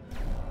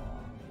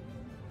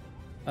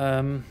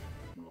 I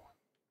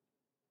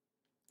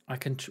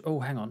can...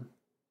 oh, hang on.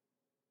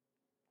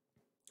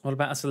 What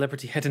about a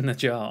celebrity head in the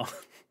jar?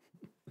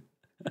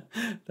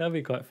 That'd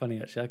be quite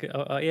funny, actually. I could,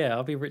 yeah,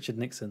 I'll be Richard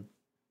Nixon.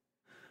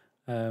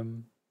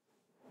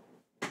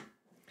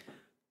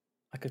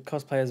 I could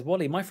cosplay as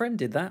Wally. My friend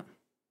did that.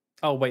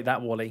 Oh, wait,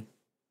 that Wally.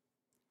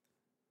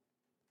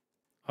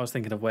 I was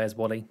thinking of Where's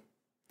Wally.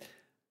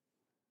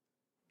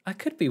 I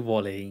could be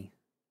Wally.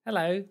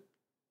 Hello.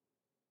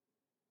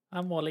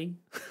 I'm Wally.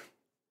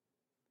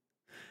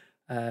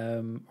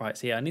 Right,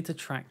 so yeah, I need to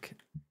track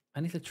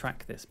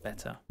this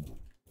better.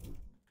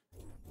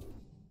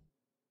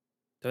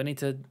 Do I need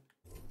to...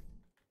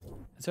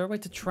 is there a way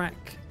to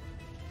track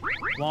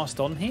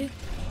whilst on here?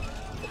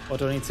 Or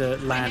do I need to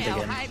land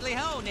again?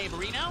 Hi-diddly-ho,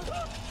 neighborino.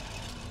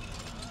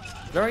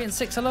 Variant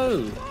 6,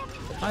 hello!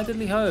 Hi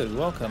diddly ho,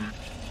 welcome.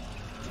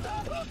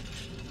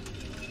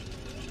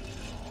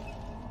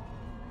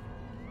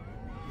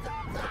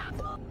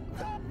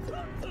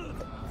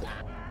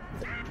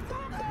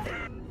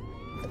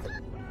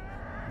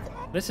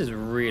 This is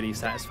really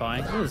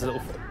satisfying. Oh, there's a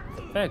little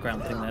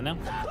fairground thing there now.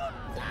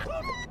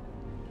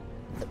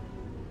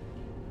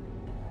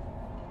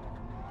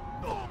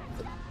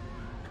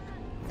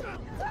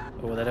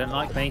 Oh, they don't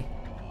like me.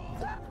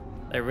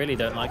 They really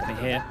don't like me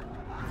here.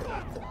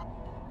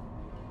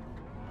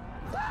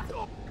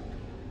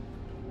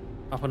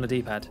 Up on the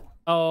D-pad.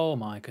 Oh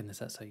my goodness,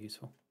 that's so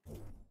useful.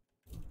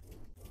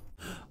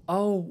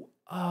 Oh,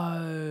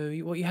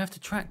 what you have to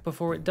track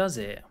before it does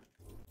it.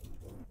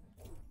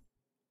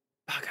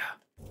 Bugger.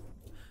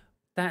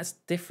 That's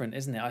different,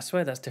 isn't it? I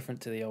swear that's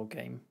different to the old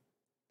game.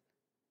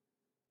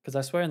 Because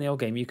I swear in the old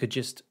game you could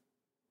just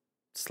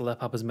slurp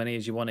up as many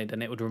as you wanted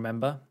and it would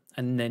remember,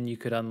 and then you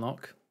could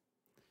unlock.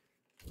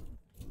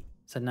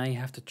 So now you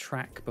have to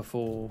track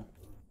before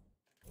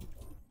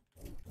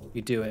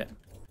you do it.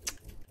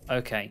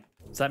 Okay,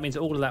 so that means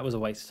all of that was a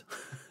waste.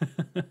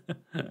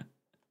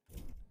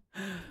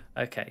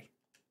 Okay.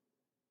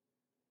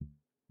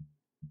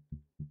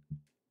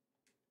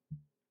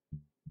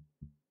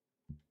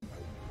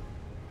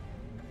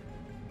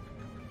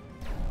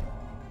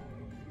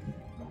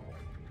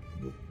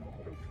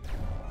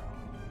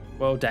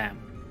 Well, damn.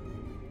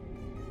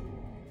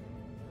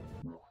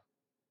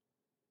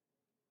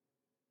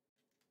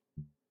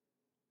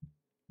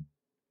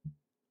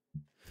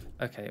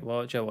 Okay,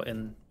 well, Joe, what?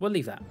 We'll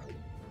leave that.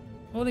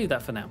 We'll leave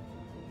that for now.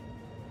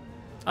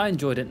 I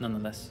enjoyed it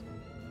nonetheless.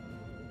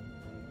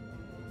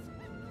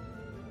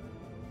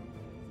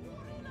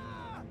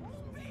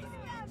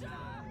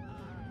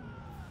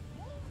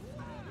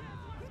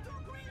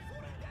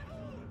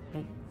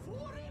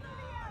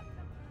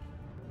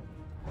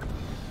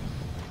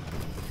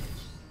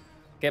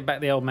 Get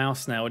back the old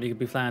mouse now, or you could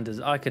be Flanders.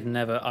 I could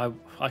never.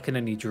 I can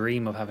only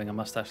dream of having a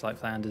mustache like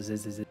Flanders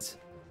is.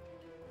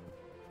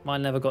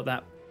 Mine never got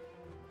that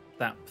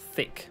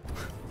thick.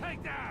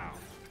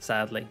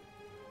 Sadly.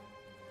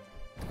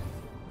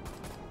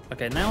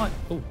 Okay, now I...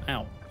 oh,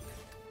 ow.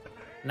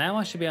 Now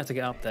I should be able to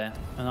get up there,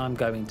 and I'm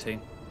going to.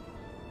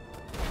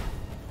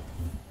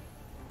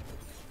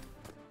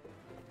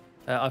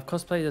 I've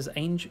cosplayed as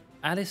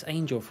Alice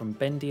Angel from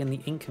Bendy and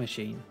the Ink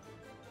Machine,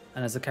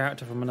 and as a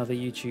character from another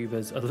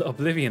YouTuber's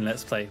Oblivion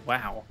Let's Play.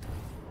 Wow.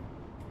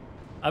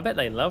 I bet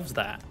they loved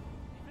that.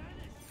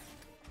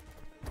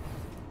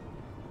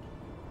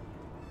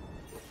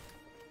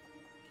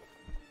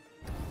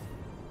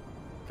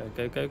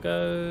 Go, go, go,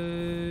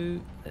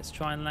 go. Let's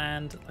try and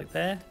land like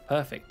there.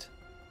 Perfect.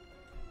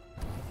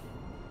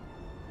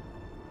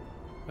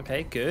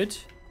 Okay, good.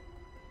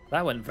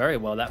 That went very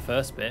well, that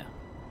first bit.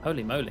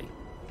 Holy moly.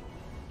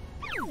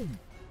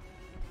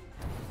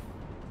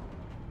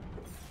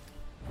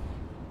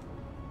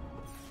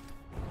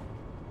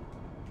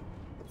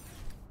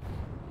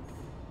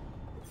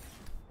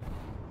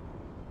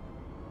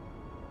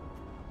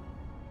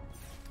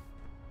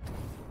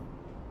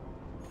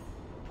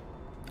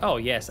 Oh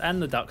yes,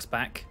 and the duck's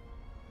back.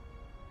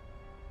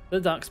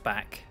 The duck's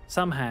back.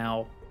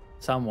 Somehow,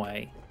 some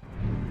way.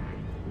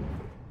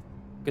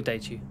 Good day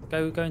to you.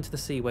 Go into the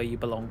sea where you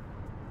belong.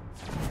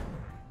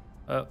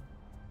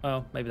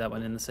 Oh, maybe that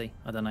went in the sea.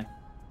 I don't know.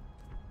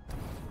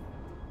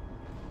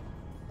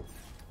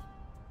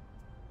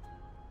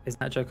 Is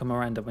that Joker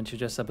Miranda when she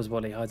dressed up as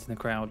Wally hides in the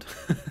crowd?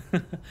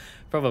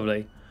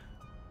 Probably.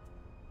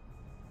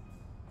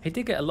 He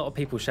did get a lot of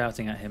people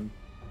shouting at him.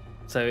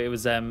 So it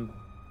was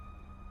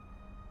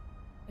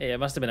yeah, it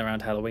must have been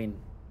around Halloween,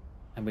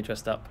 and we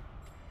dressed up,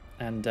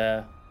 and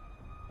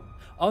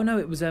oh no,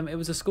 it was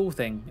a school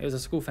thing. It was a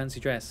school fancy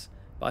dress,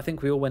 but I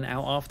think we all went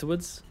out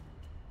afterwards,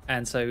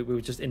 and so we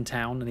were just in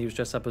town, and he was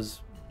dressed up as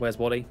Where's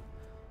Wally,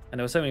 and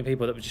there were so many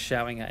people that were just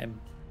shouting at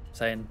him,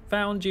 saying,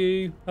 "Found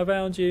you! I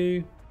found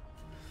you!"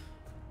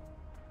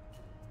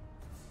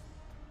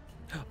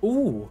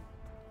 Ooh,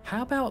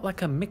 How about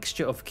like a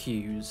mixture of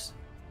Qs?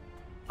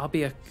 I'll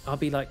be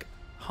like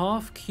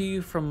half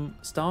Q from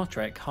Star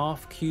Trek,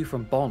 half Q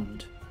from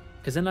Bond.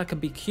 Because then I can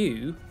be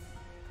Q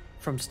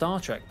from Star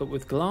Trek, but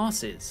with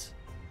glasses.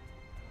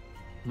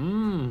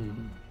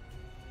 Good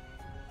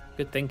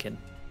thinking.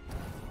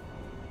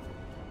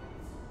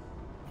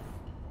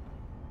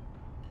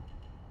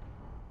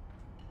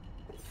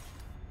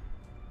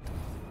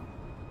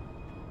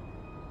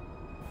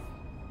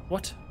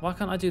 What? Why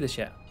can't I do this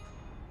yet?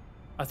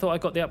 I thought I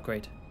got the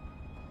upgrade.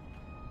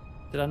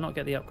 Did I not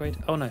get the upgrade?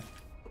 Oh no.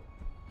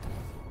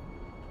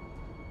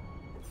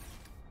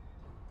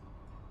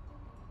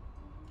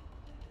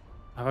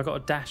 Have I got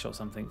a dash or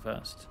something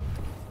first?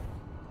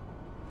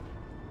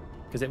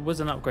 Because it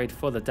was an upgrade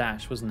for the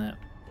dash, wasn't it?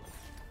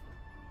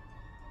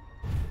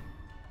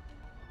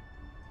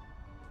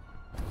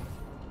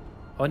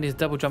 Oh, I need to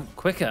double jump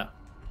quicker.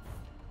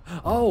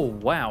 Oh,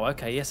 wow.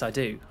 Okay, yes, I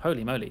do.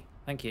 Holy moly.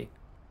 Thank you.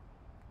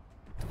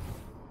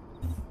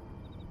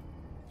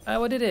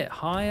 Oh, I did it.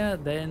 Higher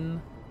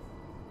than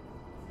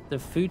the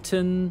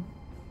Futon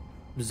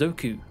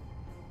Zoku.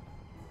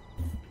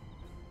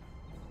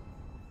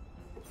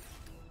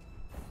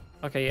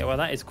 Okay, yeah, well,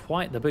 that is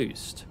quite the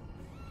boost.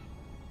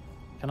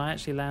 Can I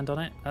actually land on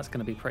it? That's going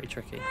to be pretty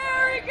tricky.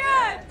 Very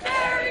good!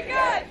 Very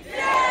good!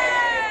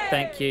 Yay!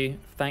 Thank you.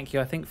 Thank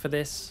you. I think for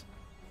this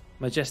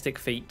majestic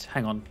feat...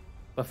 Hang on.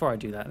 Before I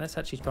do that, let's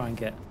actually try and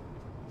get...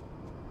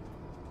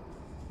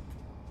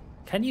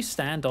 Can you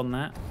stand on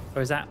that?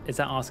 Or is that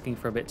asking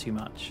for a bit too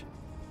much?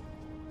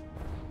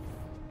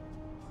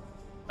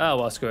 Oh,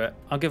 well, screw it.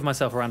 I'll give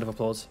myself a round of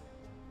applause.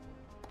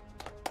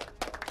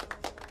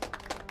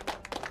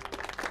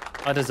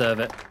 I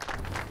deserve it.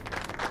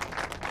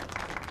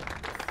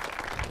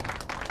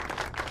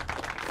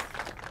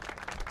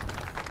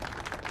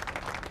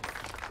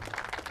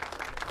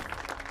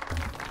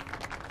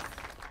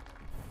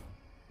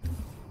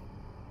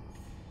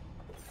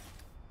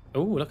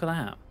 Oh, look at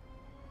that.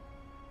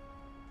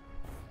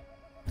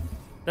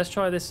 Let's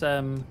try this,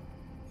 let's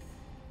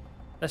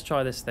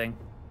try this thing.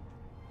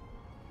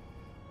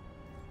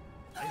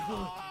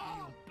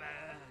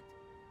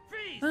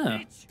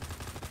 Oh.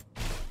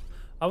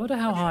 I wonder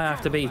how high I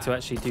have to be to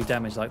actually do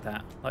damage like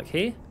that. Like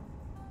here?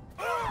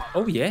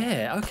 Oh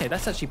yeah, okay,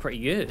 that's actually pretty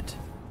good.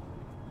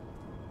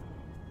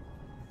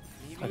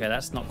 Okay,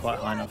 that's not quite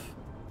high enough.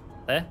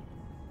 There?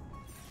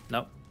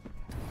 Nope.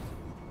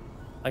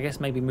 I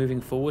guess maybe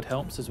moving forward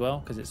helps as well,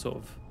 because it sort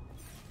of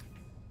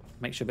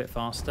makes you a bit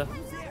faster.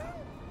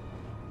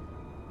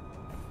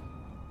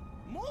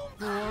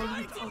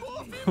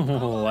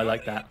 Oh, I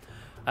like that.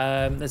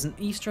 There's an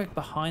Easter egg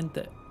behind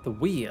the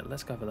wheel.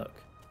 Let's go have a look.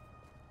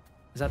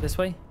 Is that this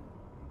way?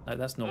 No,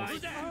 that's north.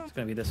 It's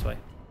going to be this way.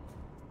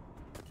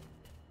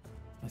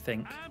 I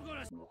think.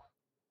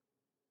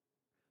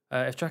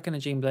 If tracking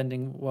and gene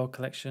blending world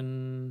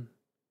collection,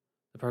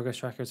 the progress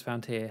tracker is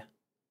found here.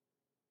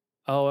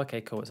 Oh,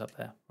 okay, cool. It's up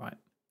there. Right.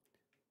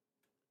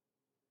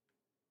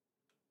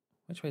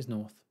 Which way is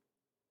north?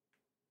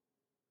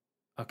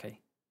 Okay.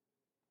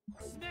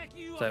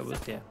 So it was,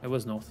 yeah, it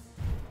was north.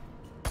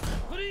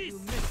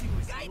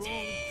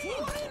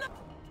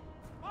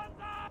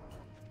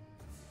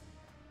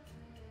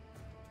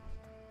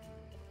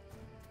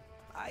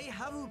 I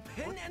have a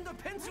pen and a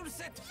pencil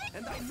set,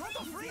 and I'm not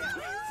afraid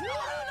to...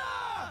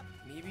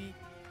 Maybe.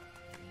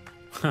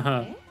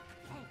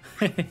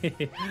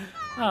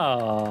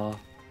 Oh.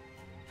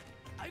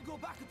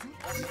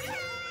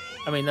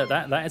 I mean, look,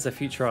 that is a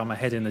Futurama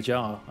head in the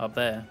jar up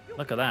there.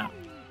 Look at that.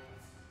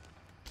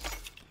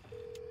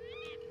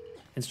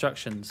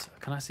 Instructions.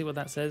 Can I see what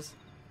that says?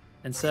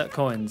 Insert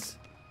coins.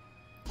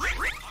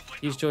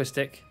 Use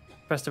joystick.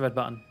 Press the red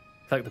button.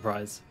 Collect the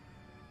prize.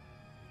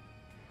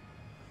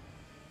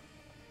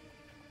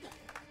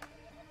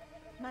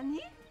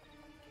 Money?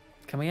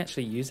 Can we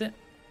actually use it?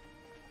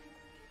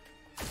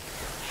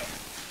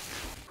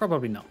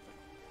 Probably not.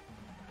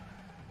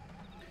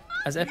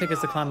 As epic as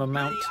the climb on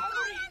Mount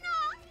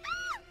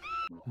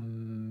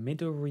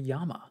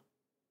Midoriyama.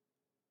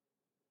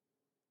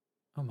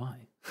 Oh my.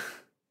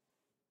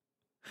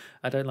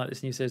 I don't like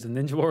this new series of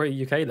Ninja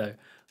Warrior UK though.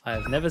 I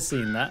have never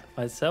seen that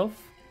myself.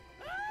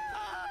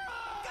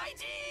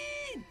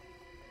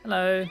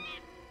 Hello.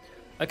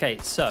 Okay,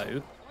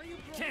 so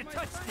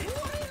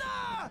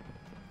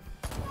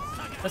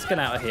let's get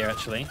out of here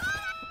actually.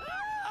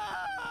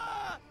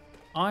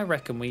 I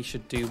reckon we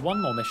should do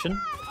one more mission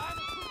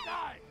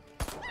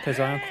because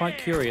I am quite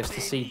curious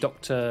to see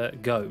Dr.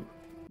 Go.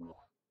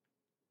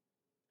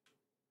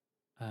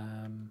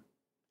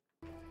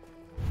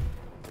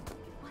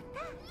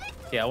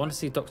 Yeah, I want to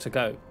see Dr.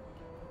 Go.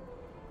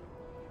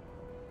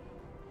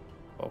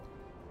 Whoa.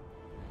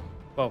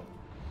 Whoa.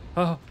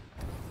 Oh,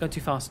 going too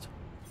fast.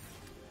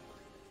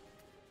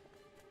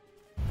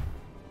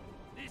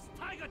 This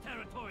tiger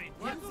territory.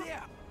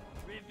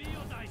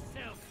 Reveal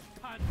thyself,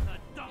 Panther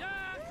Dog.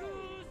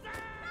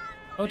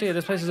 Oh dear,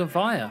 this place is on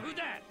fire. Who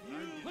that?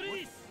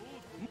 Police.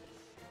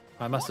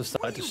 I must have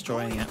started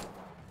destroying it.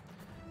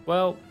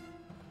 Well,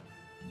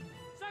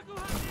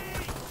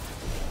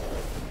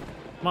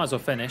 might as well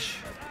finish.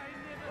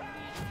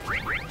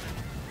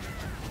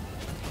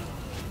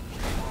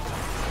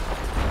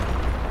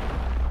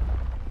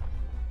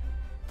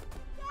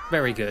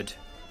 Very good.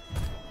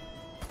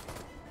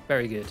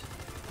 Very good.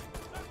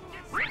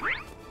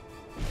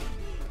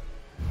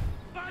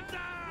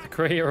 The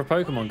creator of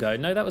Pokemon Go.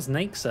 No, that was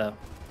Naxa.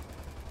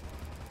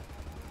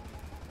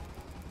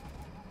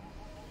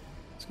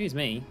 Excuse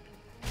me.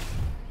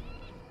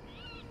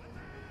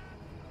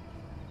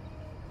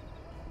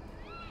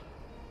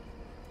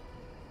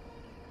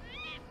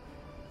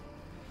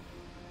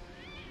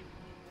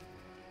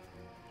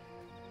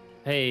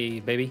 Hey,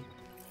 baby.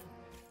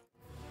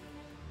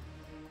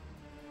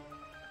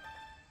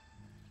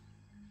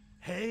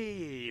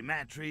 Hey,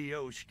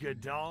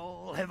 Matryoshka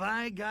doll, have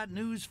I got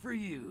news for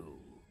you?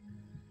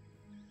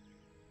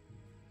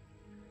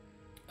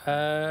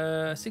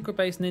 Secret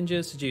base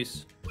ninja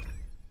seduce.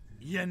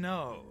 You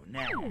know,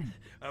 Nat,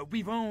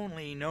 we've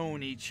only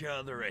known each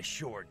other a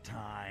short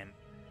time,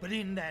 but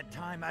in that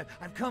time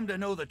I've come to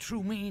know the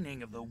true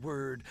meaning of the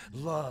word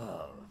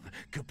love.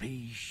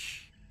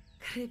 Capiche?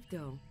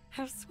 Crypto.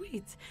 How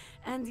sweet,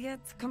 and yet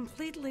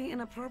completely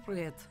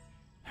inappropriate.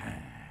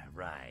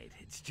 Right,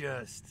 it's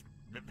just...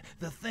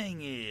 The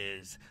thing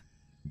is...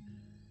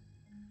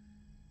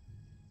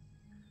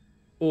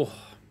 Oh,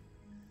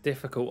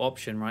 difficult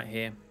option right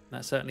here.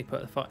 That certainly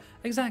put the fire...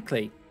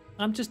 Exactly.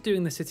 I'm just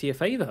doing the city a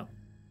favour.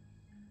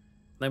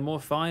 No more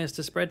fires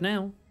to spread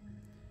now.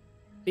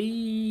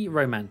 Be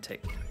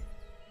romantic.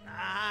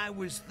 I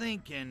was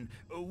thinking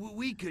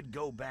we could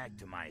go back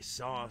to my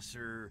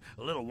saucer,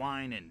 a little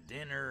wine and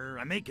dinner.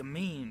 I make a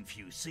mean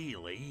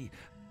Fusili.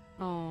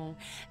 Oh,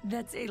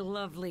 that's a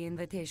lovely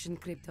invitation,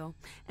 Crypto.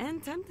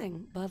 And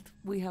tempting, but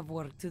we have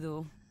work to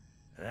do.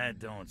 That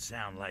don't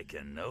sound like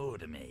a no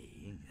to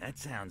me. That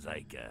sounds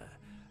like a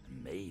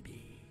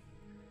maybe.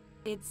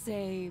 It's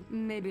a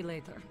maybe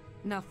later.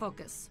 Now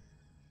focus.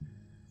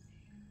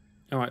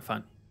 Alright,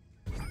 fine.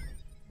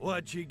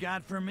 What you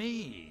got for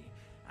me?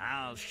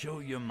 I'll show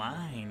you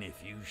mine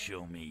if you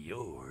show me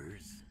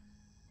yours.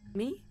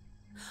 Me?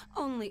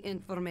 Only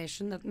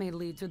information that may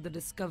lead to the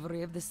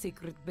discovery of the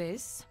secret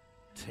base.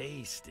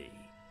 Tasty.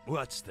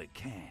 What's the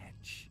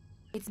catch?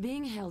 It's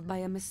being held by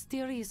a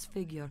mysterious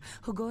figure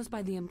who goes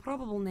by the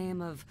improbable name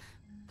of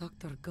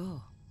Dr.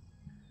 Go.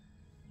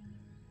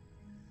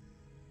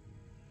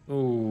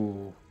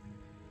 Ooh.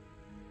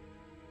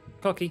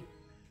 Cocky.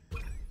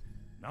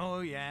 Oh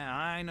yeah,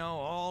 I know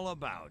all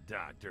about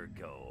Dr.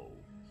 Go.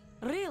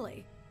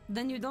 Really?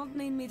 Then you don't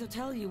need me to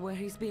tell you where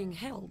he's being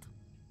held.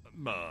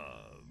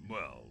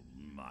 Well,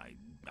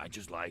 I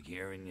just like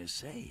hearing you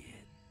say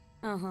it.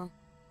 Uh-huh.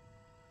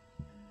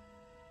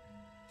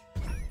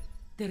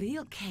 The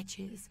real catch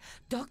is,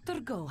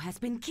 Dr. Go has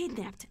been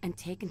kidnapped and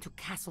taken to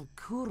Castle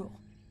Kuro.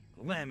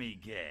 Let me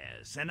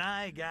guess, and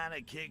I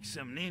gotta kick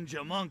some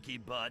ninja monkey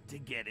butt to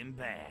get him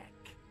back.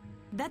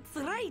 That's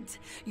right!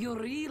 You're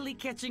really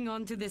catching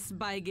on to this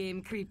spy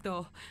game,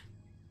 Crypto.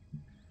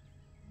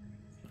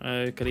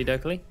 Okey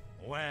dokey.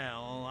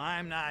 Well,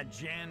 I'm not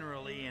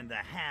generally in the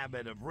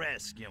habit of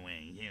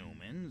rescuing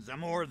humans.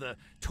 I'm more the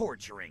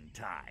torturing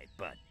type,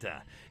 but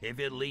if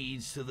it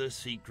leads to the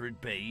secret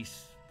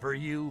base, for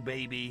you,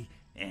 baby,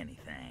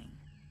 anything.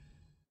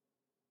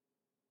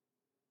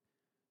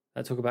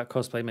 That talk about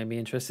cosplay made me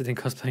interested in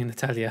cosplaying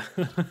Natalia.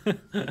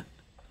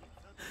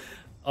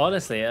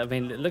 Honestly, I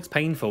mean, it looks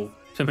painful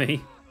to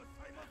me.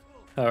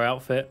 Her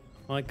outfit.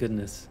 My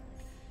goodness.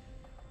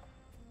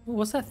 Ooh,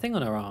 what's that thing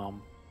on her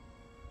arm?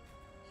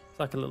 It's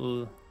like a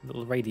little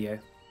radio.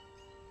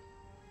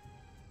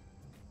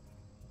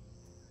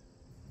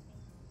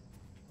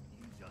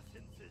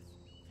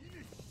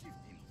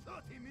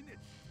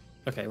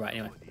 Okay, right,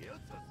 anyway.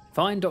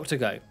 Find Dr.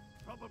 Go.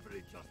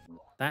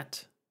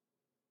 That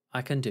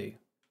I can do.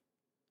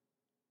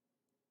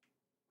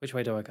 Which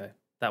way do I go?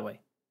 That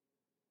way.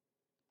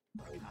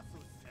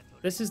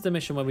 This is the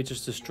mission where we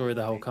just destroy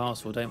the whole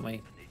castle, don't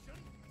we?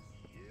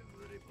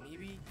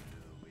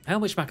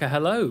 Helmet Schmacker,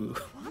 hello!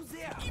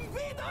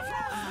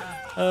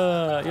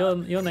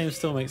 Your name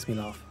still makes me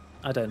laugh.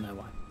 I don't know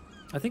why.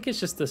 I think it's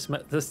just the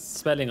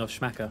spelling of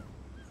Schmacker.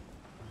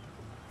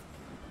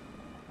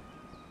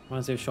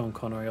 Reminds me of Sean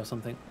Connery or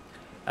something.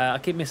 I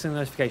keep missing the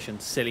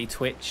notifications. Silly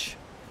Twitch.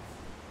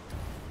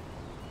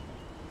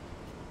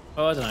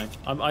 Oh, I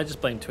don't know. I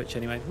just blame Twitch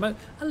anyway.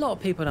 A lot of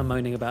people are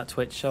moaning about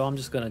Twitch, so I'm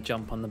just going to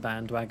jump on the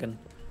bandwagon.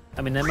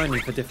 I mean, they're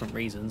moaning for different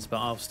reasons, but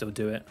I'll still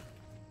do it.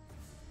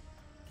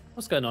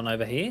 What's going on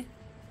over here?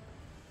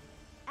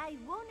 I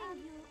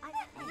warning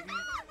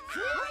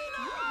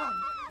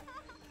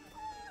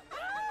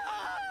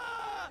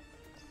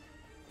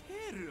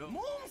you.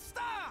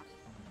 Monster!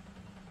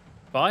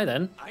 Bye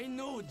then. I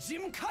know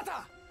Jim Cutter.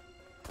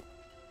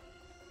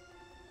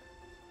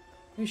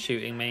 Who's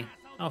shooting me?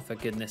 Oh, for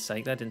goodness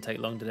sake, that didn't take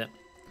long, did it?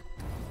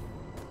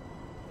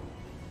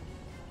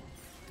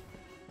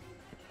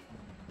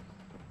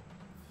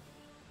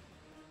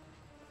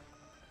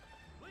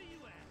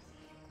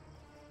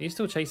 Are you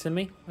still chasing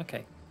me?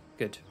 Okay,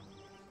 good.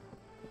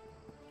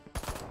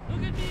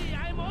 Look at me,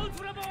 I'm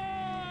Ultra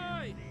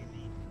Boy!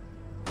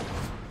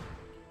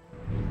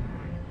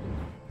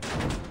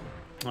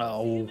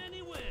 Oh.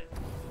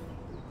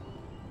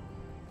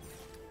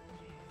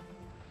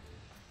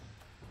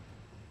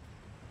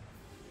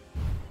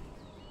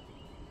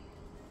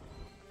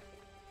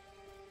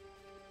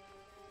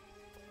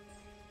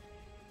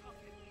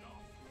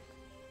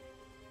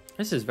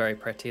 This is very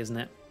pretty, isn't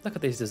it? Look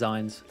at these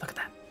designs. Look at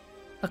that.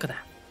 Look at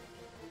that.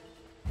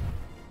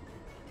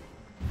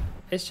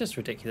 It's just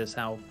ridiculous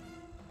how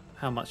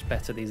much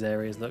better these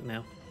areas look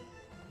now.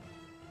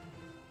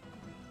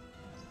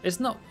 It's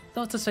not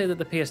to say that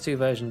the PS2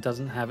 version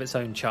doesn't have its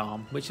own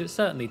charm, which it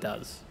certainly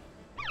does.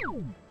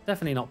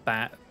 Definitely not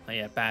bad,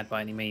 yeah, bad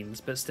by any means,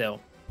 but still.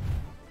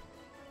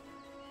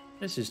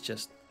 This is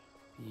just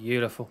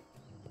beautiful.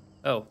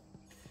 Oh.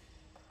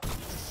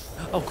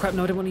 Oh crap,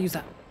 no, I didn't want to use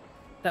that.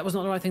 That was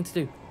not the right thing to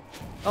do.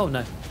 Oh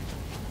no.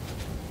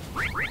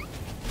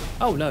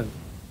 Oh no.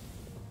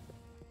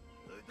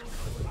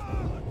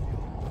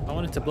 I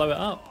wanted to blow it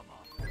up.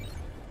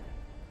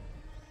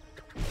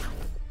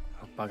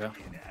 Oh, bugger.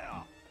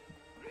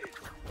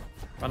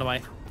 Run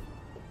away.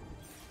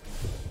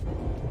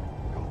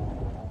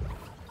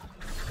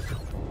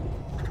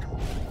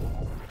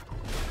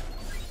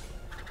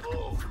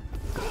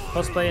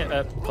 Cosplay.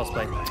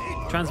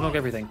 Transmog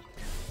everything.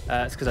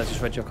 It's because I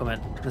just read your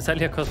comment.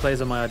 Natalia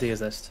cosplays on my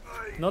ideas list.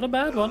 Not a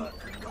bad one.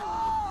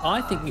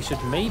 I think you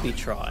should maybe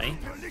try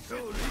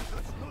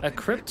a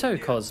crypto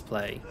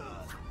cosplay.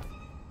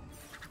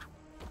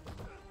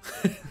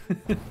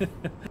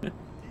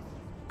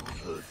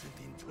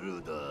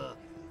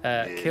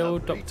 Kill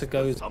Dr.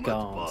 Go's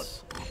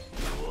guards.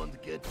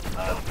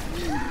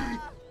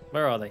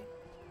 Where are they?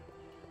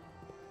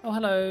 Oh,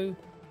 hello.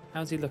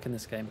 How's he look in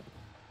this game?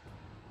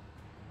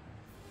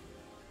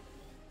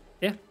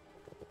 Yeah,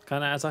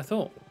 kind of as I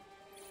thought.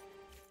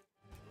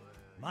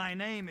 My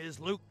name is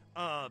Luke,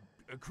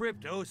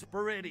 Crypto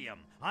Spiridium.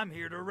 I'm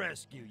here to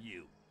rescue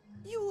you.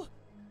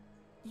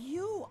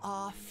 You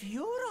are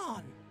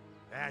Furon.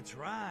 That's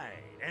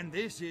right, and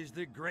this is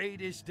the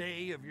greatest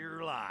day of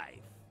your life.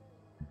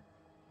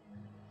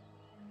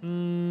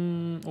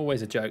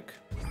 Always a joke.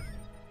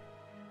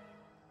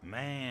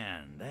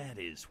 Man, that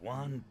is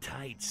one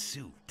tight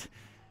suit.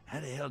 How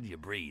the hell do you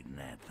breathe in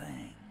that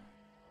thing?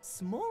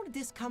 Small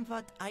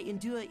discomfort I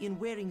endure in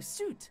wearing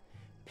suit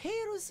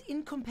pales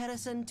in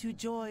comparison to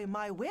joy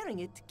my wearing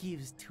it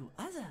gives to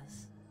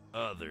others.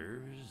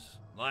 Others?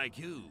 Like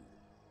who?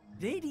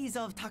 Ladies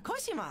of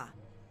Takoshima,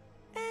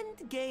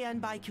 and gay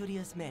and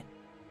bi-curious men.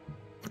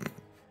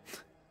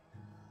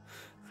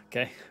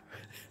 Okay.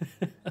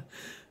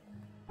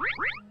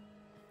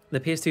 The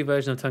PS2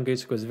 version of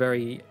Tunguska was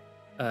very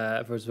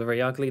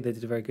ugly. They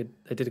did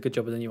a good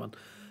job with the new one.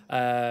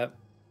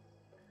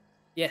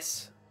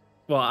 Yes.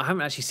 Well, I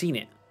haven't actually seen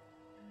it,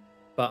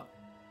 but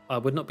I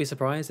would not be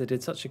surprised. They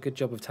did such a good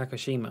job of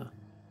Takoshima,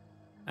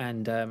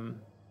 and I'll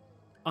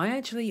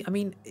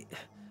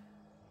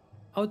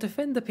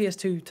defend the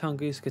PS2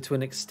 Tunguska to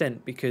an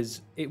extent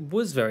because it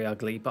was very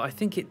ugly, but I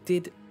think it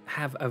did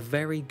have a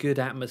very good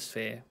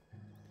atmosphere.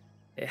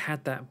 It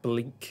had that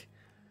bleak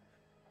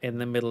in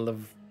the middle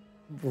of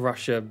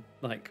Russia,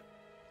 like,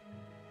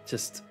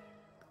 just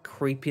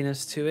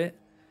creepiness to it.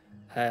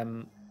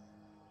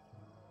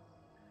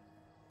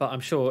 But I'm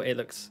sure it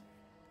looks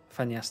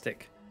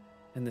fantastic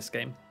in this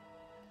game.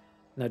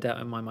 No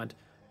doubt in my mind.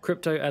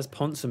 Crypto as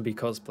Ponsonby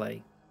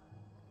cosplay.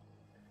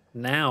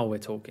 Now we're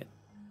talking.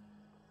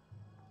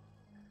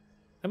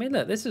 I mean,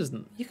 look, this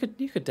isn't. You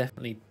could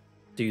definitely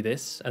do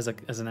this as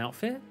an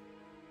outfit.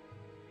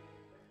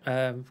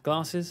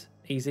 Glasses,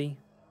 easy.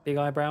 Big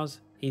eyebrows,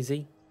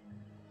 easy.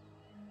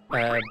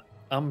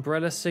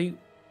 Umbrella suit,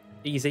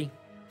 easy.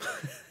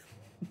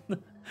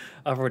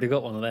 I've already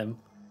got one of them.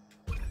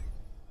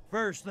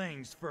 First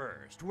things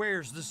first,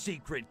 where's the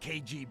secret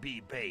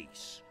KGB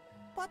base?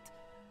 But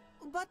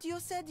you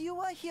said you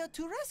were here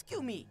to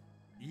rescue me.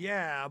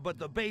 Yeah, but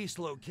the base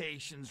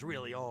location's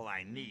really all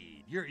I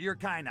need. You're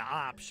kinda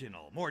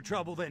optional. More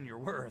trouble than you're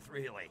worth,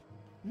 really.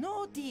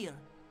 No deal.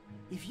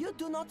 If you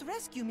do not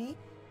rescue me,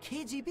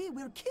 KGB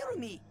will kill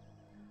me.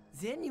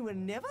 Then you will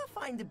never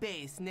find the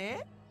base,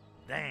 ne?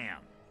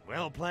 Damn.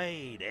 Well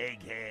played,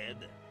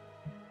 egghead.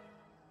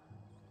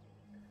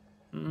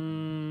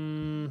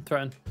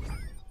 Threaten.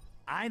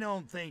 I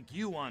don't think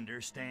you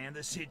understand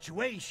the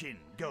situation,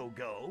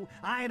 Go-Go.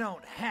 I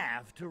don't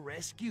have to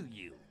rescue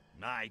you.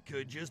 I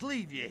could just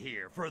leave you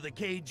here for the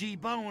KG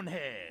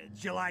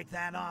boneheads. You like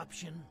that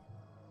option?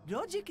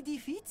 Logic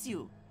defeats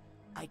you.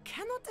 I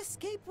cannot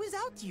escape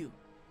without you.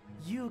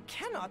 You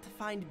cannot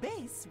find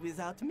base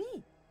without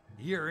me.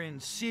 You're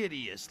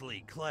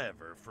insidiously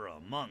clever for a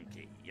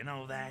monkey, you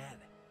know that?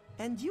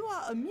 And you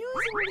are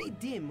amusingly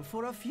dim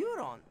for a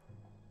Furon.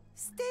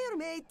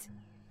 Stalemate.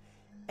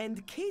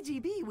 And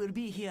KGB will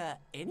be here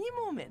any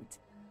moment.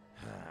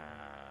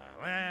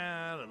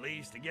 Well, at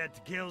least I get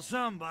to kill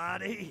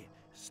somebody.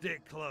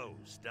 Stick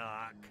close,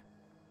 Doc.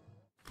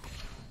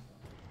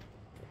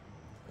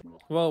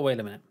 Well, wait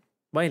a minute.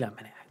 Let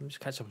me just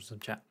catch up with some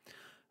chat.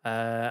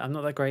 I'm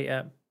not that great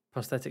at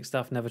prosthetic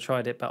stuff. Never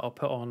tried it, but I'll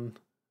put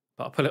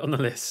it on the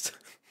list.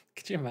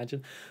 Could you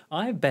imagine?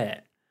 I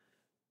bet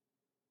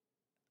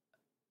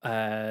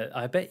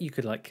I bet you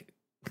could like,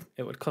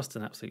 it would cost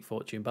an absolute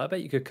fortune, but I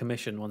bet you could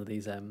commission one of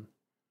these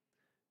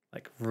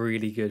like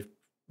really good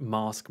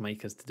mask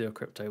makers to do a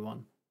crypto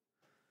one.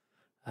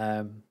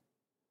 I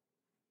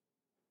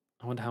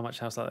wonder how much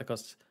house like that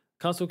costs.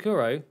 Castle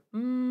Kuro,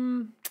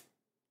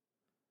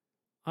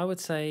 I would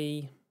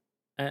say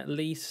at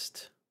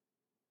least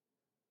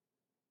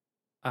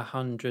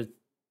 100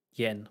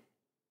 yen.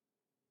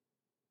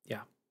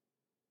 Yeah.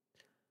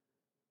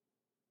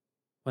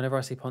 Whenever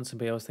I see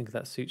Ponsonby, I always think of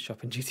that suit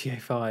shop in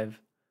GTA 5.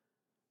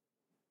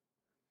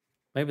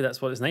 Maybe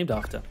that's what it's named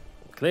after.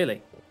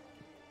 Clearly.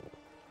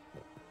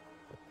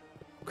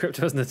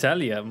 Crypto's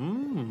Natalia.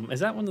 Is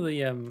that one of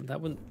the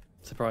that wouldn't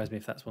surprise me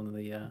if that's one of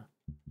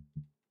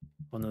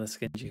the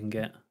skins you can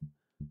get.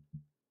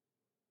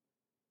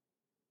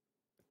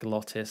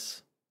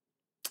 Glottis.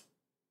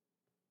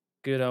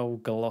 Good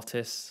old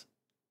Glottis.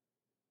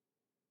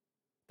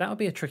 That would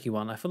be a tricky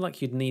one. I feel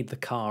like you'd need the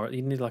car.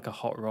 You'd need like a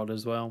hot rod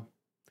as well.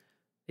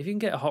 If you can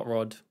get a hot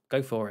rod,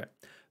 go for it.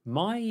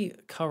 My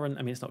current,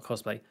 I mean, it's not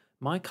cosplay.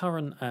 My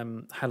current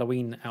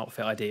Halloween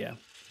outfit idea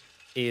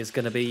is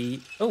going to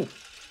be, oh.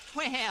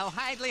 Well,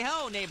 hidely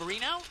ho,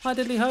 neighborino. Hi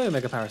diddly ho,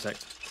 Mega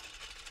Parasect.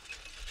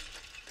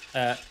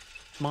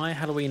 My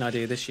Halloween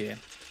idea this year,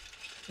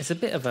 it's a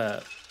bit of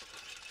a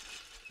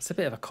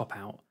cop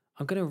out.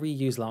 I'm going to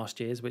reuse last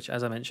year's, which,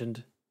 as I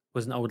mentioned,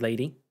 was an old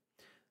lady.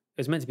 It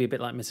was meant to be a bit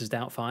like Mrs.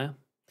 Doubtfire,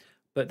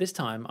 but this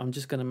time I'm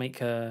just going to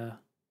make a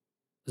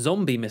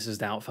zombie Mrs.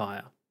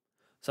 Doubtfire.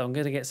 So I'm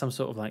going to get some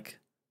sort of like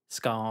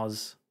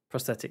scars,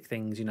 prosthetic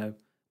things, you know,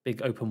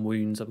 big open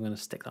wounds. I'm going to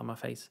stick that on my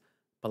face,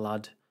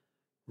 blood,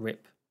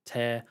 rip,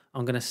 tear.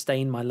 I'm going to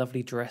stain my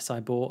lovely dress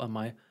I bought and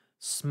my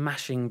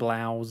smashing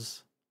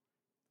blouse.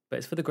 But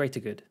it's for the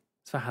greater good.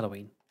 It's for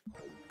Halloween.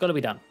 Got to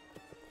be done.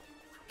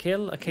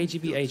 Kill a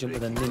KGB agent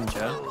with a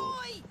ninja.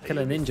 Kill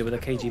a ninja with a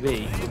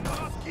KGB.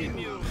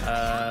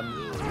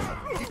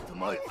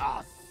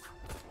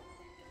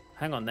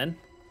 Hang on then.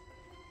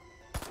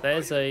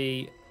 There's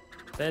a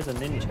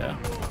ninja.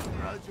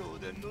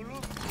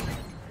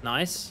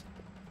 Nice.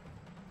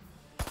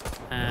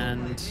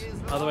 And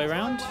other way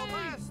around.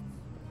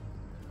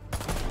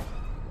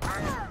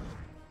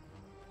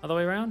 Other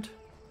way around.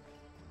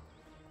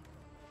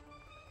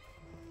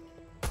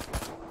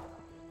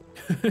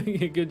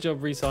 Good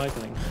job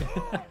recycling.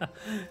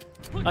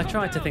 I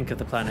tried to think of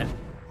the planet.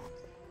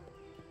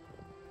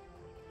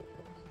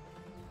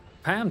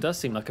 Pam does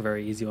seem like a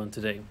very easy one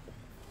to do.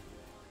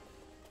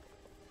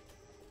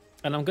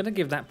 And I'm going to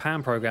give that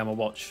Pam program a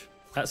watch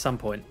at some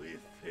point.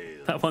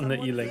 That one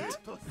that you linked.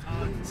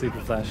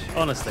 Super Flash.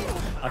 Honestly,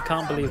 I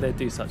can't believe they'd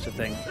do such a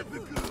thing.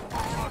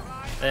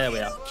 There we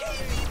are.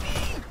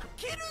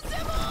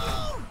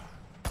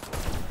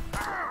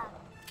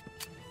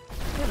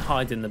 Don't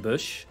hide in the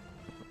bush.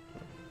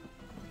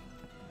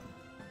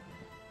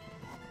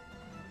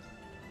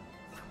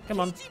 Come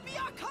on.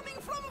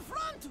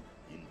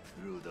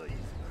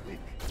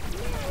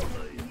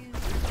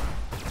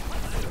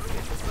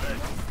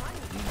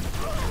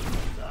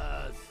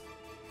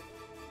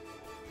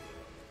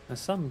 There's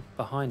some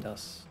behind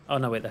us. Oh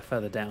no, wait, they're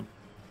further down.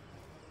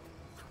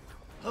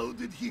 How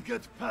did he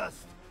get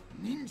past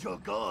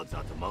ninja guards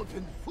at the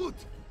mountain foot?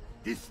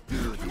 This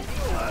dude is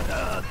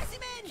badass.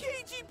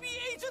 KGB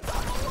agents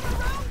are all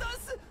around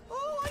us.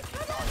 Oh, I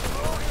cannot.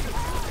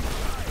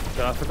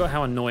 God, I forgot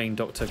how annoying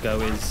Dr.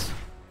 Go is.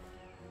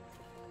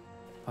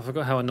 I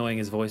forgot how annoying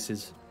his voice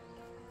is.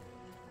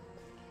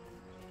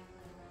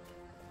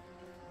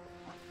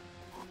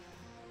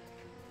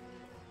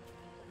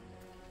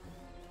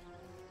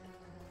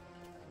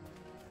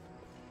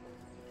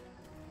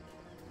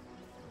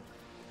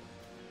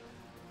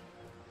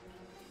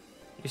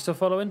 You still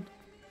following?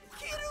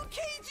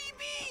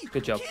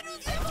 Good job.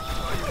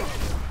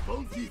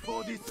 Bounty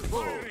for this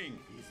foe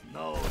is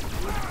now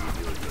 20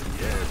 million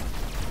yen.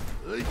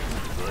 I can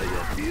try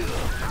up here.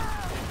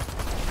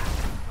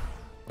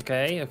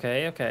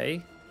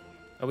 Okay.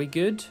 Are we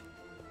good?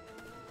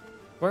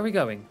 Where are we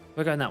going?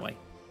 We're going that way.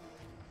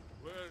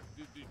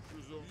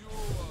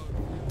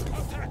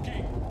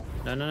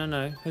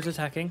 No. Who's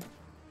attacking?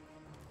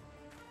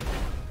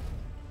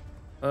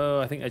 Oh,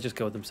 I think they just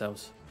killed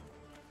themselves.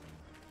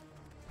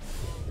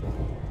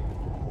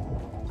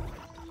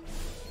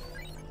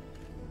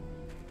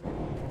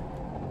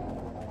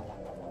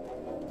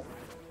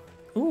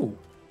 Ooh.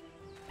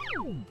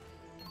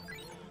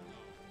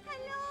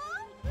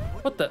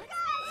 What the?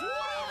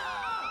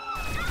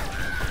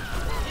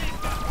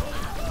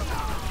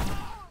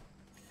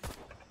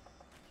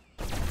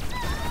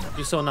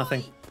 You saw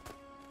nothing.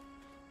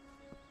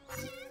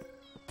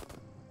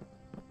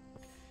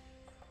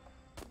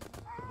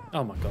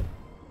 Oh my god.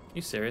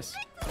 You serious?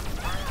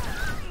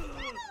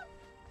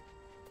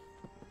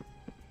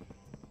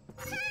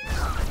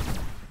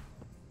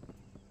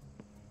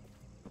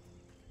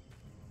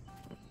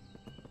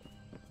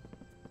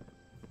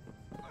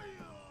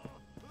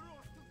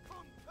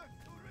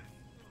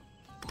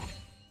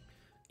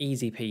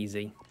 Easy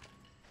peasy.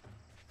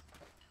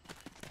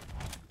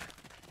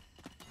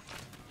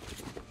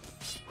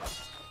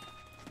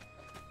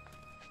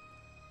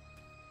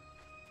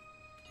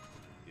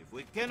 If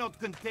we cannot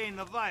contain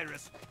the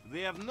virus, we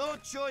have no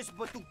choice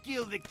but to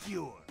kill the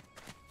cure.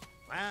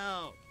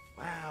 Wow,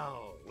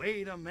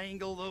 way to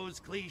mangle those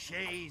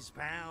cliches,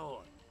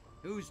 pal.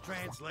 Who's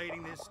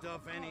translating this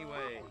stuff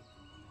anyway?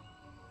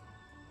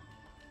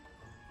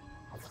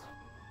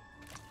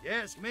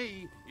 Yes,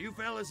 me. You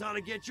fellas ought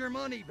to get your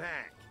money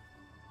back.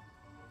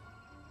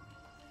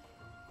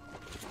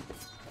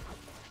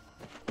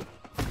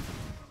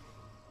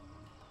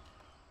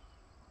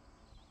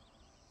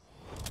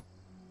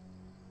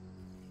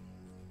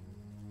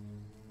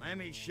 Let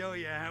me show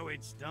you how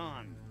it's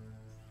done.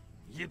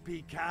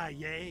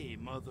 Yippee-ki-yay,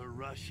 Mother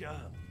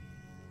Russia.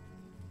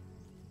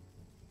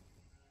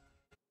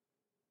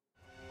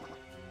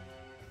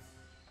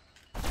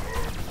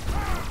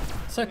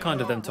 So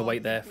kind of them to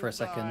wait there for a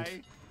second.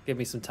 Give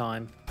me some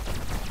time.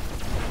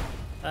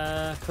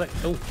 Collect.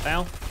 Oh,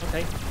 ow.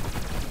 Okay.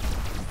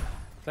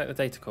 Collect the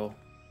data core.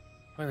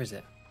 Where is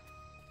it?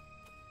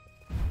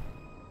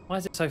 Why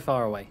is it so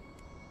far away?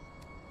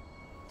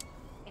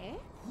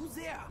 Who's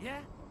there?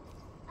 Yeah?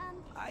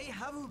 I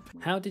have a...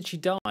 How did she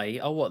die?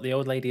 Oh, what? The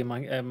old lady in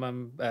my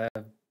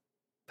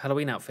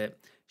Halloween outfit.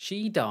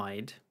 She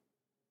died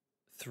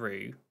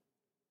through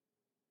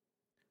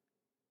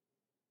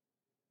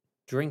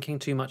drinking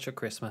too much at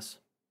Christmas.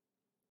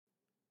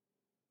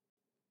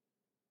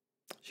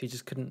 She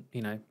just couldn't,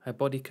 you know, her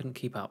body couldn't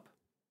keep up.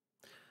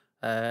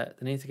 They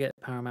need to get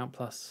Paramount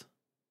Plus.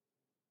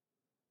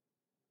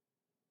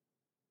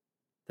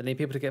 They need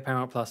people to get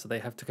Paramount Plus, so they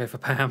have to go for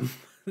Pam.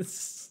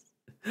 It's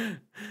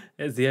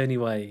the only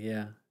way,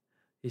 yeah.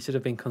 He should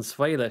have been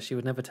Consuela. She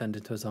would never turned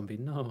into a zombie.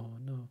 No.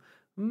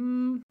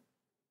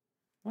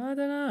 I don't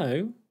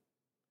know.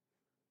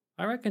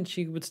 I reckon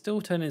she would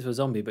still turn into a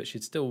zombie, but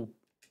she'd still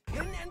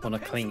want to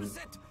clean.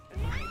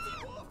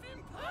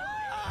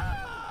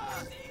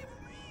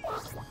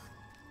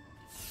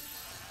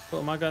 What,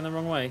 am I going the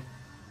wrong way?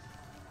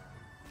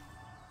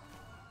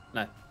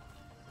 No.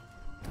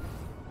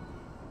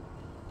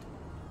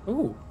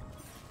 Ooh.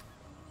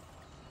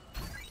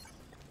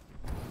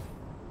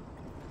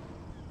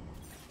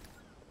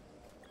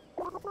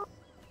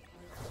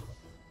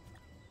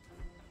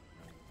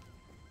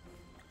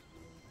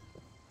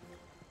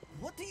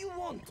 What do you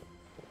want?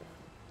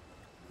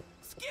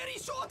 Scary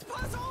short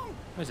person!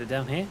 Where's it,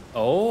 down here?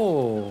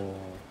 Oh.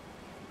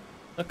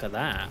 Look at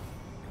that.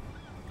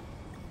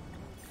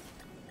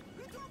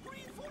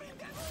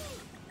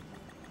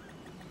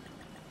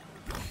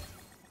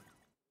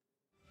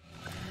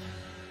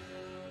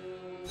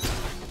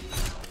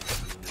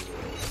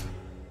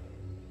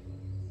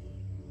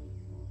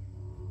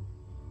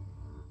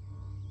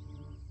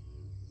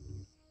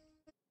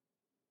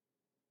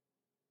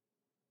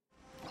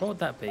 What would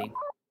that be?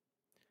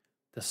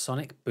 The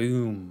sonic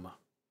boom.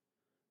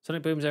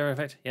 Sonic boom's area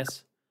effect,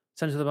 yes.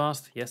 Center of the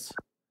blast, yes.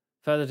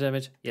 Further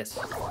damage, yes.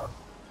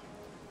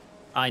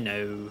 I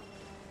know.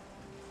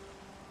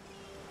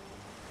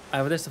 I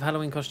have a list of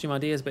Halloween costume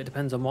ideas, but it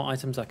depends on what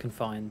items I can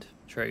find.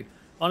 True.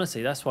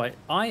 Honestly, that's why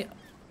I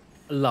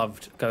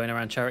loved going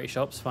around charity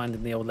shops,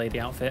 finding the old lady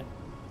outfit.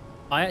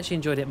 I actually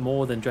enjoyed it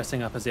more than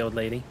dressing up as the old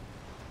lady.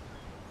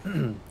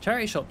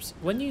 Charity shops,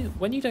 when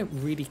you don't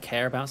really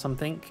care about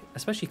something,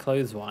 especially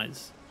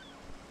clothes-wise,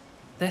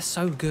 they're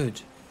so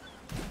good.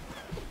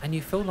 And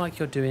you feel like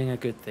you're doing a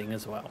good thing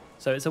as well.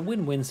 So it's a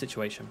win-win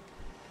situation.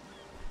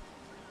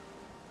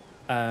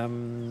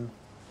 Greta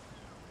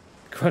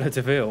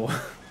DeVille.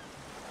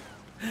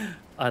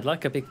 I'd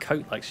like a big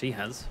coat like she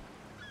has.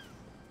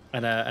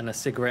 And a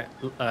cigarette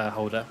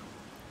holder.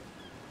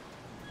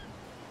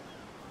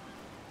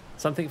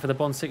 Something for the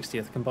Bond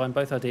 60th. Combine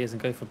both ideas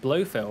and go for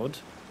Blofeld.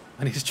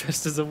 And he's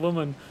dressed as a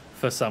woman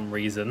for some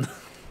reason.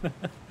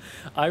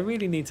 I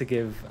really need to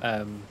give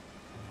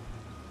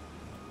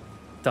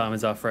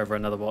Diamonds Are Forever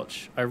another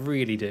watch. I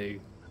really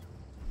do.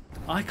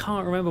 I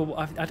can't remember.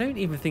 I don't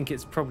even think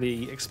it's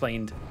probably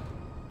explained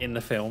in the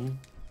film.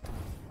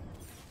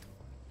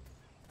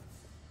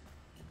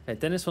 Okay,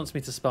 Dennis wants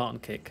me to Spartan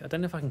kick. I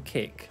don't know if I can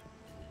kick.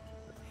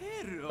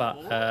 But,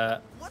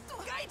 what do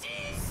I do?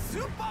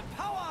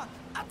 Superpower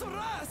at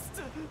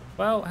rest.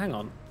 Well, hang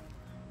on.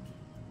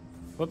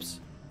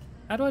 Whoops.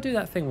 How do I do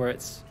that thing where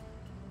it's...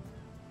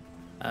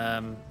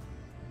 Oh,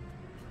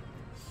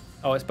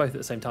 it's both at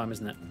the same time,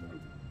 isn't it?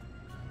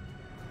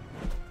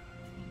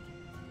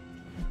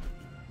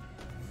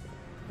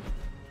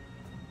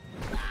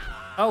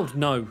 Oh,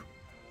 no.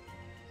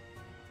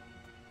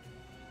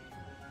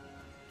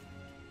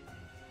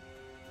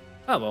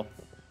 Oh, well.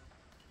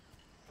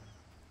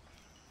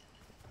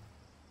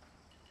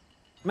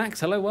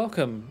 Max, hello,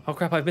 welcome. Oh,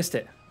 crap, I've missed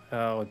it.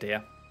 Oh,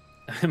 dear.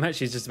 I'm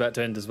actually just about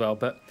to end as well,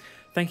 but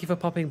thank you for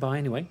popping by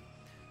anyway.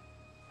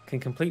 Can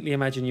completely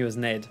imagine you as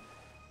Ned.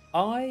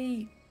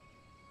 I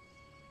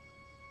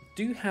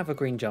do have a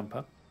green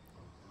jumper.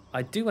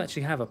 I do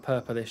actually have a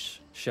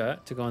purplish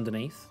shirt to go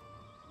underneath.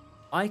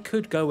 I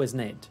could go as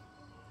Ned.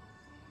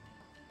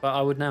 But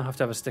I would now have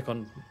to have a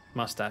stick-on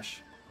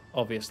mustache,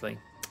 obviously.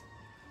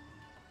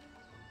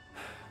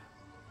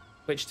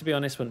 Which, to be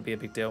honest, wouldn't be a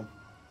big deal.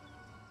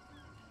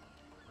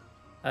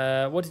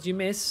 What did you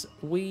miss?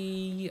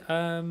 We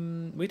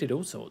did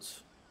all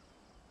sorts.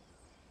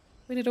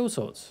 We did all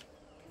sorts.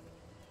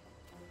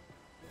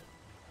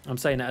 I'm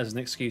saying that as an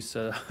excuse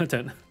so I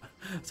don't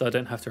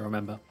have to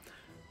remember.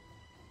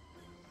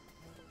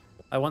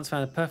 I once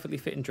found a perfectly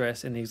fitting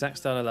dress in the exact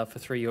style I love for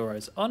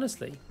 €3.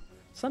 Honestly,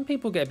 some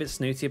people get a bit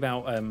snooty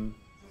about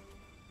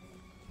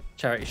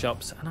charity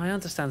shops, and I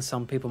understand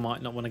some people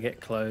might not want to get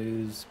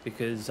clothes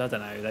because, I don't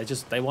know,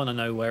 they want to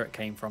know where it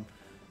came from.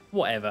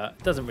 Whatever,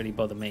 it doesn't really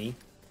bother me.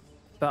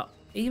 But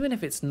even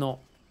if it's not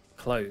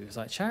clothes,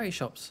 like charity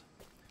shops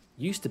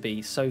used to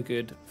be so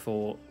good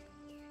for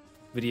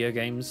video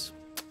games,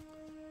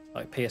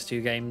 like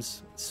PS2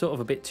 games. Sort of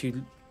a bit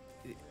too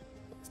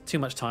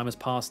much time has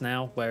passed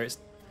now, where it's,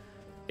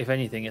 if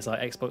anything, it's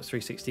like Xbox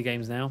 360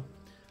 games now,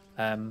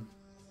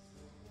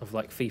 of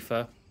like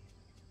FIFA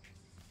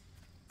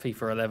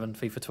 11,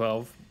 FIFA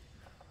 12,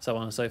 so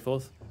on and so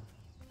forth.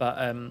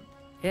 But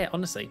yeah,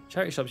 honestly,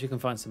 charity shops, you can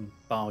find some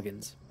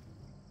bargains.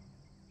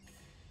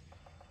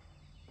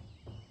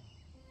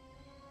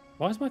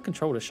 Why is my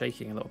controller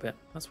shaking a little bit?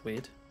 That's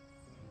weird.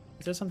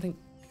 Is there something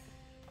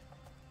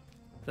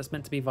that's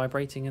meant to be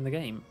vibrating in the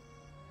game?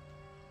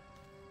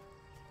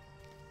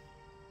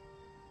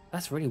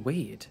 That's really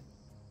weird.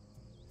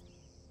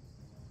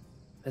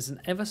 There's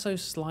an ever so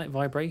slight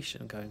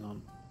vibration going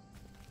on.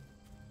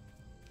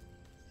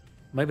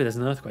 Maybe there's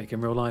an earthquake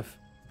in real life.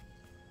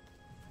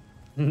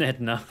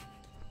 Nedna.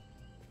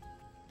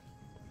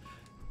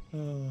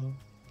 Oh.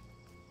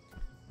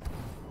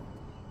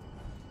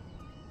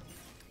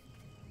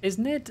 Is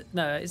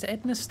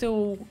Edna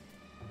still...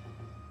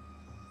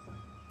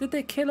 Did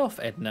they kill off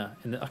Edna?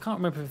 I can't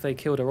remember if they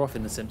killed her off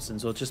in The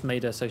Simpsons or just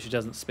made her so she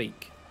doesn't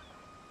speak.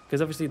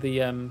 Because obviously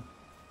the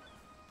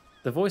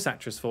voice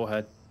actress for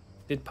her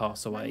did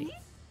pass away.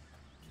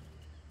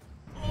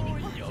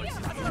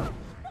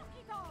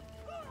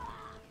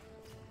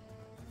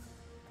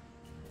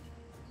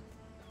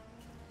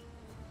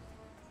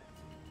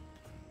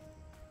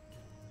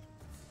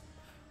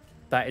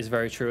 That is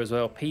very true as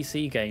well.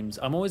 PC games.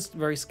 I'm always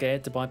very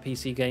scared to buy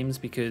PC games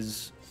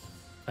because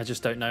I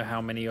just don't know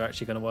how many are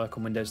actually going to work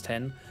on Windows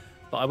 10.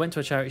 But I went to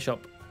a charity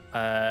shop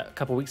a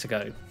couple of weeks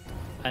ago,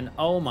 and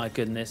oh my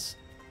goodness,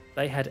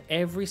 they had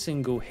every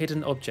single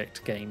hidden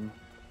object game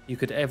you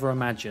could ever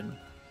imagine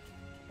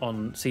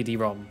on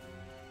CD-ROM.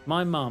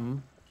 My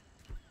mum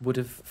would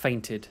have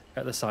fainted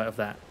at the sight of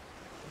that.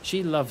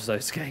 She loves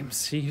those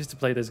games. She used to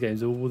play those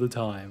games all the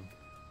time.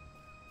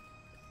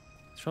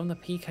 It's from the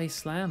PK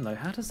Slam though.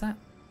 How does that...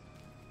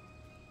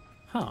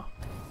 Huh.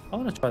 I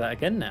want to try that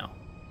again now.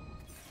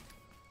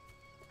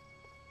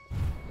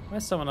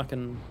 Where's someone I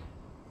can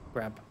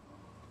grab?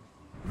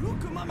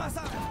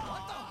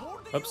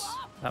 Oops,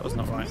 that was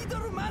not right.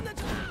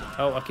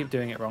 Oh, I keep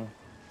doing it wrong.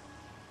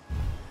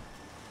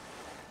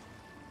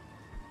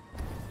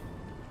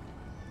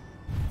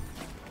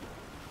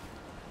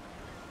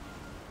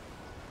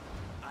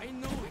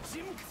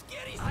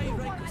 I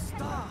like a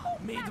star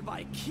made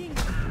by king.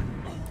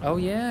 Oh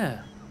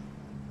yeah.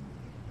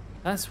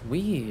 That's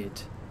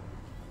weird.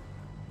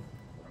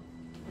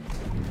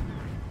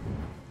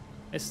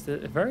 It's the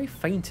very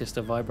faintest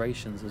of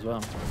vibrations as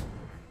well.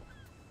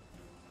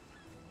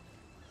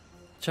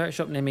 Charity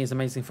shop near me is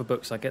amazing for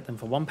books. I get them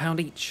for £1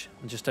 each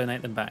and just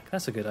donate them back.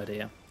 That's a good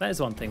idea. That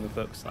is one thing with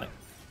books, like,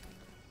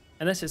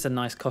 unless it's a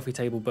nice coffee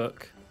table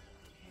book.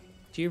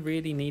 Do you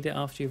really need it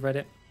after you've read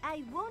it?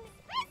 I won't.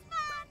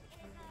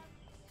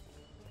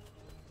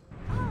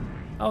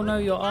 Oh no,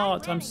 your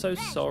art. I'm so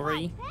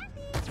sorry.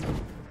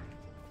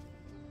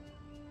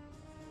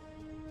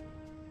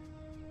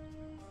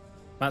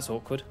 That's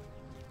awkward.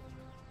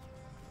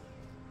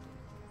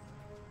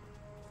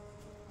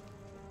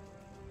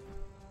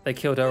 They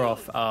killed her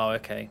off. Oh,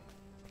 okay.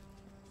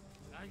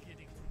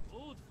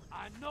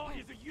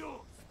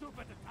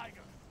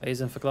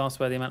 Reason for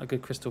glassware, the amount of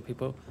good crystal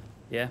people.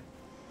 Yeah.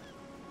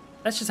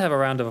 Let's just have a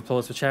round of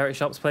applause for charity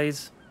shops,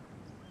 please.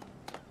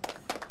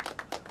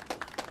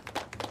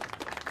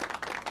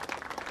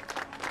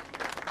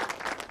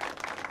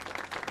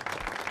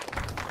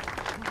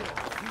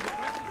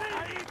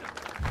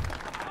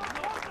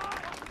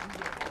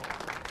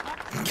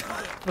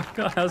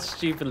 God, how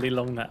stupidly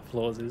long that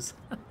applause is.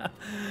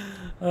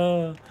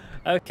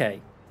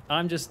 Okay,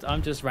 I'm just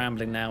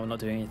rambling now and not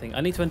doing anything.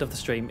 I need to end off the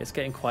stream. It's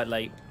getting quite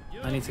late.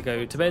 I need to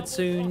go to bed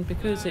soon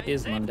because it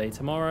is Monday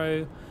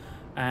tomorrow,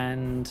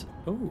 and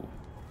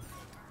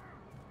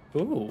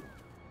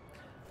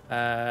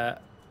yeah,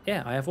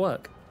 I have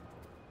work,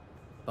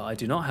 but I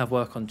do not have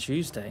work on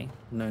Tuesday.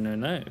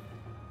 No.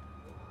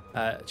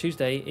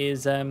 Tuesday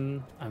is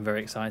I'm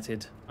very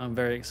excited. I'm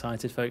very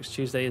excited, folks.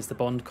 Tuesday is the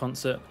Bond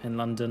concert in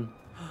London.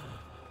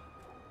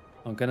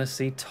 I'm gonna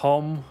see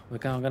Tom. I'm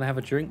gonna have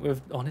a drink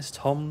with Honest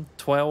Tom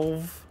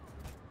 12,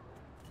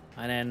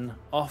 and then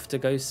off to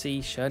go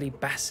see Shirley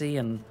Bassey,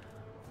 and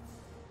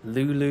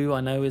Lulu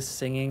I know is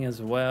singing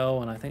as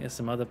well, and I think there's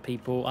some other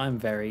people. I'm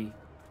very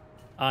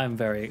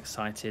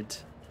excited.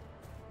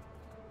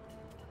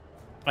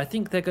 I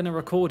think they're gonna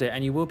record it,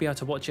 and you will be able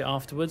to watch it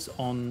afterwards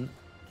on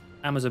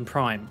Amazon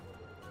Prime.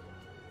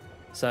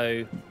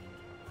 So,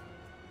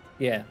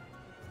 yeah,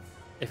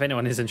 if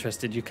anyone is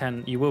interested,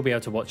 you will be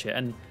able to watch it,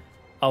 and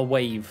I'll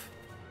wave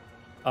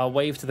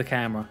to the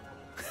camera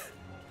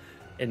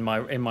in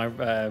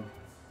my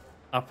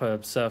upper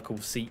circle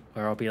seat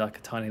where I'll be like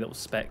a tiny little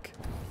speck.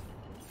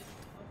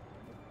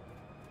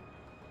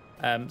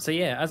 So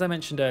yeah, as I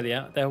mentioned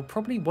earlier, there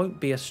probably won't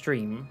be a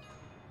stream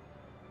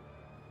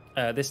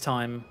this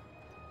time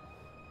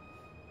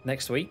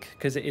next week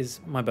because it is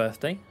my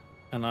birthday,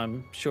 and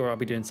I'm sure I'll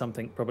be doing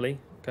something, probably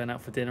going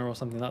out for dinner or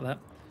something like that.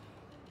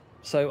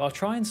 So I'll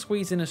try and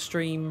squeeze in a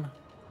stream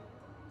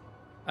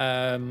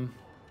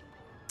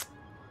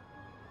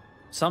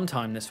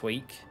sometime this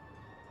week.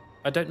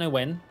 I don't know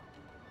when,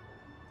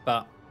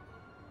 but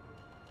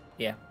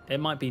yeah, it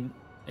might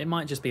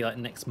just be like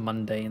next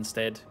Monday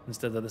instead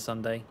of the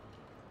Sunday.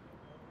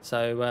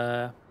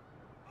 So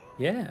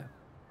yeah,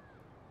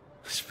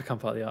 should become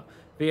part of the art.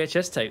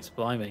 VHS tapes,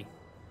 blimey.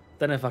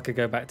 Don't know if I could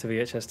go back to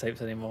VHS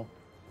tapes anymore.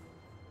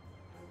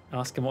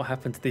 Ask him what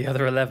happened to the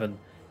other 11.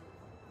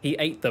 He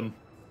ate them.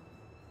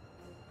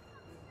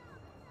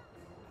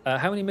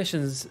 How many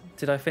missions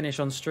did I finish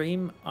on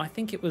stream? I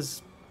think it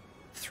was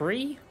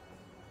 3.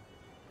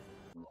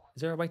 Is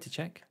there a way to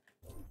check?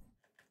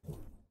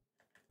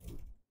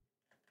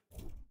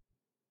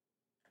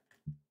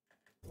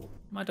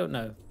 I don't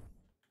know.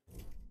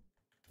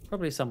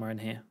 Probably somewhere in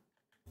here.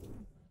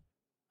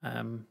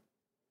 But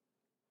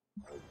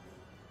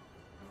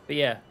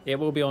yeah, it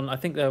will be on. I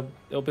think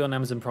it'll be on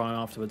Amazon Prime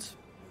afterwards.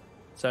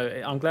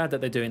 So I'm glad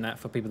that they're doing that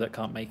for people that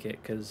can't make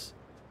it, because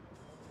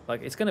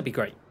like it's going to be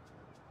great.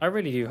 I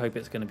really do hope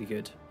it's going to be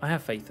good. I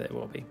have faith that it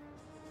will be.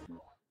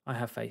 I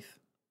have faith.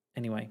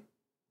 Anyway,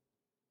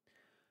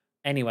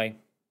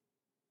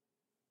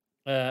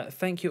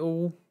 thank you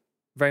all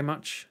very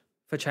much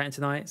for chatting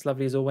tonight. It's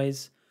lovely as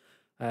always.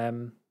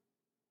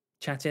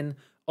 Chatting.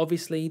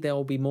 Obviously, there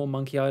will be more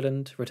Monkey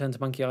Island, Return to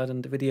Monkey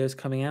Island videos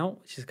coming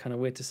out, which is kind of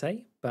weird to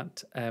say,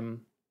 but yeah,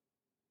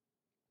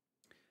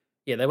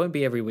 they won't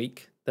be every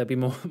week. There'll be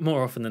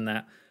more often than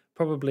that.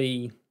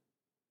 Probably,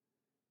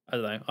 I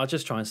don't know. I'll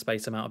just try and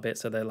space them out a bit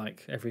so they're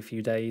like every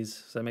few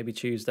days. So maybe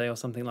Tuesday or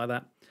something like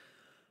that.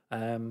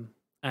 And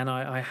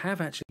I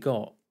have actually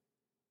got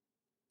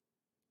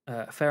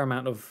a fair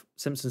amount of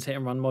Simpsons Hit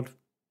and Run mod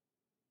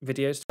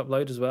videos to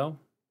upload as well,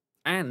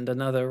 and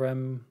another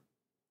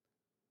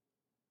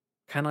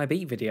Can I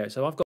Beat video.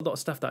 So I've got a lot of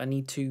stuff that I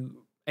need to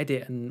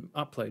edit and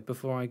upload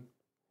before I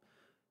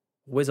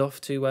whiz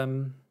off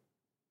to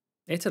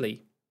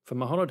Italy for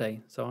my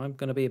holiday. So I'm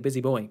going to be a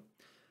busy boy.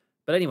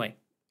 But anyway,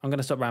 I'm going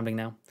to stop rambling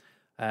now.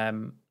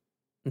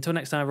 Until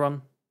next time,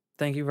 everyone,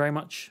 thank you very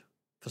much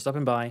for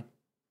stopping by.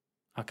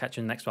 I'll catch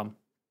you in the next one.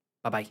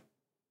 Bye-bye.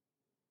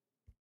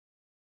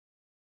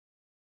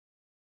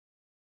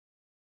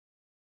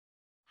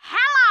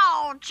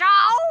 Hello, Joe!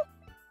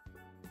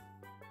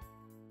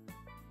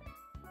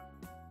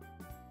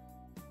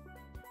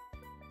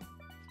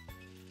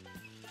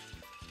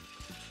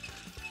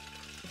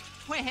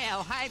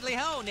 Well, hidely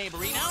ho,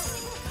 neighborino.